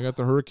this one. I got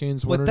the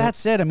Hurricanes winning. But that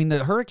said, I mean,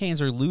 the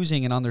Hurricanes are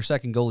losing and on their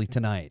second goalie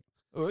tonight.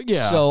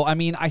 Yeah. So, I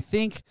mean, I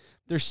think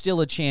there's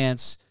still a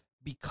chance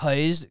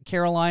because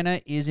Carolina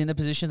is in the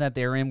position that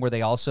they're in where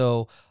they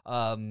also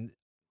kind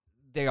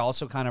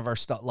of are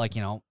like,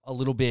 you know, a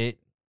little bit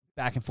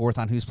back and forth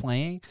on who's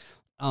playing.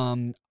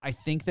 I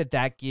think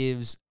that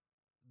gives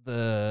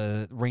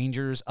the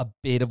Rangers a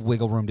bit of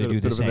wiggle room to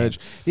do the same.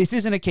 This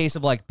isn't a case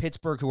of like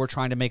Pittsburgh who are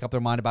trying to make up their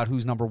mind about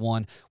who's number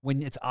one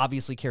when it's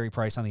obviously Carey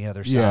Price on the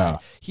other side. Yeah.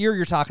 Here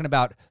you're talking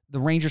about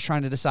the Rangers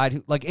trying to decide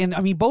who, like, and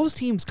I mean both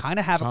teams kind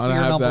of have a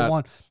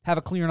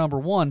clear number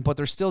one, but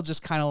they're still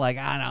just kind of like,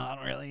 I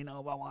don't really know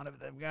about one of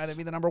them. Got to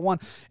be the number one,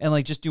 and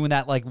like just doing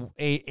that like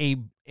a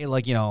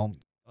like, you know,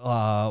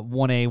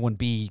 1A,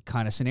 1B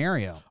kind of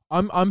scenario.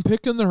 I'm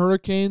picking the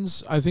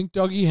Hurricanes. I think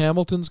Dougie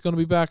Hamilton's going to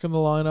be back in the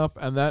lineup,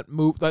 and that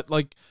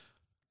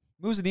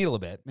Moves the needle a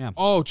bit. Yeah.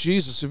 Oh,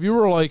 Jesus. If you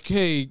were like,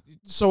 hey,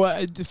 so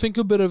think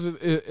a bit of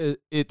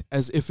it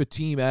as if a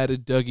team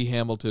added Dougie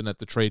Hamilton at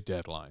the trade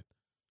deadline.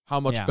 How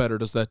much better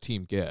does that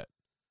team get?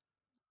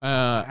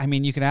 I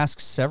mean, you can ask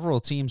several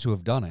teams who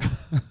have done it.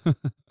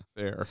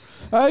 Fair.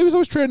 He was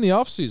always trading the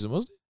offseason,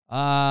 wasn't he?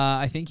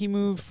 I think he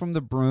moved from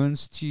the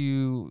Bruins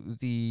to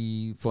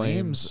the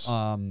Flames.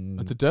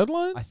 At the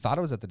deadline? I thought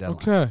it was at the deadline.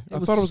 Okay. I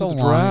thought it was so at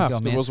the draft.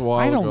 ago, it was a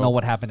while ago. I don't know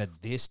what happened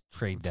at this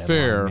trade deadline,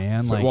 Fair.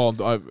 man. Like, Well,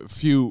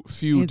 few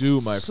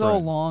do, my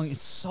friend.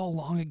 It's so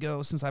long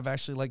ago since I've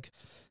actually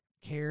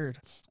cared.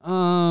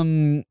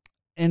 And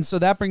so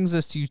that brings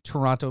us to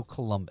Toronto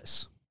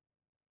Columbus.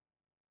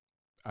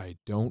 I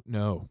don't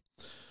know.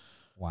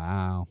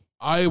 Wow.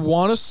 I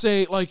want to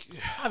say,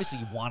 obviously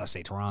you want to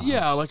say Toronto.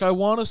 Yeah, I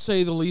want to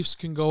say the Leafs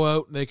can go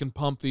out and they can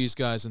pump these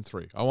guys in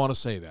 3. I want to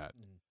say that.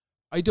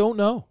 I don't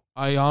know.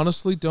 I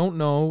honestly don't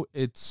know.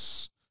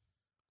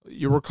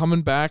 You were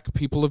coming back.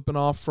 People have been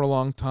off for a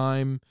long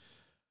time.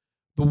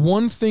 The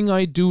one thing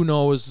I do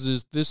know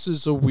is this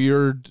is a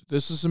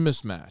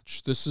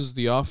mismatch. This is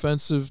the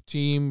offensive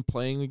team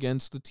playing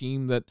against the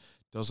team that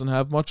doesn't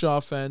have much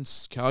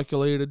offense,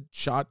 calculated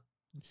shot.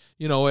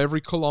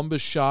 Every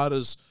Columbus shot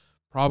is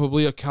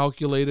probably a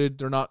calculated,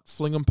 they're not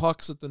flinging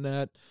pucks at the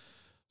net.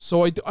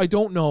 So I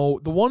don't know.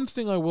 The one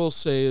thing I will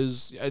say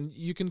is, and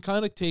you can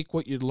kind of take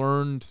what you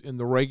learned in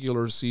the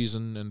regular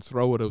season and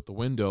throw it out the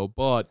window,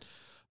 but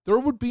there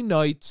would be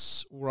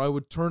nights where I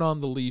would turn on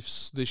the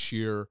Leafs this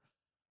year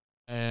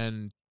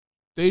and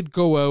they'd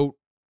go out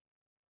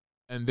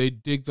and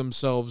they'd dig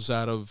themselves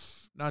out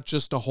of not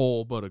just a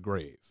hole, but a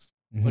grave.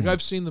 Mm-hmm.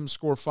 I've seen them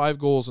score 5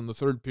 goals in the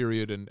third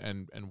period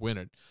and win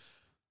it.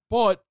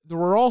 But there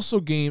were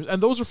also games,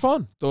 and those are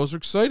fun. Those are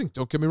exciting.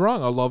 Don't get me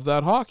wrong. I love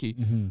that hockey.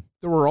 Mm-hmm.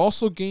 There were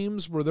also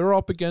games where they're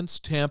up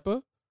against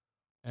Tampa,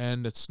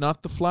 and it's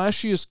not the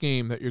flashiest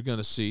game that you're going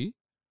to see,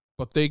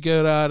 but they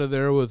get out of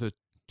there with a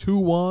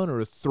 2-1 or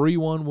a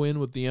 3-1 win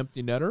with the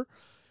empty netter.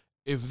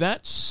 If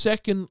that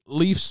second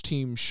Leafs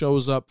team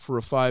shows up for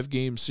a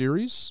 5-game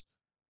series,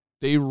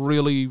 they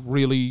really,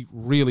 really,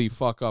 really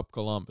fuck up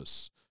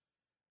Columbus.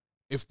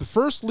 If the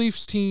first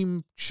Leafs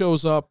team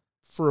shows up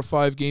for a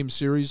 5-game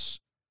series,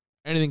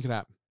 anything can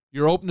happen.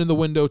 You're opening the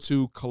window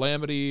to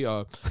calamity,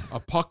 a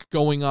puck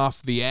going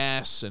off the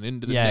ass and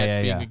into the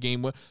net being a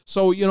game win.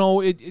 So,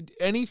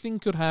 anything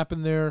could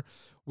happen there.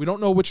 We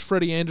don't know which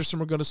Freddie Anderson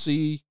we're going to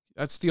see.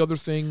 That's the other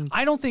thing.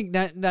 I don't think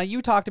that. Now,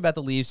 you talked about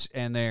the Leafs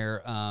and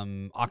their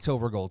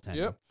October goaltending.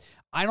 Yep.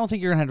 I don't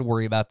think you're going to have to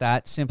worry about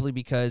that simply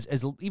because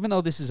even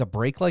though this is a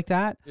break like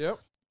that,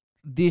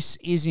 this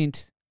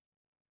isn't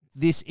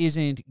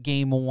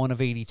game 1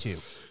 of 82.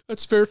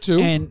 That's fair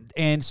too.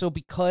 And so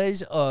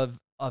because of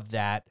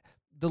that,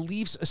 the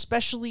Leafs,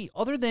 especially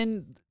other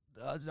than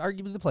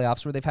arguably the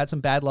playoffs where they've had some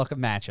bad luck of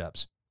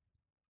matchups,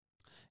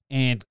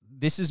 and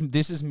this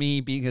is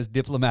me being as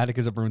diplomatic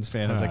as a Bruins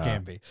fan as I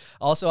can be.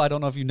 Also, I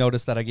don't know if you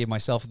noticed that I gave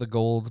myself the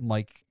gold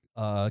mic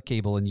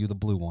cable and you the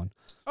blue one.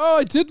 Oh,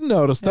 I didn't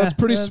notice. That's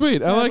pretty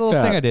sweet. I like that.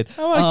 Little thing I did.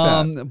 I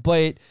like that.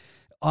 But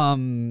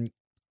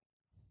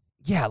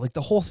yeah,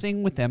 the whole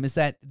thing with them is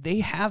that they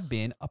have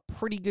been a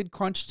pretty good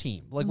crunch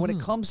team. When it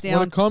comes down,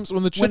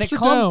 when the chips are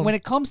down, when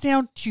it comes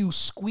down to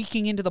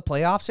squeaking into the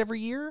playoffs every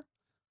year,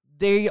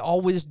 they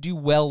always do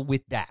well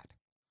with that.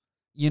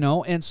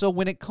 And so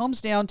when it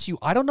comes down to,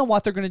 I don't know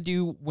what they're going to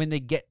do when they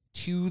get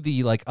to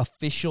the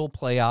official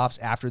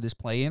playoffs after this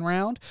play-in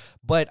round,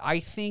 but I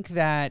think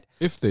that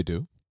if they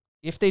do,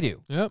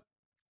 yep.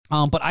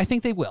 But I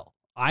think they will.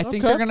 I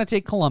think they're going to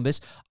take Columbus.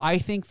 I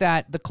think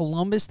that the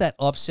Columbus that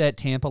upset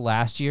Tampa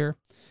last year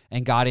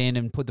and got in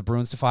and put the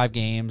Bruins to 5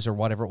 games or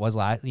whatever it was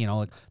last,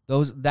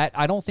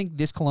 I don't think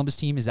this Columbus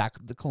team is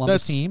the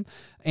Columbus team.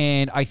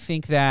 And I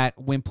think that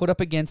when put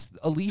up against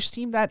a Leafs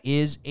team that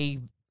is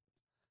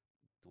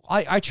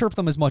I chirp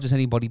them as much as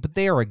anybody, but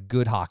they are a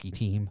good hockey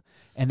team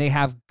and they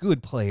have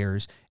good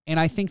players. And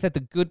I think that the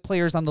good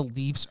players on the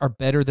Leafs are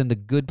better than the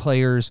good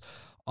players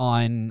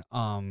on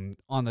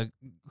the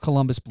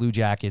Columbus Blue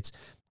Jackets.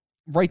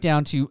 Right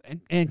down to,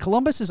 and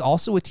Columbus is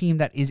also a team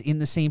that is in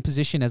the same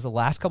position as the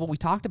last couple we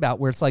talked about,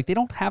 where it's they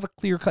don't have a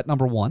clear-cut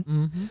number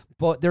one,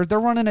 but they're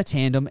running a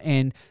tandem,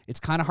 and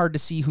it's kind of hard to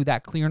see who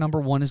that clear number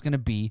one is going to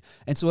be.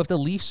 And so if the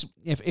Leafs,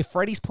 if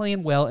Freddie's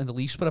playing well and the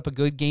Leafs put up a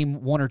good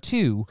game 1 or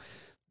 2,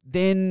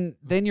 then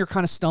you're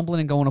kind of stumbling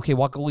and going, okay,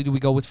 what goalie do we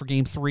go with for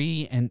game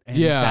 3? And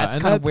that's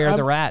kind of where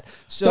they're at.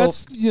 So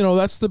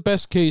that's the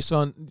best case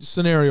on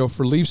scenario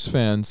for Leafs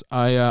fans.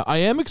 I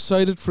am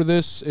excited for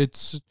this.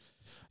 It's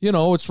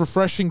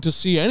refreshing to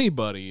see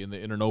anybody in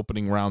an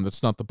opening round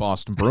that's not the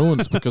Boston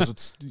Bruins because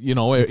it's each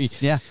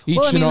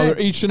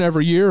and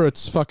every year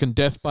it's fucking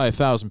death by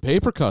 1,000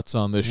 paper cuts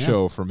on this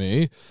show for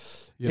me.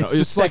 It's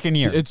the second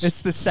year.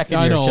 It's the second year.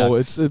 I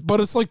know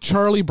but it's like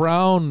Charlie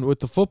Brown with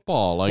the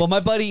football. Well,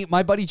 my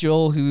buddy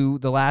Joel, who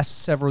the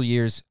last several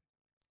years,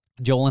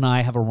 Joel and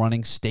I have a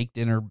running steak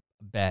dinner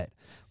bet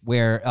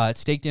where it's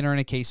steak dinner and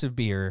a case of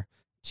beer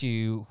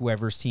to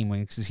whoever's team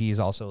wins because he is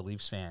also a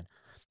Leafs fan.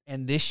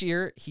 And this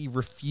year, he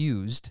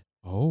refused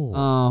Oh.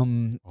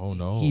 Oh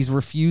no. He's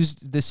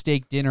refused the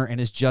steak dinner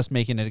and is just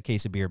making it a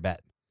case of beer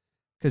bet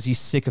because he's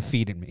sick of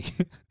feeding me.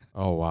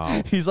 Oh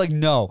wow. He's like,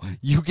 no,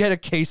 you get a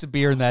case of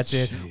beer and that's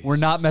it. We're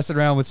not messing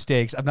around with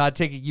steaks. I'm not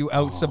taking you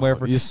out somewhere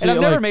for. you see, and I've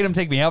never like- made him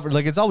take me out for.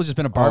 Like it's always just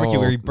been a barbecue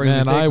where he brings man,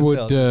 me steak. I and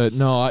would stuff.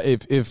 no.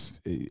 If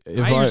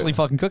I usually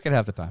fucking cook it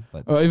half the time,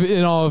 but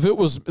if it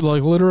was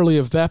like literally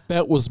if that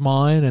bet was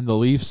mine and the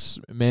Leafs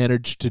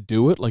managed to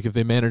do it, like if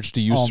they managed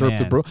to usurp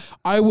the man. bro,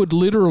 I would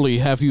literally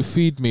have you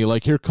feed me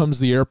like here comes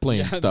the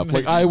airplane stuff.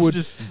 Like I would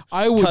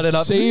cut it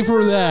up.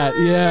 savor that.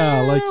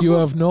 Yeah, like you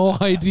have no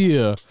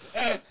idea.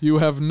 You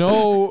have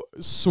no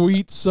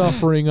sweet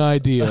suffering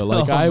idea.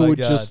 Like Oh I my would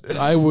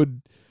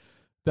God.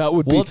 that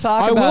would be. We'll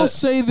talk I about will it.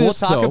 say this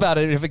We'll talk though. about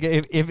it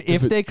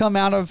if they come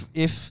out of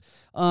if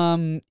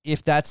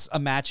that's a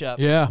matchup.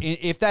 Yeah.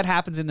 If that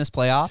happens in this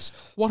playoffs,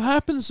 What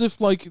happens if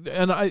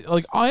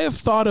I have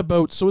thought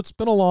about, so it's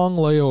been a long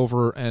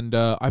layover and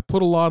I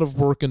put a lot of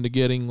work into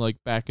getting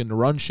like back into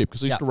run shape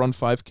because I used to run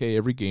 5K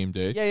every game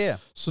day. yeah.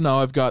 So now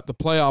I've got the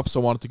playoffs. I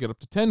wanted to get up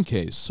to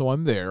 10Ks, so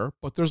I'm there.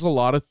 But there's a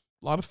lot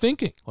of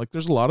thinking. Like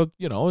there's a lot of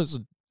it's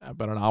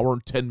about an hour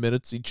and 10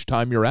 minutes each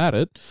time you're at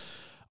it.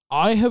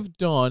 I have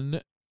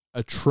done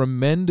a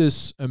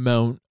tremendous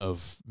amount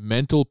of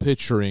mental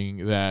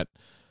picturing that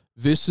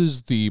this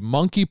is the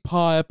monkey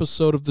paw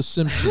episode of The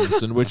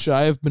Simpsons in which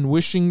I have been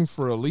wishing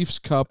for a Leafs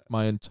Cup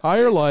my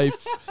entire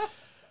life.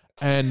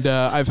 And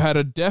I've had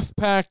a death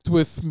pact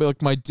with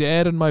like my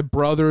dad and my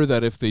brother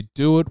that if they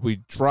do it,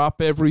 we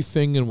drop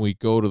everything and we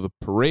go to the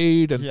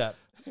parade. And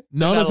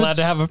none not of allowed it's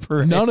to have a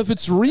parade. none of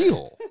it's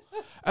real.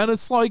 And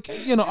it's like,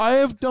 I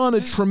have done a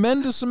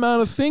tremendous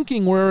amount of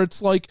thinking where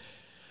it's like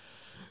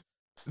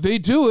they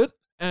do it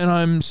and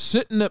I'm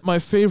sitting at my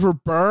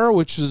favorite bar,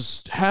 which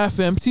is half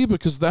empty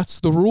because that's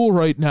the rule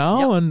right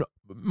now. And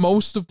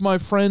most of my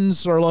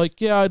friends are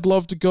like, yeah, I'd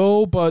love to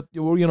go, but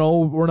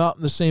we're not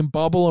in the same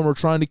bubble and we're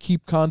trying to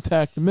keep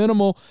contact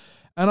minimal.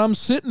 And I'm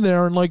sitting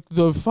there and like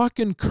the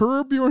fucking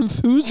Curb Your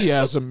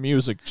Enthusiasm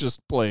music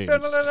just plays.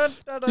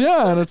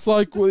 Yeah, and it's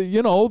like,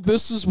 well,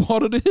 this is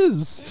what it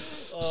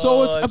is.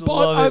 So it's, I'd but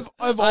love it.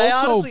 I've I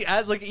also,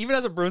 honestly, even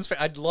as a Bruins fan,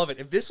 I'd love it.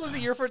 If this was the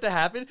year for it to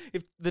happen,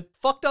 if the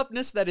fucked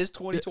upness that is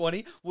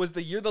 2020 was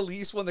the year the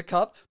Leafs won the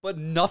cup, but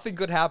nothing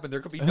could happen.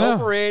 There could be no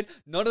parade.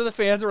 None of the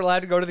fans are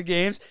allowed to go to the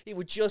games. It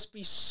would just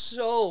be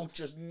so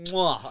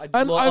mwah. And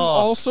I've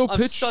also I'm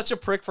pitched. such a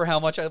prick for how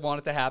much I want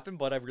it to happen,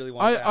 but I really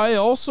want it to happen. I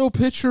also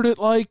pictured it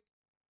like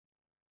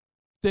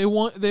they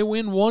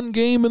win one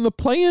game in the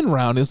play-in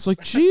round. It's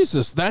like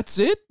Jesus, that's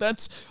it.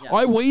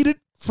 I waited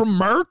from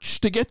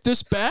March to get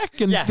this back,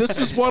 and this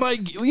is what I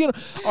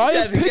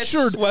have they get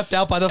pictured swept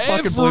out by the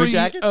fucking Blue every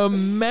Jackets.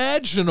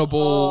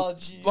 imaginable,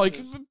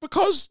 like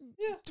because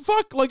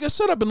fuck, like I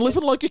said, I've been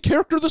living like a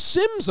character of The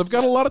Sims. I've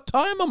got a lot of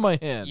time on my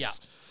hands.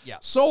 Yeah.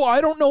 So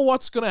I don't know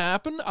what's going to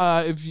happen.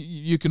 If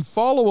you can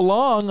follow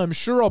along, I'm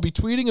sure I'll be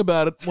tweeting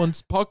about it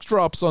once puck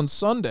drops on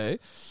Sunday.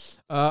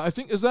 I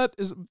think is that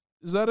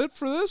it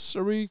for this?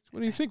 What do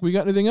you think? We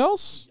got anything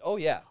else? Oh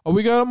yeah. Oh,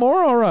 we got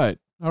more? All right.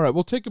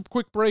 We'll take a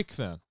quick break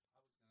then.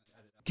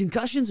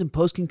 Concussions and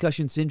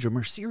post-concussion syndrome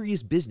are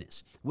serious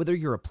business. Whether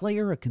you're a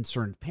player, a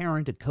concerned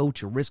parent, a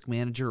coach, a risk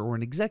manager, or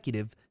an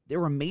executive,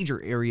 they're a major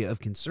area of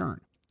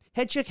concern.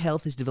 HeadCheck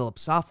Health has developed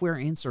software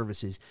and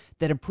services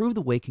that improve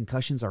the way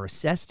concussions are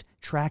assessed,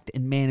 tracked,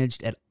 and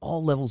managed at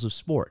all levels of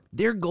sport.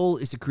 Their goal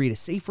is to create a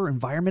safer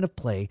environment of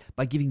play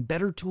by giving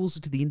better tools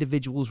to the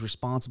individuals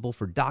responsible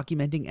for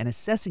documenting and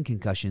assessing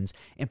concussions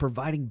and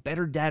providing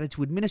better data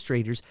to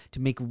administrators to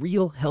make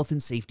real health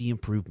and safety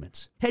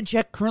improvements.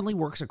 HeadCheck currently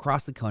works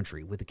across the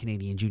country with the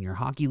Canadian Junior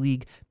Hockey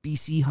League,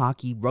 BC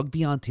Hockey,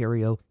 Rugby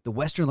Ontario, the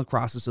Western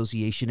Lacrosse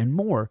Association, and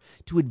more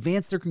to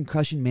advance their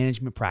concussion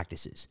management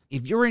practices.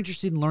 If you're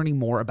interested in learning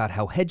more about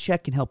how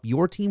HeadCheck can help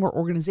your team or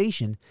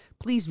organization,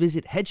 please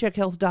visit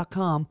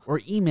headcheckhealth.com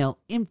or email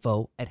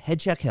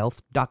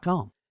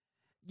info@headcheckhealth.com.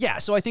 Yeah,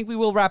 so I think we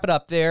will wrap it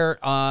up there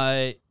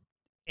and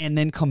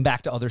then come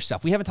back to other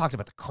stuff. We haven't talked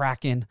about the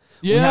Kraken.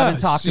 Yeah, we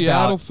haven't talked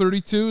Seattle about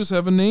 32s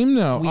have a name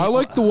now. I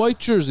like the white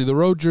jersey, the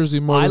road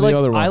jersey more than the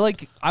other one.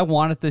 I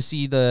wanted to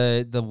see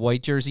the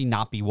white jersey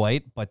not be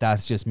white, but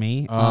that's just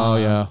me. Oh,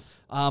 yeah.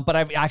 But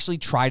I've actually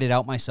tried it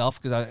out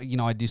myself because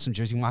I do some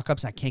jersey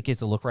mock-ups and I can't get it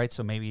to look right.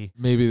 So maybe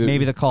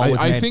the call was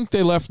I made. think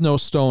they left no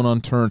stone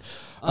unturned.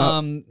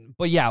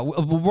 But yeah,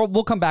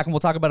 we'll come back and we'll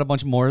talk about a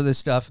bunch more of this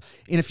stuff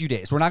in a few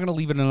days. We're not going to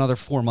leave it another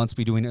 4 months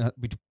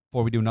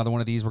before we do another one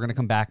of these. We're going to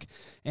come back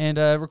and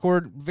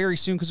record very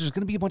soon because there's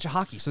going to be a bunch of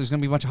hockey. So there's going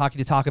to be a bunch of hockey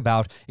to talk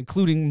about,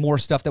 including more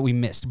stuff that we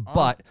missed.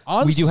 But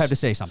we do have to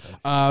say something.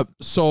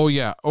 So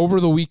yeah, over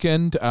the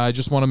weekend, I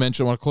just want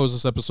to close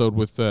this episode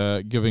with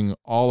giving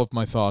all of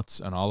my thoughts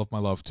and all of my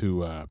love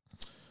to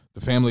the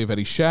family of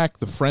Eddie Shack,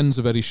 the friends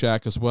of Eddie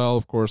Shack as well,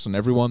 of course, and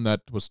everyone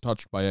that was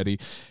touched by Eddie.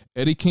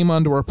 Eddie came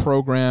onto our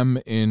program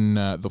in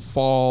the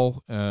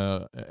fall.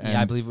 And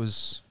I believe it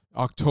was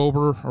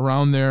October,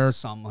 around there.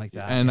 Something like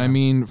that. And I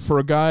mean, for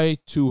a guy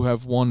to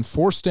have won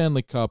 4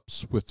 Stanley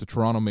Cups with the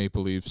Toronto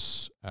Maple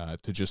Leafs,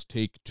 to just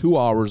take 2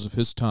 hours of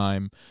his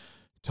time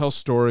tell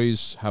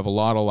stories, have a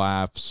lot of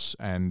laughs,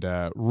 and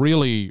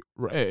really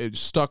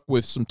stuck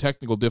with some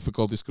technical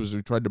difficulties because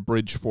we tried to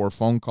bridge 4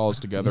 phone calls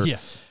together. Yeah.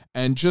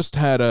 And just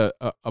had a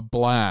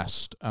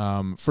blast.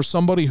 For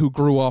somebody who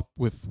grew up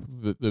with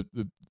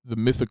the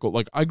mythical,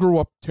 like I grew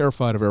up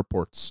terrified of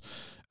airports,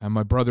 and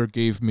my brother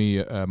gave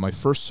me my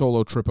first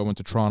solo trip. I went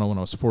to Toronto when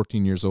I was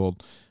 14 years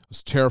old. I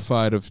was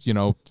terrified of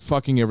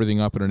fucking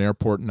everything up at an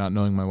airport and not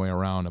knowing my way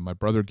around. And my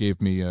brother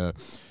gave me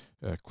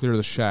Clear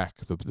the Shack,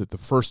 the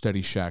first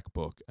Eddie Shack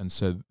book, and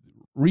said,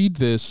 read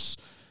this.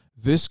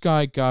 This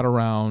guy got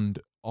around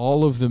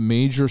all of the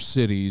major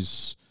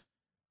cities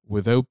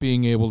without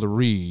being able to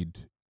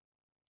read,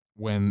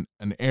 when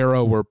an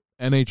era where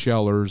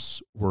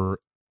NHLers were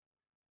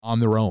on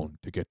their own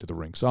to get to the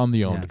rinks, on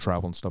their own to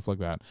travel and stuff like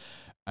that.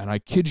 And I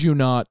kid you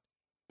not,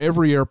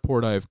 every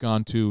airport I've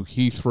gone to,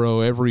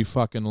 Heathrow, every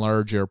fucking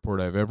large airport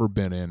I've ever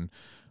been in,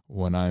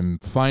 when I'm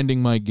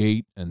finding my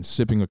gate and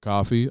sipping a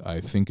coffee, I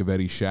think of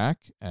Eddie Shack,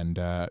 and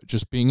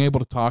just being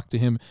able to talk to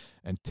him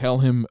and tell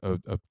him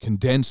a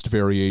condensed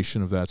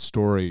variation of that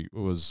story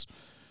was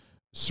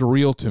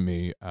surreal to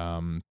me.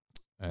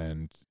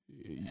 And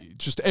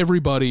just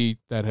everybody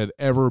that had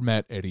ever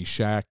met Eddie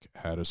Shack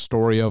had a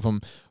story of him.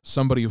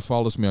 Somebody who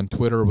follows me on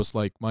Twitter was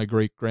like, my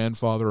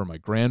great-grandfather or my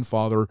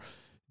grandfather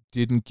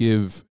didn't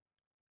give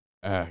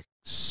a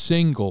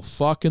single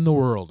fuck in the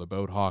world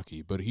about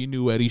hockey, but he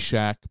knew Eddie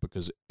Shack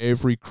because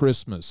every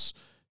Christmas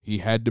he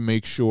had to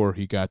make sure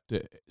he got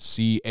to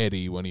see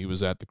Eddie when he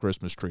was at the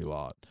Christmas tree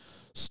lot.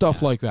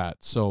 Stuff like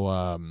that.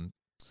 So,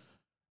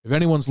 if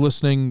anyone's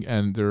listening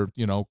and they're,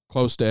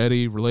 close to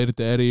Eddie, related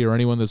to Eddie, or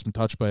anyone that's been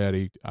touched by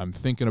Eddie, I'm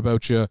thinking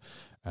about you.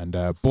 And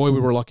boy, we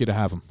were lucky to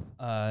have him.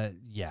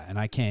 Yeah, and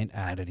I can't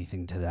add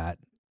anything to that.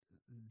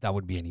 That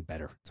would be any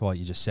better to what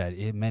you just said.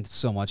 It meant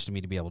so much to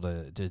me to be able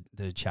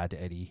to chat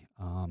to Eddie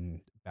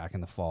back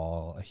in the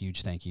fall. A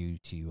huge thank you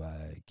to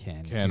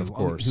Ken. Ken, of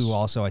course. Who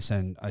also I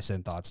send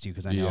thoughts to,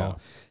 because I know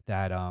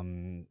that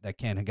that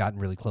Ken had gotten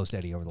really close to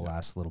Eddie over the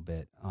last little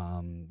bit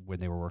when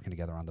they were working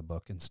together on the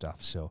book and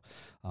stuff. So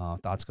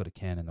thoughts go to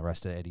Ken and the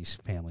rest of Eddie's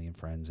family and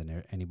friends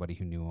and anybody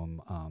who knew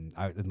him.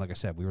 And like I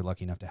said, we were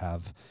lucky enough to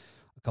have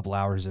a couple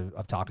hours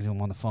of talking to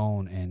him on the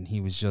phone, and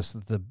he was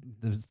just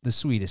the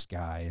sweetest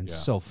guy, and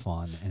so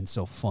fun and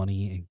so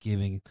funny and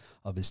giving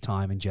of his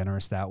time and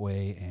generous that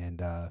way.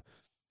 And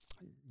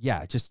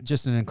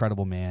just an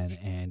incredible man,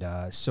 and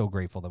so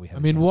grateful that we had.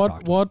 I mean,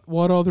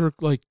 what other,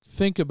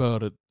 think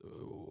about it.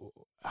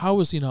 How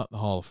is he not in the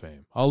Hall of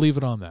Fame? I'll leave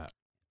it on that.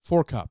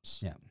 4 cups.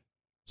 Yeah.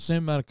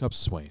 Same amount of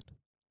cups as Wayne.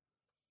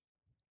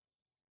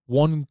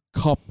 1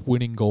 cup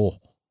winning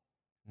goal.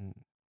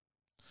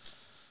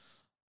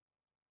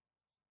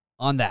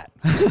 On that,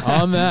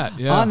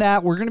 yeah. On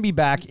that, we're going to be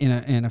back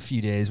in a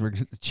few days. We're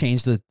going to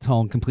change the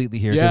tone completely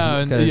here.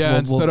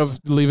 Instead of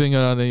leaving it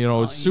on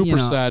a super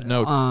sad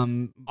note,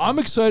 I'm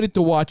excited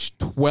to watch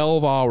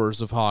 12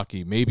 hours of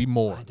hockey, maybe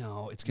more. I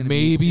know it's going to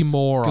maybe be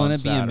more. It's going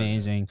to be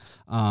amazing.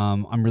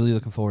 I'm really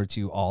looking forward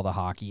to all the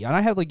hockey, and I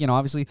have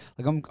obviously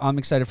I'm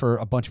excited for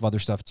a bunch of other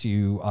stuff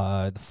too.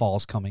 The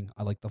fall's coming.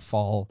 I like the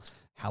fall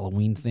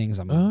Halloween things.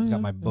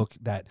 Got my book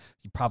that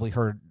you probably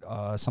heard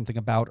something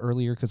about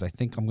earlier, because I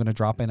think I'm going to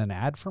drop in an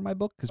ad for my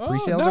book because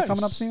pre-sales are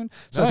coming up soon.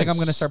 So I think I'm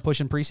going to start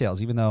pushing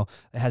pre-sales, even though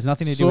it has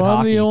nothing to do with hockey. So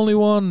I'm the only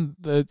one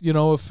that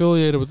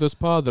affiliated with this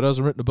pod that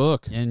hasn't written a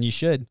book, and you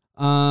should.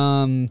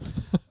 You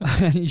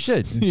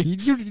should.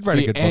 You write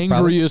a good book. The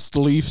angriest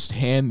Leafs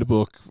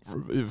handbook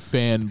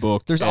fan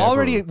book. We've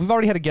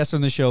already had a guest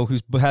on the show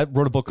who's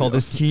wrote a book called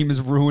 "This Team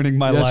Is Ruining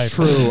My Life." That's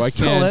true. I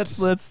can't.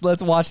 So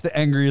let's watch the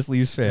angriest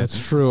Leafs fan.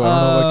 That's true. I don't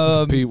know if I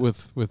can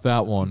compete with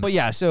that one. But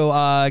yeah,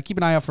 so keep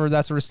an eye out for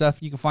that sort of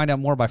stuff. You can find out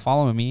more by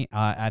following me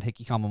at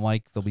Hickey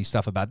Mike. There'll be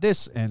stuff about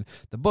this and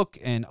the book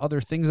and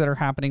other things that are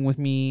happening with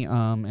me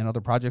and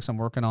other projects I'm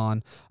working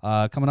on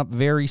coming up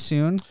very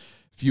soon.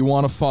 If you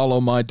want to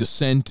follow my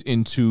descent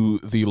into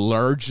the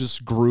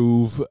largest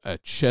groove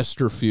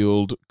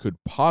Chesterfield could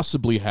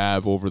possibly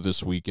have over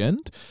this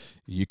weekend,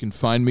 you can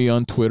find me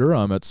on Twitter.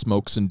 I'm at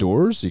Smokes and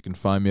Doors. You can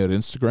find me at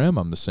Instagram.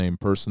 I'm the same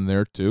person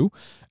there too.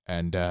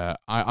 And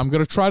I'm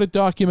going to try to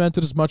document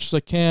it as much as I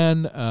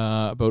can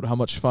about how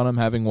much fun I'm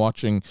having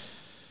watching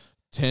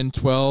 10,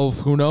 12,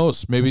 who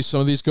knows? Maybe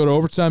some of these go to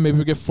overtime. Maybe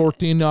we get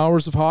 14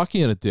 hours of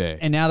hockey in a day.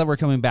 And now that we're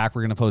coming back,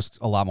 we're going to post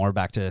a lot more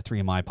back to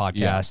 3MI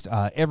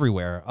podcast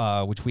everywhere,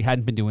 which we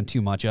hadn't been doing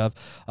too much of.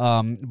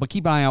 But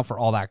keep an eye out for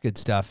all that good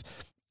stuff.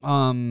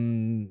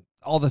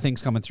 All the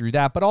things coming through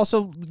that, but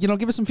also,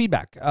 give us some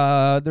feedback.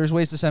 There's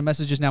ways to send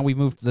messages now. We've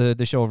moved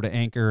the show over to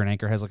Anchor, and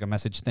Anchor has a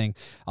message thing.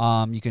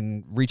 You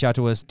can reach out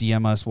to us,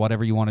 DM us,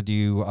 whatever you want to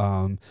do.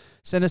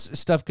 Send us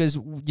stuff, because,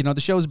 the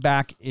show's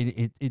back.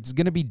 It's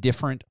going to be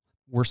different.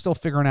 We're still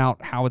figuring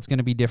out how it's going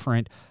to be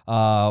different,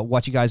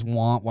 what you guys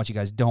want, what you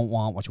guys don't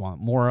want, what you want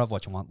more of,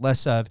 what you want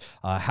less of,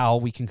 how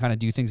we can kind of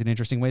do things in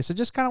interesting ways. So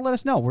just kind of let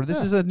us know. This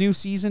is a new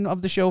season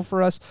of the show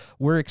for us.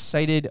 We're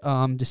excited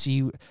to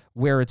see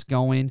where it's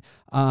going.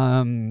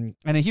 And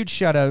a huge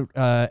shout out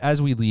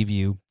as we leave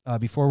you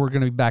before we're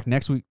going to be back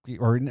next week,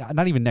 or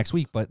not even next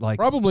week, but like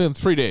Probably in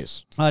 3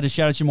 days. to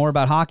shout at you more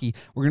about hockey,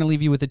 we're going to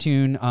leave you with a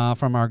tune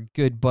from our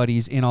good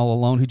buddies In All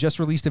Alone, who just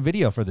released a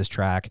video for this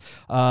track.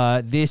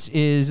 This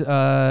is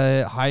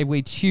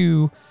Highway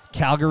 2,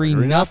 Calgary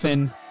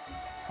Nothing.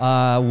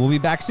 We'll be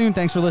back soon.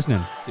 Thanks for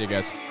listening. See you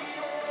guys.